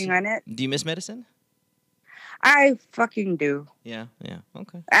still working on it. Do you miss medicine? I fucking do. Yeah.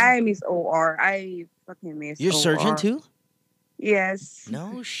 Okay. I miss OR. I fucking miss You're a surgeon too? Yes.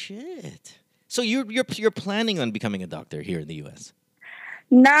 No shit. So you're planning on becoming a doctor here in the U.S.?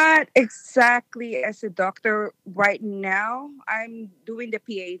 Not exactly as a doctor right now. I'm doing the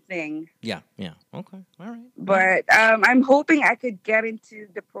PA thing. Yeah. Okay. All right. But I'm hoping I could get into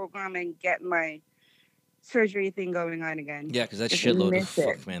the program and get my surgery thing going on again. Yeah, because that's shitload of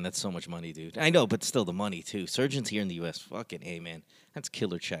fuck, man. That's so much money, dude. I know, but still the money too. Surgeons here in the U.S. Fucking A, man. That's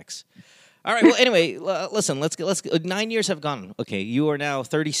killer checks. All right. Well, anyway, listen. Let's go. 9 years have gone. Okay, you are now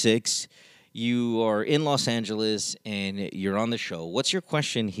 36. You are in Los Angeles, and you're on the show. What's your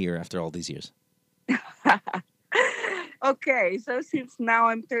question here after all these years? Okay, so since now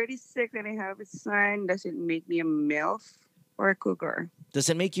I'm 36 and I have a son, does it make me a MILF or a cougar? Does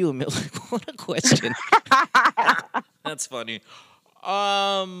it make you a MILF? What a question. That's funny.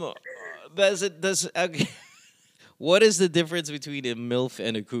 Okay. What is the difference between a MILF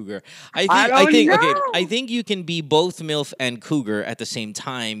and a cougar? I think you can be both MILF and cougar at the same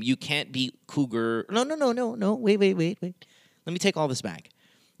time. You can't be cougar. No. Wait. Let me take all this back.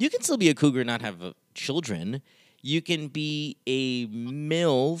 You can still be a cougar and not have children. You can be a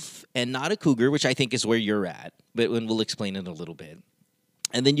MILF and not a cougar, which I think is where you're at. But we'll explain it a little bit.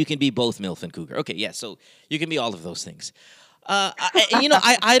 And then you can be both MILF and cougar. Okay, yeah, so you can be all of those things.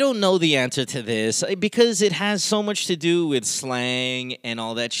 I don't know the answer to this because it has so much to do with slang and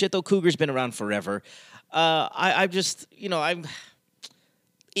all that shit. Though cougar's been around forever. I just, I'm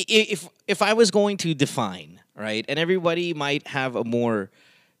if I was going to define, right, and everybody might have a more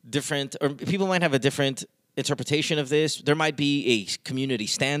different, or people might have a different interpretation of this. There might be a community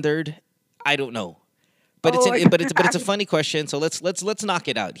standard. I don't know, but it's a funny question. So let's knock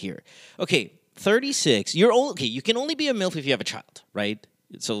it out here. Okay, 36. You can only be a MILF if you have a child, right?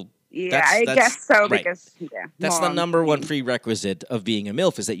 So yeah, I guess so, right. because That's the number one prerequisite of being a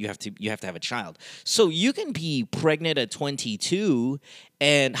MILF, is that you have to have a child. So you can be pregnant at 22.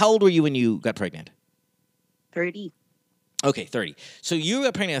 And how old were you when you got pregnant? 30. Okay, 30. So you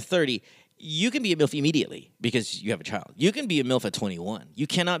got pregnant at 30. You can be a MILF immediately because you have a child. You can be a MILF at 21. You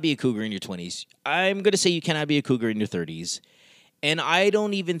cannot be a cougar in your 20s. I'm going to say you cannot be a cougar in your 30s. And I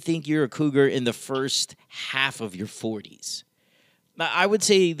don't even think you're a cougar in the first half of your 40s. Now, I would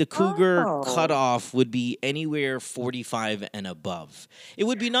say the cougar cutoff would be anywhere 45 and above. It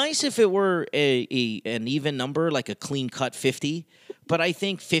would be nice if it were an even number, like a clean cut 50. But I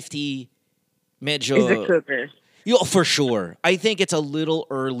think 50 medyo... is a cougar. For sure. I think it's a little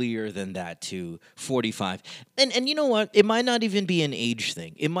earlier than that, too, 45. And you know what? It might not even be an age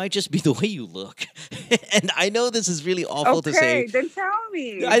thing. It might just be the way you look. And I know this is really awful to say. Okay, then tell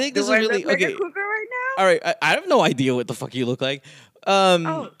me. I think this is really... Look okay. like a cougar right now? All right. I have no idea what the fuck you look like.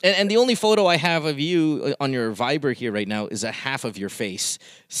 And the only photo I have of you on your Viber here right now is a half of your face.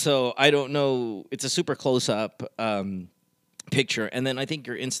 So I don't know. It's a super close-up picture. And then I think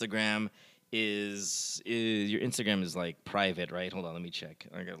your Instagram is like private, right? Hold on, let me check.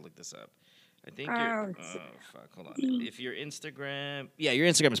 I gotta look this up. I think hold on. If your Instagram, your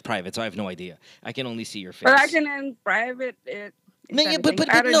Instagram is private, so I have no idea. I can only see your face. But I can in private it. No,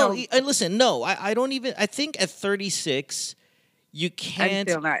 but no. Listen, no. I don't even. I think at 36, you can't.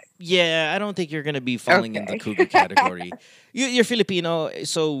 I'm still not. Yeah, I don't think you're gonna be falling in the cougar category. You're Filipino,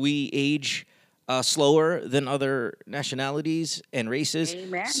 so we age slower than other nationalities and races.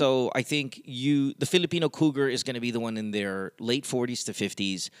 Amen. So I think the Filipino cougar is going to be the one in their late 40s to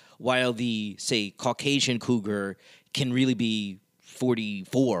 50s, while the, say, Caucasian cougar can really be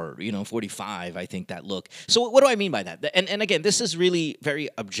 44, 45, I think, that look. So what do I mean by that? And again, this is really very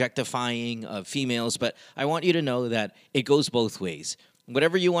objectifying of females, but I want you to know that it goes both ways.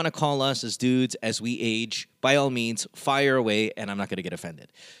 Whatever you want to call us as dudes as we age, by all means, fire away, and I'm not going to get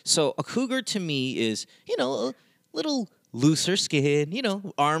offended. So a cougar to me is, a little looser skin,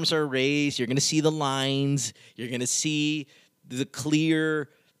 arms are raised, you're going to see the lines, you're going to see the clear,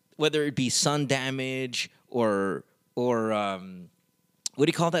 whether it be sun damage or what do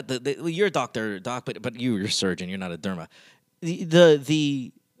you call that? You're a doctor, Doc, but you're a surgeon, you're not a derma.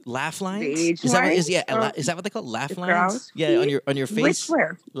 The laugh lines? Is that what they call laugh lines? Yeah, on your face. Which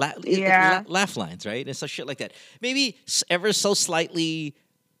where? Laugh lines, right? And so shit like that. Maybe ever so slightly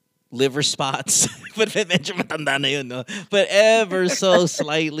liver spots. But medyo matanda na yun, no? But ever so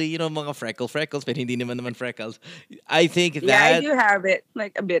slightly, mga freckles, but hindi naman freckles. I think that... Yeah, I do have it,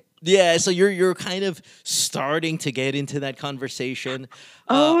 like a bit. Yeah, so you're kind of starting to get into that conversation.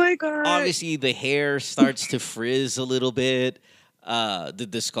 Oh my God. Obviously, the hair starts to frizz a little bit. The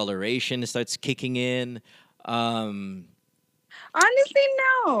discoloration starts kicking in. Honestly,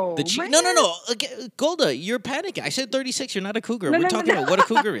 no. No. Okay, Golda, you're panicking. I said 36. You're not a cougar. We're talking about what a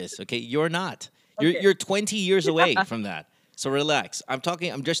cougar is. Okay, you're not. Okay. You're 20 years away from that. So relax. I'm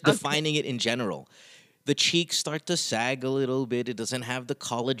just defining it in general. The cheeks start to sag a little bit. It doesn't have the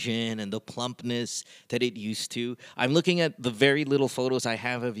collagen and the plumpness that it used to. I'm looking at the very little photos I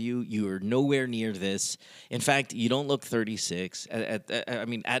have of you. You are nowhere near this. In fact, you don't look 36.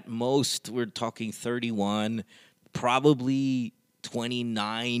 At most, we're talking 31, probably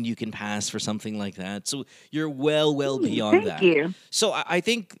 29 you can pass for something like that. So you're well beyond that. Thank you. So I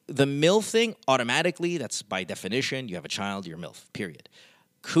think the MILF thing, automatically, that's by definition, you have a child, you're MILF, period.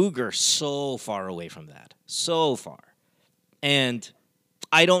 Cougar, so far away from that. So far. And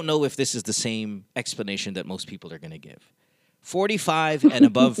I don't know if this is the same explanation that most people are going to give. 45 and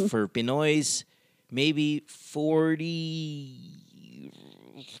above for Pinoys, maybe 40.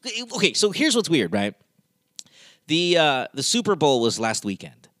 Okay, so here's what's weird, right? The Super Bowl was last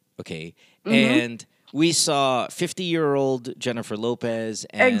weekend, okay? Mm-hmm. And we saw 50-year-old Jennifer Lopez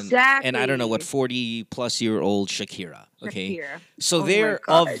and I don't know what 40-plus-year-old Shakira. Okay, so they're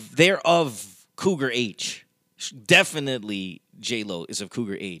of cougar age. Definitely J-Lo is of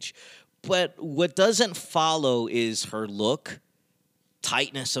cougar age, but what doesn't follow is her look,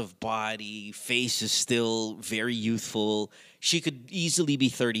 tightness of body, face is still very youthful. She could easily be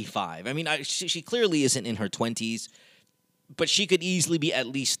 35. I mean, she clearly isn't in her 20s. but she could easily be at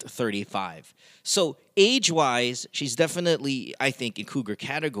least 35. So age-wise, she's definitely, I think, in cougar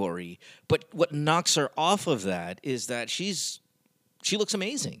category. But what knocks her off of that is that she looks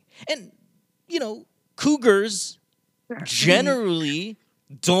amazing. And, cougars generally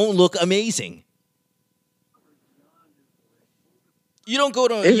don't look amazing. You don't go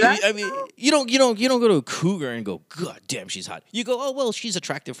to you don't go to a cougar and go, God damn, she's hot. You go, oh well, she's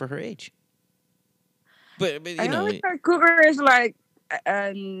attractive for her age. But I always thought cougar is like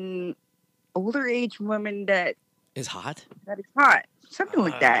an older age woman that is hot. That is hot, something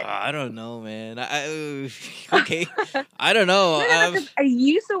like that. I don't know, man. Okay, I don't know. I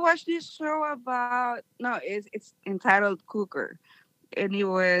used to watch this show about it's entitled Cougar, and it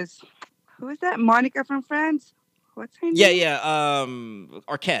was who is that? Monica from Friends. What's her name? Yeah.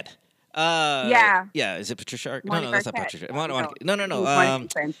 Arquette. Yeah. Is it Patricia? Monica No, that's not Arquette. Patricia. No. Monica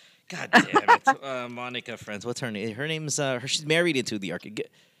Friends. God damn it. Monica Friends. What's her name? Her name's she's married into the Arquette.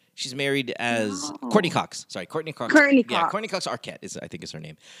 She's married as Courtney Cox. Sorry, Courtney Cox. Yeah, Courtney Cox Arquette I think is her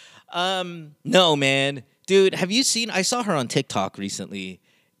name. No, man. Dude, have you seen I saw her on TikTok recently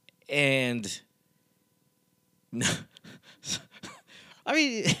and I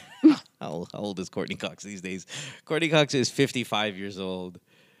mean how old is Courtney Cox these days? Courtney Cox is 55 years old.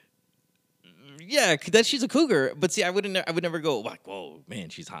 Yeah, that she's a cougar, but see, I would never go like, whoa, man,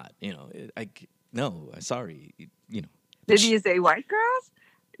 she's hot. Sorry, Did you say white girls?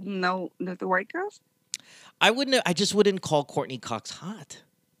 No, not the white girls. I just wouldn't call Courtney Cox hot.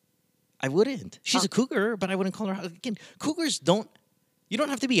 I wouldn't. She's a cougar, but I wouldn't call her hot. Again, cougars don't. You don't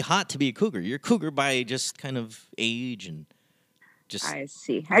have to be hot to be a cougar. You're a cougar by just kind of age and just. I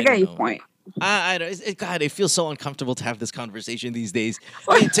see. I got your point. God, it feels so uncomfortable to have this conversation these days.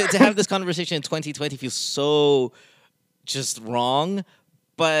 I mean, to have this conversation in 2020 feels so just wrong.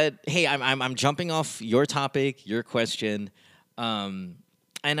 But hey, I'm jumping off your topic, your question, and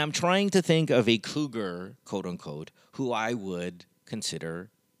I'm trying to think of a cougar, quote unquote, who I would consider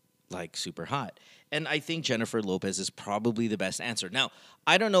like super hot. And I think Jennifer Lopez is probably the best answer. Now,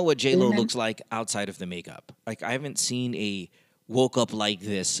 I don't know what J-Lo looks like outside of the makeup. Like, I haven't seen a woke up like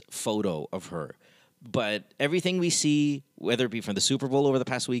this photo of her. But everything we see, whether it be from the Super Bowl over the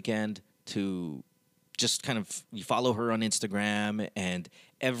past weekend to just kind of you follow her on Instagram and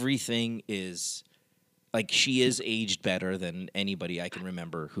everything is like she is aged better than anybody I can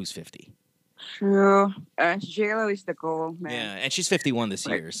remember who's 50. True. J-Lo is the goal, man. Yeah, and she's 51 this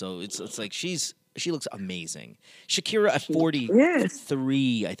year, so it's like she looks amazing. Shakira at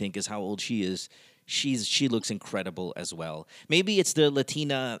 43, I think, is how old she is. She looks incredible as well. Maybe it's the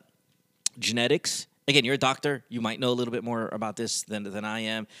Latina genetics. Again, you're a doctor. You might know a little bit more about this than I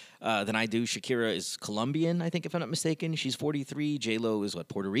am, than I do. Shakira is Colombian, I think, if I'm not mistaken. She's 43. J-Lo is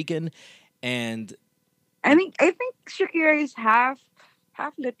Puerto Rican, and I think Shakira is half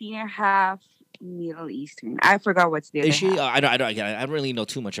Latina, half Middle Eastern. I forgot what's the other. Is she? Half. I don't really know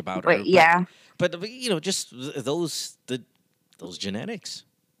too much about her. But yeah. But just those genetics.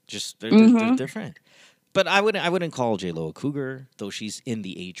 Just they're different. But I wouldn't call J-Lo a cougar, though she's in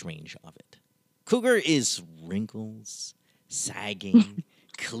the age range of it. Cougar is wrinkles, sagging,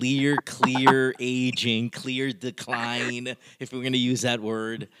 clear aging, clear decline, if we're gonna use that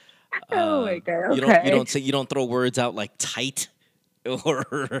word. Oh my God. Okay. You don't throw words out like tight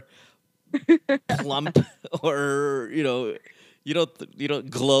or plump or you don't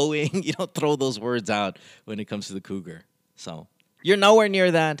glowing. You don't throw those words out when it comes to the cougar. So you're nowhere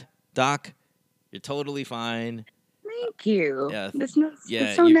near that, Doc. You're totally fine. Thank you. Yeah, that's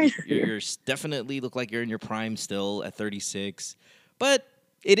so nice. You're definitely look like you're in your prime still at 36, but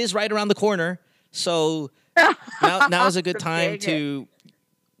it is right around the corner. So now is a good time to,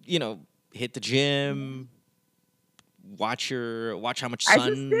 hit the gym. Watch how much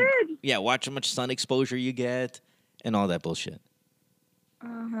sun. Yeah, watch how much sun exposure you get, and all that bullshit.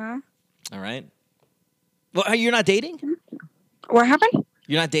 All right. Well, you're not dating? What happened?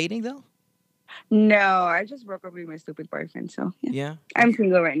 You're not dating though? No, I just broke up with my stupid boyfriend. So yeah. I'm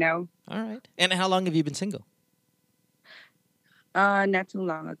single right now. All right. And how long have you been single? Not too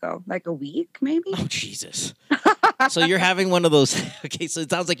long ago, like a week maybe. Oh Jesus. So you're having one of those. Okay, so it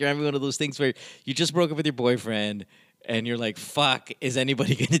sounds like you're having one of those things where you just broke up with your boyfriend. And you're like, fuck, is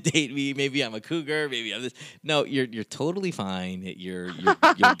anybody gonna date me? Maybe I'm a cougar, maybe I'm this. No, you're totally fine. You'll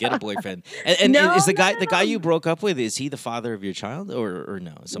get a boyfriend. And is the guy you broke up with, is he the father of your child or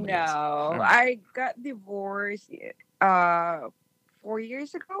no? Somebody else? No, right. I got divorced 4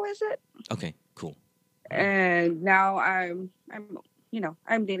 years ago, is it? Okay, cool. And now I'm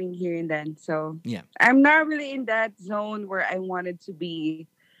dating here and then. So yeah. I'm not really in that zone where I wanted to be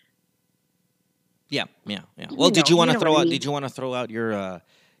Yeah. Well, did you know want to what throw I out? mean. Did you want to throw out your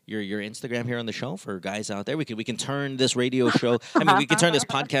Instagram here on the show for guys out there? We can turn this radio show. I mean, we can turn this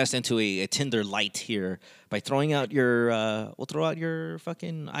podcast into a Tinder light here by throwing out your. We'll throw out your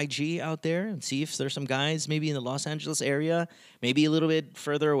fucking IG out there and see if there's some guys maybe in the Los Angeles area, maybe a little bit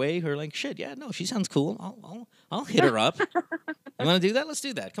further away, who are like, shit, yeah, no, she sounds cool. I'll hit her up. You want to do that? Let's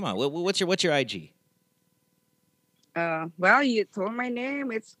do that. Come on. What's your IG? Well, you told my name.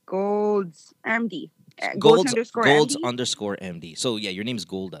 It's Golds MD. Golds underscore MD. So yeah, your name is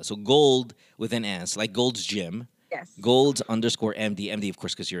Golda. So Gold with an S, like Gold's Gym. Yes. Golds underscore MD. MD, of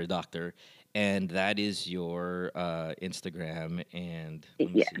course, because you're a doctor. And that is your Instagram. And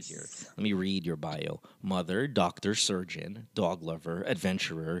let me see here. Let me read your bio. Mother, doctor, surgeon, dog lover,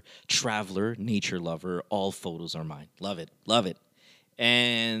 adventurer, traveler, nature lover. All photos are mine. Love it. Love it.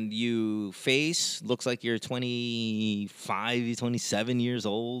 And you face, looks like you're 25, 27 years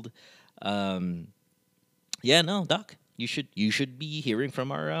old. Yeah, no, Doc, you should be hearing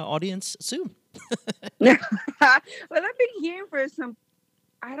from our audience soon. Well, I've been hearing for some,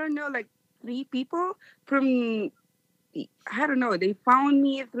 I don't know, like 3 people from, I don't know, they found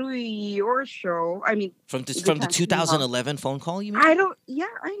me through your show. I mean, from the 2011 phone call, you mean? I know.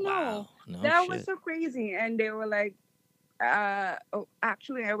 Wow. No That shit. was so crazy. And they were like,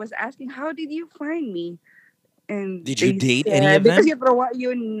 actually, I was asking, how did you find me? And did you date said, any of them? Because you throw out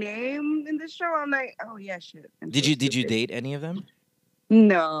your name in the show. I'm like, oh yeah, shit. Did you date any of them?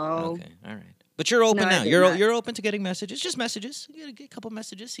 No. Okay, all right. But you're open No, I now. did You're not. Just messages. Just messages. You get a couple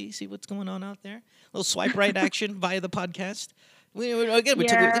messages. See what's going on out there. A little swipe right action via the podcast.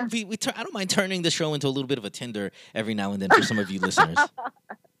 I don't mind turning the show into a little bit of a Tinder every now and then for some of you listeners.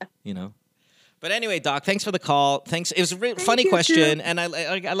 You know. But anyway, Doc, thanks for the call. Thanks. It was a funny question, and I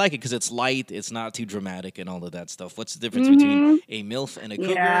like it because it's light. It's not too dramatic and all of that stuff. What's the difference between a MILF and a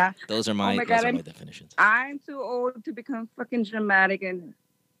cougar? Yeah. Those are my definitions. I'm too old to become fucking dramatic and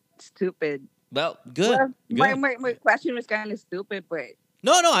stupid. Well, good. Well, good. My question was kind of stupid, but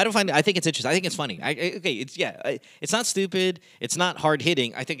No, I don't find it. I think it's interesting. I think it's funny. It's not stupid. It's not hard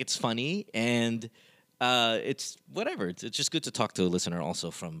hitting. I think it's funny, and it's whatever. It's just good to talk to a listener also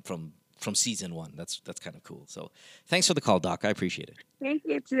from season 1. That's kind of cool. So thanks for the call, Doc. I appreciate it. thank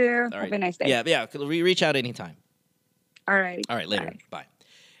you too. All right. Have a nice day. Yeah. Reach out anytime. All right. All right. Later. Bye.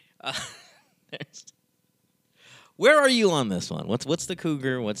 Where are you on this one? What's the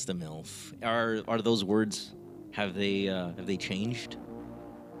cougar? What's the MILF? Are those words have they changed?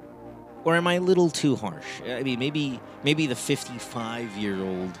 Or am I a little too harsh? I mean, maybe the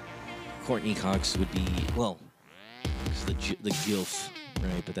 55-year-old Courtney Cox would be, well, it's the gilf,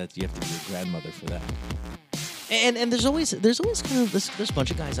 right? But that you have to be a grandmother for that. And there's always kind of there's a bunch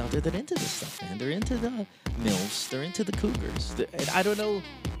of guys out there that are into this stuff, man. They're into the MILFs. They're into the cougars. And I don't know.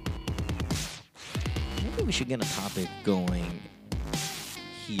 Maybe we should get a topic going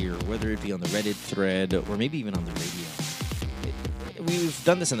here, whether it be on the Reddit thread or maybe even on the radio. We've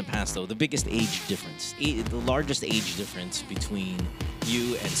done this in the past, though. The biggest age difference, the largest age difference between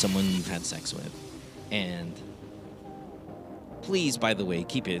you and someone you've had sex with. And please, by the way,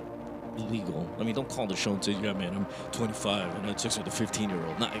 keep it legal. I mean, don't call the show and say, yeah, man, I'm 25 and I had sex with a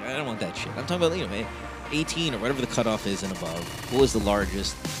 15-year-old. No, I don't want that shit. I'm talking about, 18 or whatever the cutoff is and above. What was the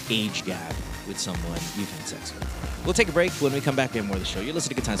largest age gap with someone you've had sex with? We'll take a break. When we come back, we have more of the show. You're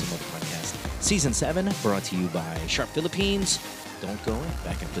listening to Good Times with Mo, the podcast. Season 7, brought to you by Sharp Philippines. Don't go away.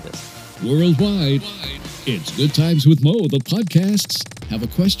 Back after this. Worldwide, it's Good Times with Mo, the podcasts. Have a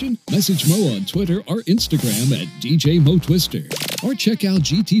question? Message Mo on Twitter or Instagram at DJ Mo Twister. Or check out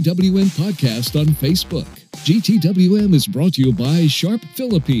GTWM Podcast on Facebook. GTWM is brought to you by Sharp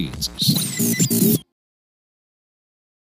Philippines.